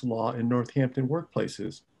box law in Northampton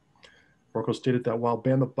workplaces. Porco stated that while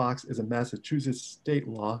ban the box is a Massachusetts state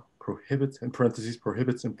law, prohibits, in parentheses,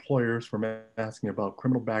 prohibits employers from asking about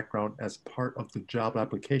criminal background as part of the job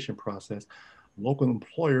application process, local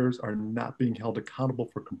employers are not being held accountable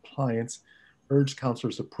for compliance, urged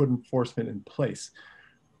councilors to put enforcement in place.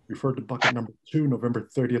 Referred to bucket number 2, November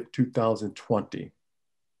 30th, 2020.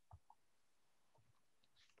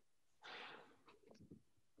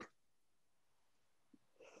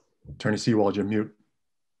 Attorney Seawald, you're mute.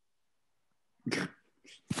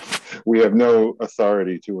 We have no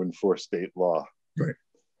authority to enforce state law. Right.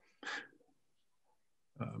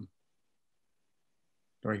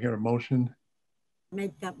 Do I hear a motion?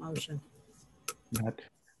 Make that motion.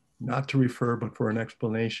 Not to refer, but for an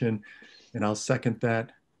explanation. And I'll second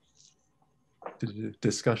that.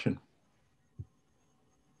 Discussion.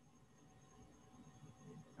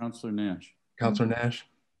 Councillor Nash. Councillor Nash.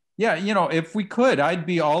 Yeah, if we could, I'd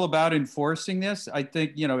be all about enforcing this. I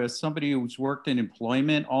think, as somebody who's worked in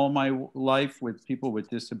employment all my life with people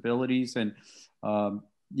with disabilities, and and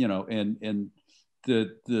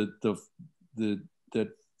the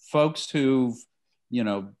folks who've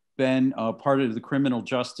been a part of the criminal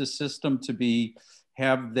justice system to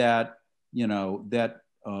have that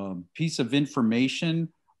piece of information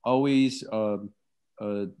always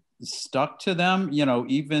stuck to them,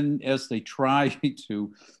 even as they try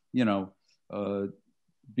to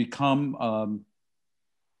become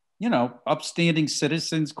upstanding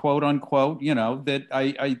citizens, quote unquote, that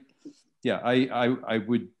I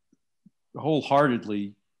would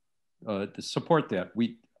wholeheartedly support that,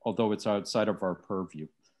 although it's outside of our purview.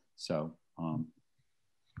 So and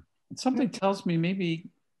something tells me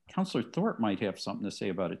maybe Councillor Thorpe might have something to say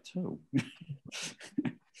about it too.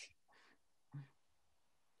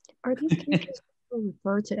 Are these cases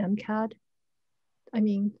referred to MCAD? I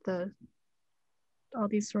mean, all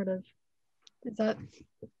these sort of, is that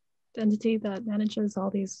the entity that manages all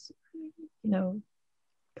these,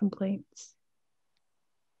 complaints?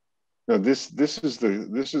 No, this is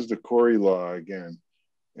the Corey law again,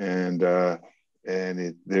 and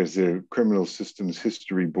there's a Criminal Systems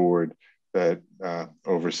History Board that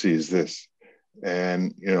oversees this,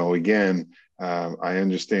 and again, I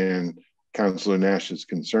understand Councillor Nash's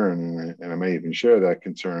concern, and I may even share that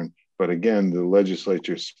concern. But again, the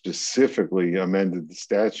legislature specifically amended the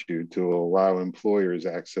statute to allow employers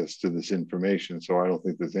access to this information. So I don't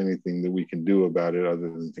think there's anything that we can do about it other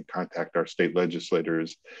than to contact our state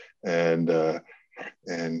legislators and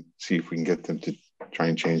see if we can get them to try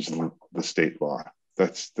and change the state law.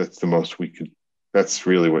 That's the most we could. That's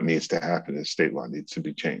really what needs to happen. Is state law needs to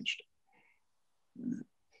be changed.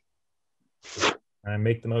 I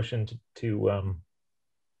make the motion to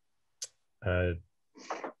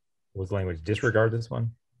what's the language? Disregard this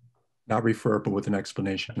one? Not refer, but with an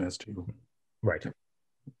explanation as to. Right.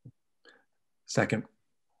 Second.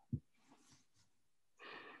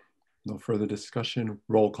 No further discussion.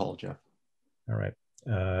 Roll call, Jeff. All right.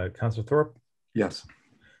 Councillor Thorpe? Yes.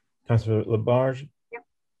 Councillor Labarge? Yep.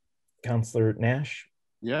 Councillor Nash?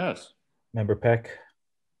 Yes. Member Peck?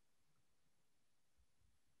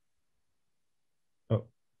 Oh.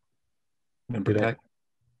 Member Peck?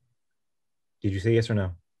 Did you say yes or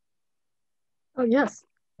no? Oh, yes.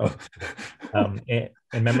 Oh. And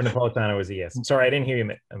Member Napolitano was a yes. Sorry, I didn't hear you,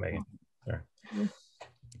 Megan. Sorry.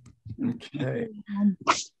 Okay.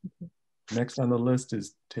 Next on the list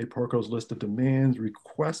is Tate Porco's list of demands,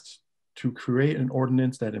 requests to create an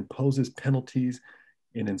ordinance that imposes penalties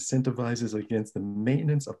and incentivizes against the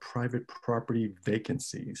maintenance of private property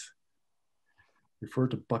vacancies.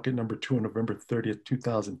 Referred to bucket number 2 on November 30th,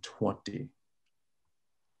 2020.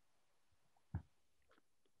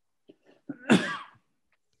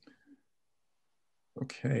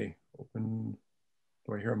 Okay, open.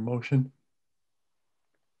 Do I hear a motion?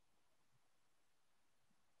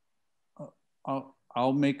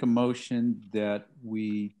 I'll make a motion that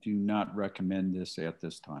we do not recommend this at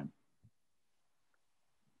this time.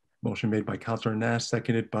 Motion made by Councillor Nash,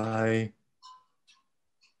 seconded by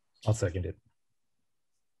I'll second it.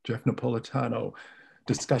 Jeff Napolitano.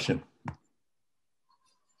 Discussion.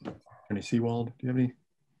 Attorney Seawald, do you have any?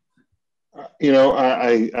 You know,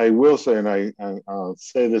 I will say, and I'll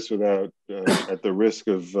say this without, at the risk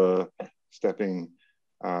of stepping,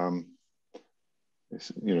 you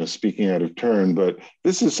know, speaking out of turn, but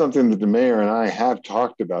this is something that the mayor and I have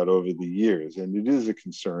talked about over the years, and it is a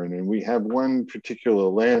concern. And we have one particular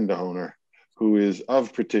landowner who is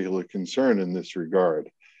of particular concern in this regard,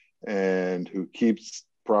 and who keeps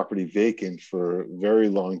property vacant for a very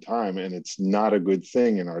long time, and it's not a good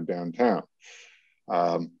thing in our downtown.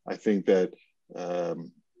 I think that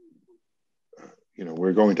you know,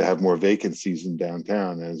 we're going to have more vacancies in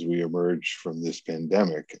downtown as we emerge from this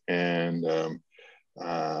pandemic, and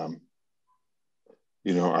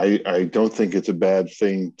you know, I don't think it's a bad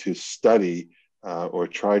thing to study or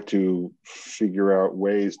try to figure out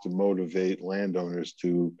ways to motivate landowners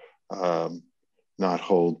to not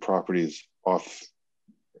hold properties off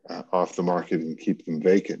the market and keep them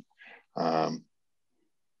vacant.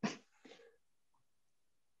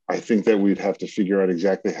 I think that we'd have to figure out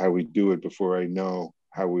exactly how we do it before I know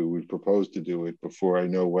how we would propose to do it, before I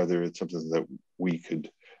know whether it's something that we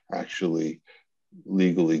could actually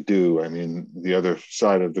legally do. I mean, the other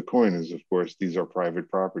side of the coin is, of course, these are private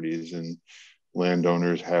properties, and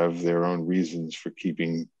landowners have their own reasons for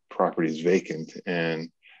keeping properties vacant. And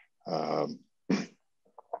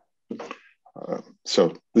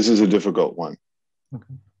so this is a difficult one.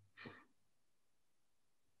 Okay.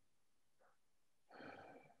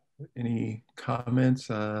 Any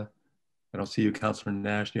comments? I don't see you, Councilor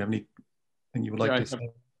Nash. Do you have anything you would like to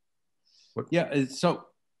say? Yeah, so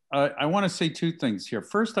I want to say two things here.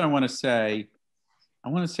 First, I want to say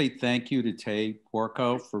thank you to Tay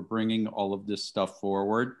Porco for bringing all of this stuff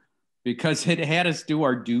forward, because it had us do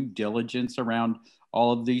our due diligence around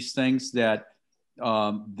all of these things that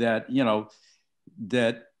you know,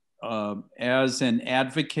 that as an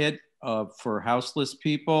advocate for houseless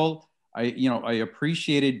people, I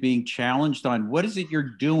appreciated being challenged on what is it you're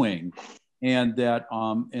doing, and that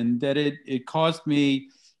it caused me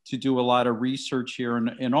to do a lot of research here,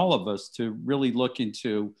 and all of us to really look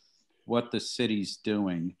into what the city's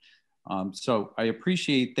doing. So I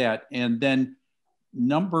appreciate that. And then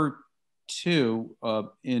number two,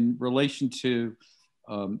 in relation to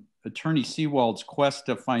Attorney Seawald's quest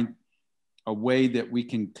to find a way that we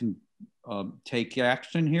can take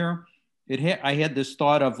action here, I had this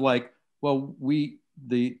thought of like, well,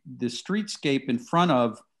 the streetscape in front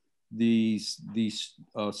of these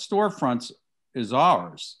storefronts is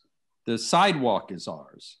ours. The sidewalk is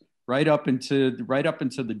ours, right up into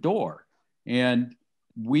the door, and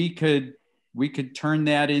we could turn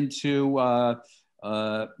that into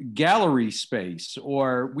gallery space,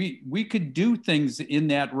 or we could do things in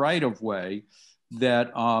that right of way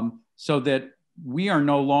that so that we are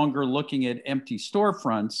no longer looking at empty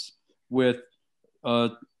storefronts with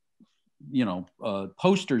you know,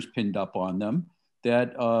 posters pinned up on them.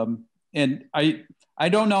 That and I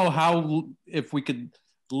don't know how, if we could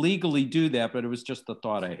legally do that, but it was just the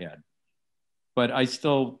thought I had. But I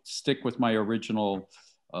still stick with my original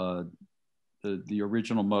the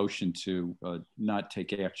original motion to not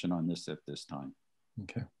take action on this at this time.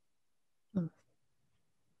 Okay.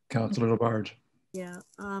 Councilor Labarge. Yeah,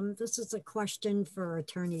 this is a question for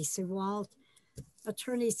Attorney Seawald.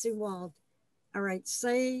 Attorney Seawald, all right,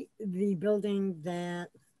 say the building that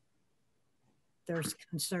there's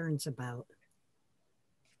concerns about.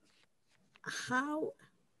 How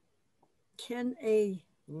can a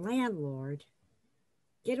landlord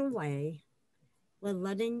get away with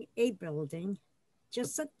letting a building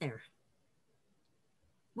just sit there?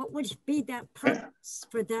 What would be that purpose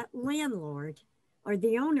for that landlord or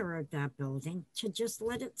the owner of that building to just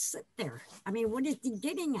let it sit there? I mean, what is he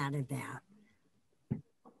getting out of that?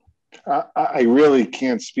 I really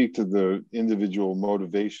can't speak to the individual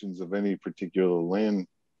motivations of any particular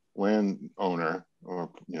landowner or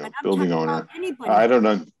building owner. I don't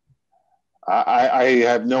know. I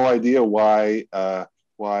have no idea why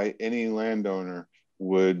any landowner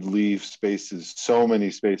would leave so many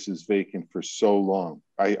spaces vacant for so long.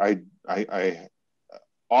 I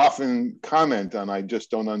often comment on, I just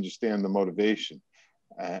don't understand the motivation.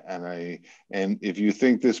 And if you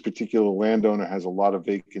think this particular landowner has a lot of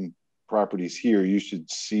vacant properties here, you should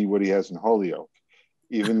see what he has in Holyoke,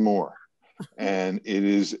 even more. And it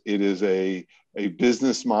is a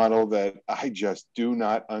business model that I just do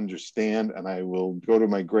not understand, and I will go to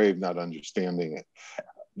my grave not understanding it.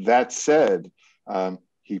 That said,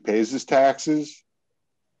 he pays his taxes,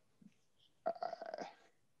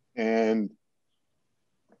 and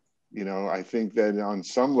you know, I think that on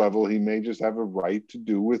some level he may just have a right to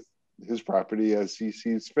do with his property as he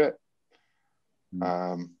sees fit.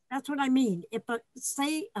 That's what I mean. If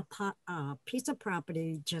say a piece of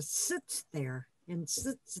property just sits there and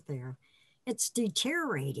sits there, it's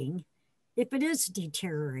deteriorating. If it is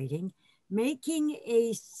deteriorating, making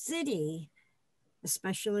a city,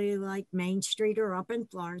 especially like Main Street or up in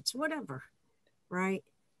Florence, whatever, right?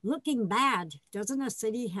 Looking bad, doesn't a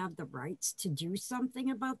city have the rights to do something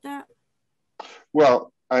about that?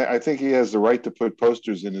 Well, I think he has the right to put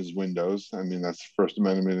posters in his windows. I mean, that's First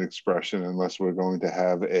Amendment expression, unless we're going to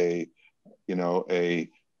have a, you know, an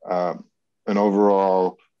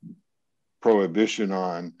overall prohibition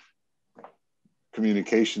on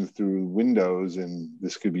communication through windows, and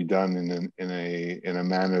this could be done in a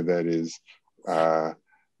manner that is,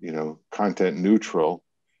 you know, content neutral.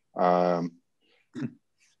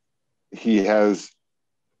 He has,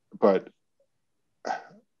 but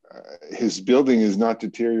his building is not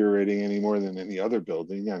deteriorating any more than any other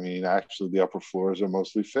building. I mean, actually, the upper floors are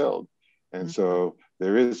mostly filled, and so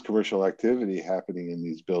there is commercial activity happening in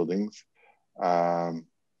these buildings, and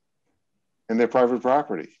they're private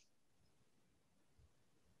property.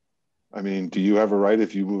 I mean, do you have a right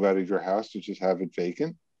if you move out of your house to just have it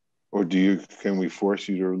vacant? Or can we force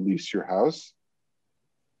you to lease your house?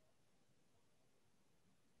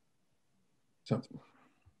 So,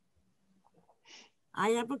 I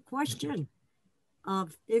have a question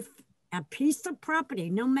of if a piece of property,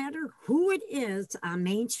 no matter who it is on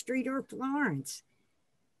Main Street or Florence,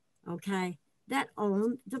 okay, that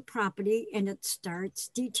owned the property and it starts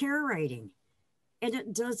deteriorating and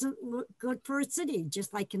it doesn't look good for a city,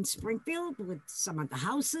 just like in Springfield with some of the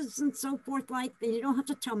houses and so forth like that. You don't have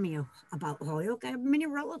to tell me about Holyoke. I have many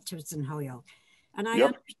relatives in Holyoke and I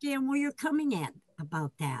understand where you're coming at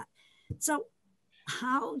about that. So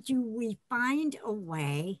how do we find a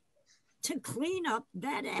way to clean up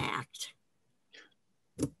that act?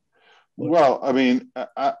 Well, I mean,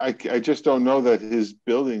 I just don't know that his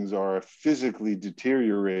buildings are physically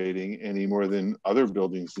deteriorating any more than other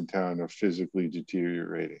buildings in town are physically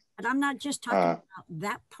deteriorating. But I'm not just talking about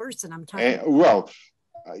that person. I'm talking about well,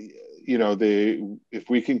 you know, if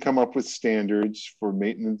we can come up with standards for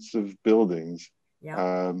maintenance of buildings,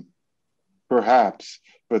 perhaps,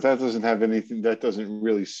 but that doesn't have anything, that doesn't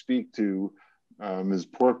really speak to Ms.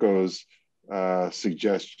 Porco's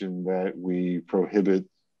suggestion that we prohibit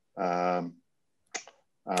you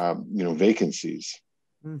know, vacancies.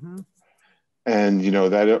 And, you know,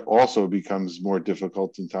 that it also becomes more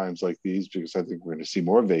difficult in times like these, because I think we're going to see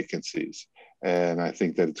more vacancies. And I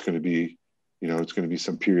think that it's going to be, you know, it's going to be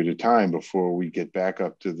some period of time before we get back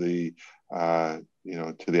up to the, you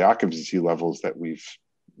know, to the occupancy levels that we've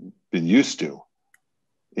been used to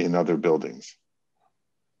in other buildings.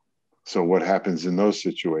 So what happens in those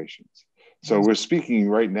situations? So we're speaking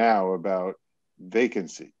right now about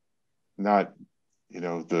vacancy, not, you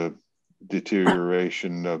know, the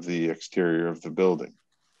deterioration of the exterior of the building.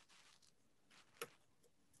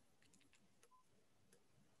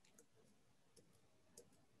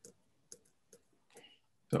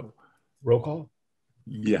 So, roll call?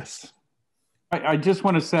 Yes. I just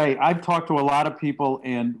want to say, I've talked to a lot of people,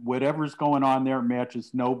 and whatever's going on there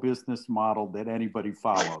matches no business model that anybody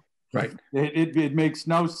followed. Right. It makes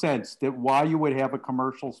no sense that why you would have a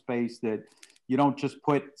commercial space that you don't just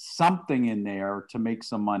put something in there to make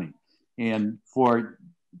some money. And for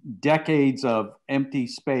decades of empty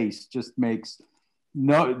space just makes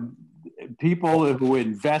no, people who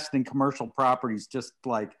invest in commercial properties just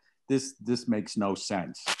like this makes no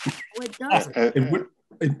sense. it doesn't.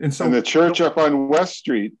 And so, and the church up on West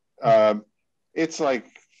Street, it's like,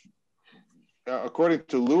 according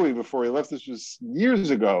to Louis before he left, this was years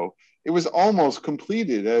ago, it was almost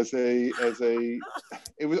completed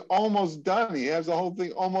it was almost done. He has the whole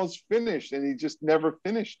thing almost finished and he just never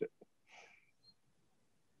finished it.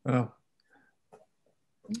 well,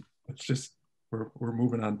 it's just, we're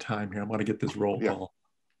moving on time here. I want to get this roll call.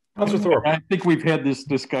 Councilor Thorpe. I think we've had this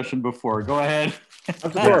discussion before. Go ahead.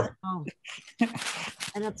 Councilor Thorpe. Oh.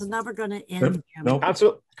 And it's never going to end. Nope.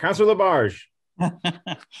 Councilor Labarge. Yes.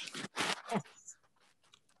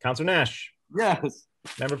 Councilor Nash. Yes.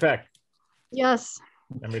 Member Peck. Yes.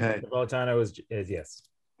 Member Okay. Napolitano is yes.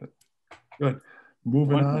 Good.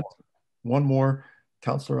 Moving One on. more. One more.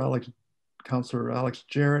 Councilor Alex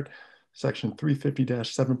Jarrett, section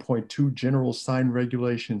 350-7.2, general sign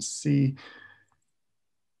regulation C.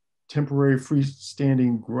 Temporary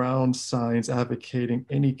freestanding ground signs advocating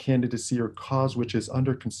any candidacy or cause which is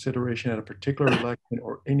under consideration at a particular election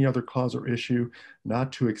or any other cause or issue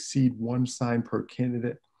not to exceed one sign per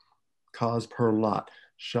candidate cause per lot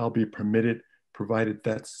shall be permitted, provided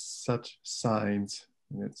that such signs,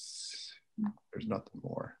 and there's nothing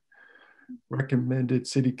more. recommended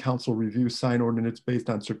City Council review sign ordinance based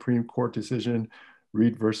on Supreme Court decision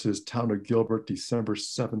Reed versus Town of Gilbert, December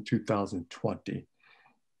 7, 2020.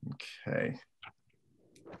 Okay.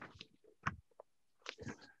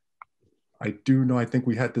 I do know, I think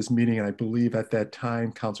we had this meeting, and I believe at that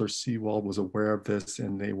time, Councilor Seawald was aware of this,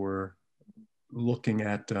 and they were looking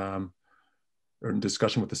at, or in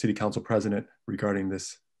discussion with the City Council President regarding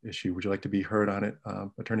this issue. Would you like to be heard on it,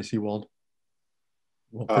 Attorney Seawald?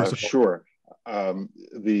 Well, sure.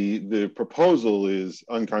 The proposal is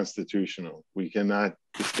unconstitutional. We cannot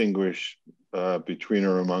distinguish between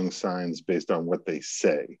or among signs based on what they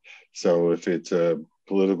say. So if it's a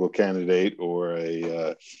political candidate or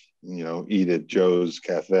a eat at Joe's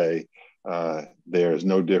Cafe, there's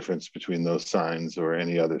no difference between those signs or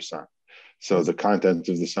any other sign. So the content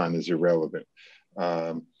of the sign is irrelevant.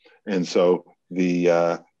 And so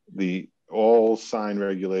all sign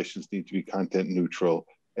regulations need to be content neutral.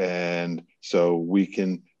 And so we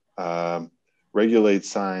can regulate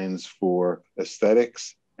signs for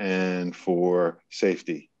aesthetics and for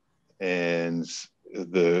safety. And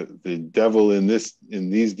the devil in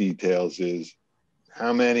these details is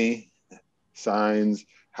how many signs,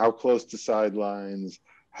 how close to sidelines,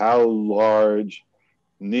 how large,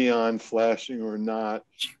 neon flashing or not.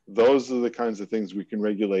 Those are the kinds of things we can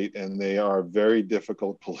regulate, and they are very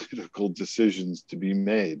difficult political decisions to be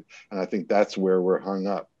made. And I think that's where we're hung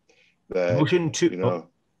up. That, motion to,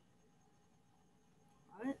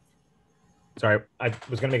 sorry, I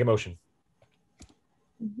was going to make a motion.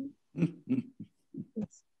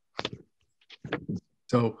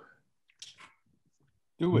 So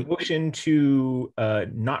do it. Motion to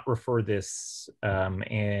not refer this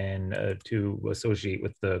and to associate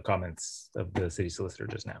with the comments of the city solicitor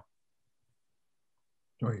just now.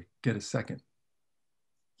 do I get a second?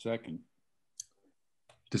 Second.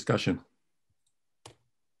 Discussion.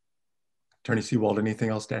 Attorney Seawald, anything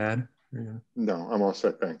else to add? No, I'm all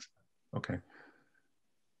set, thanks. Okay.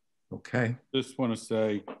 Okay. Just want to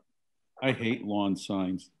say, I hate lawn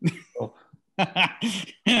signs. Oh.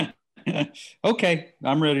 Okay,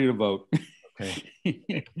 I'm ready to vote.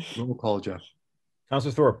 Okay. Roll call, Jeff.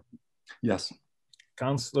 Councilor Thorpe. Yes.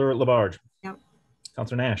 Councilor Labarge. Yep.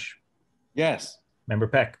 Councilor Nash. Yes. Member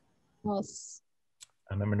Peck. Yes.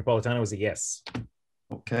 Member Napolitano was a yes.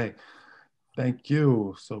 Okay. Thank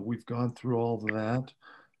you. So we've gone through all of that.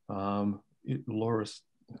 Laura,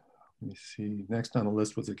 let me see. Next on the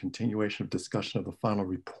list was a continuation of discussion of the final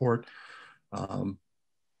report. Can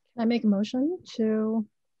I make a motion to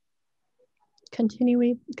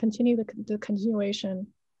continue the continuation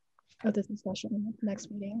of this discussion at the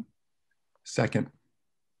next meeting? Second.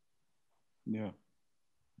 Yeah.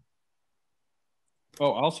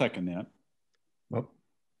 Oh, I'll second that. Oh.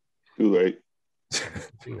 Too late.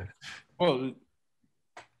 Well,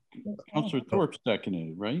 Councilor Thorpe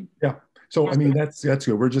seconded, right? Yeah. So I mean that's good.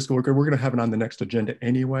 We're going to have it on the next agenda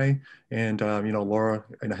anyway, and Laura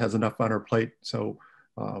has enough on her plate. So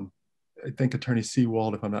I think Attorney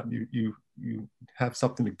Seawald, if I'm not, you have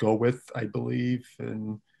something to go with, I believe,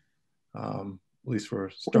 and at least for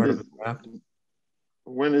a start of the draft.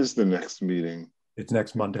 When is the next meeting? It's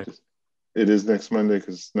next Monday. It is next Monday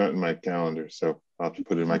because it's not in my calendar, so I'll have to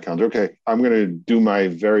put it in my calendar. Okay, I'm going to do my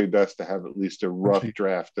very best to have at least a rough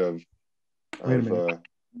draft of. Wait a minute.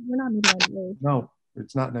 We're not meeting on. No,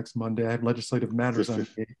 it's not next Monday. I have legislative matters on.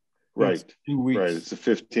 Right. 2 weeks. Right. It's the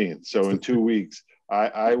 15th. So in 2 weeks,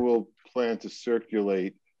 I will plan to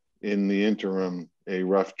circulate in the interim a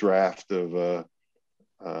rough draft of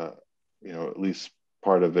at least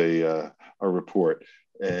part of a report.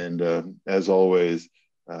 And as always,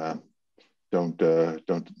 don't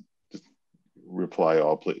reply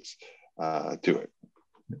all, please, to it.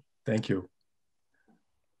 Thank you.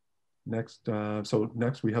 Next, so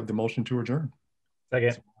next we have the motion to adjourn.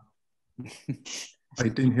 Second. I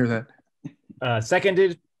didn't hear that.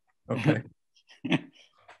 Seconded. Okay.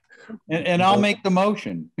 And I'll make the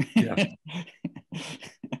motion. Yeah.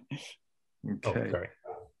 Okay. Oh, sorry.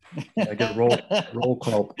 Can I get a roll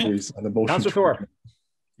call, please, on the motion. Councilor Thorpe.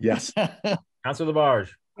 Yes. Councilor Labarge.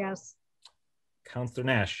 Yes. Councilor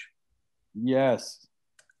Nash. Yes.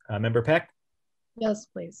 Member Peck. Yes,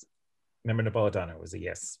 please. Member Napolitano was a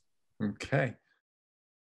yes. Okay.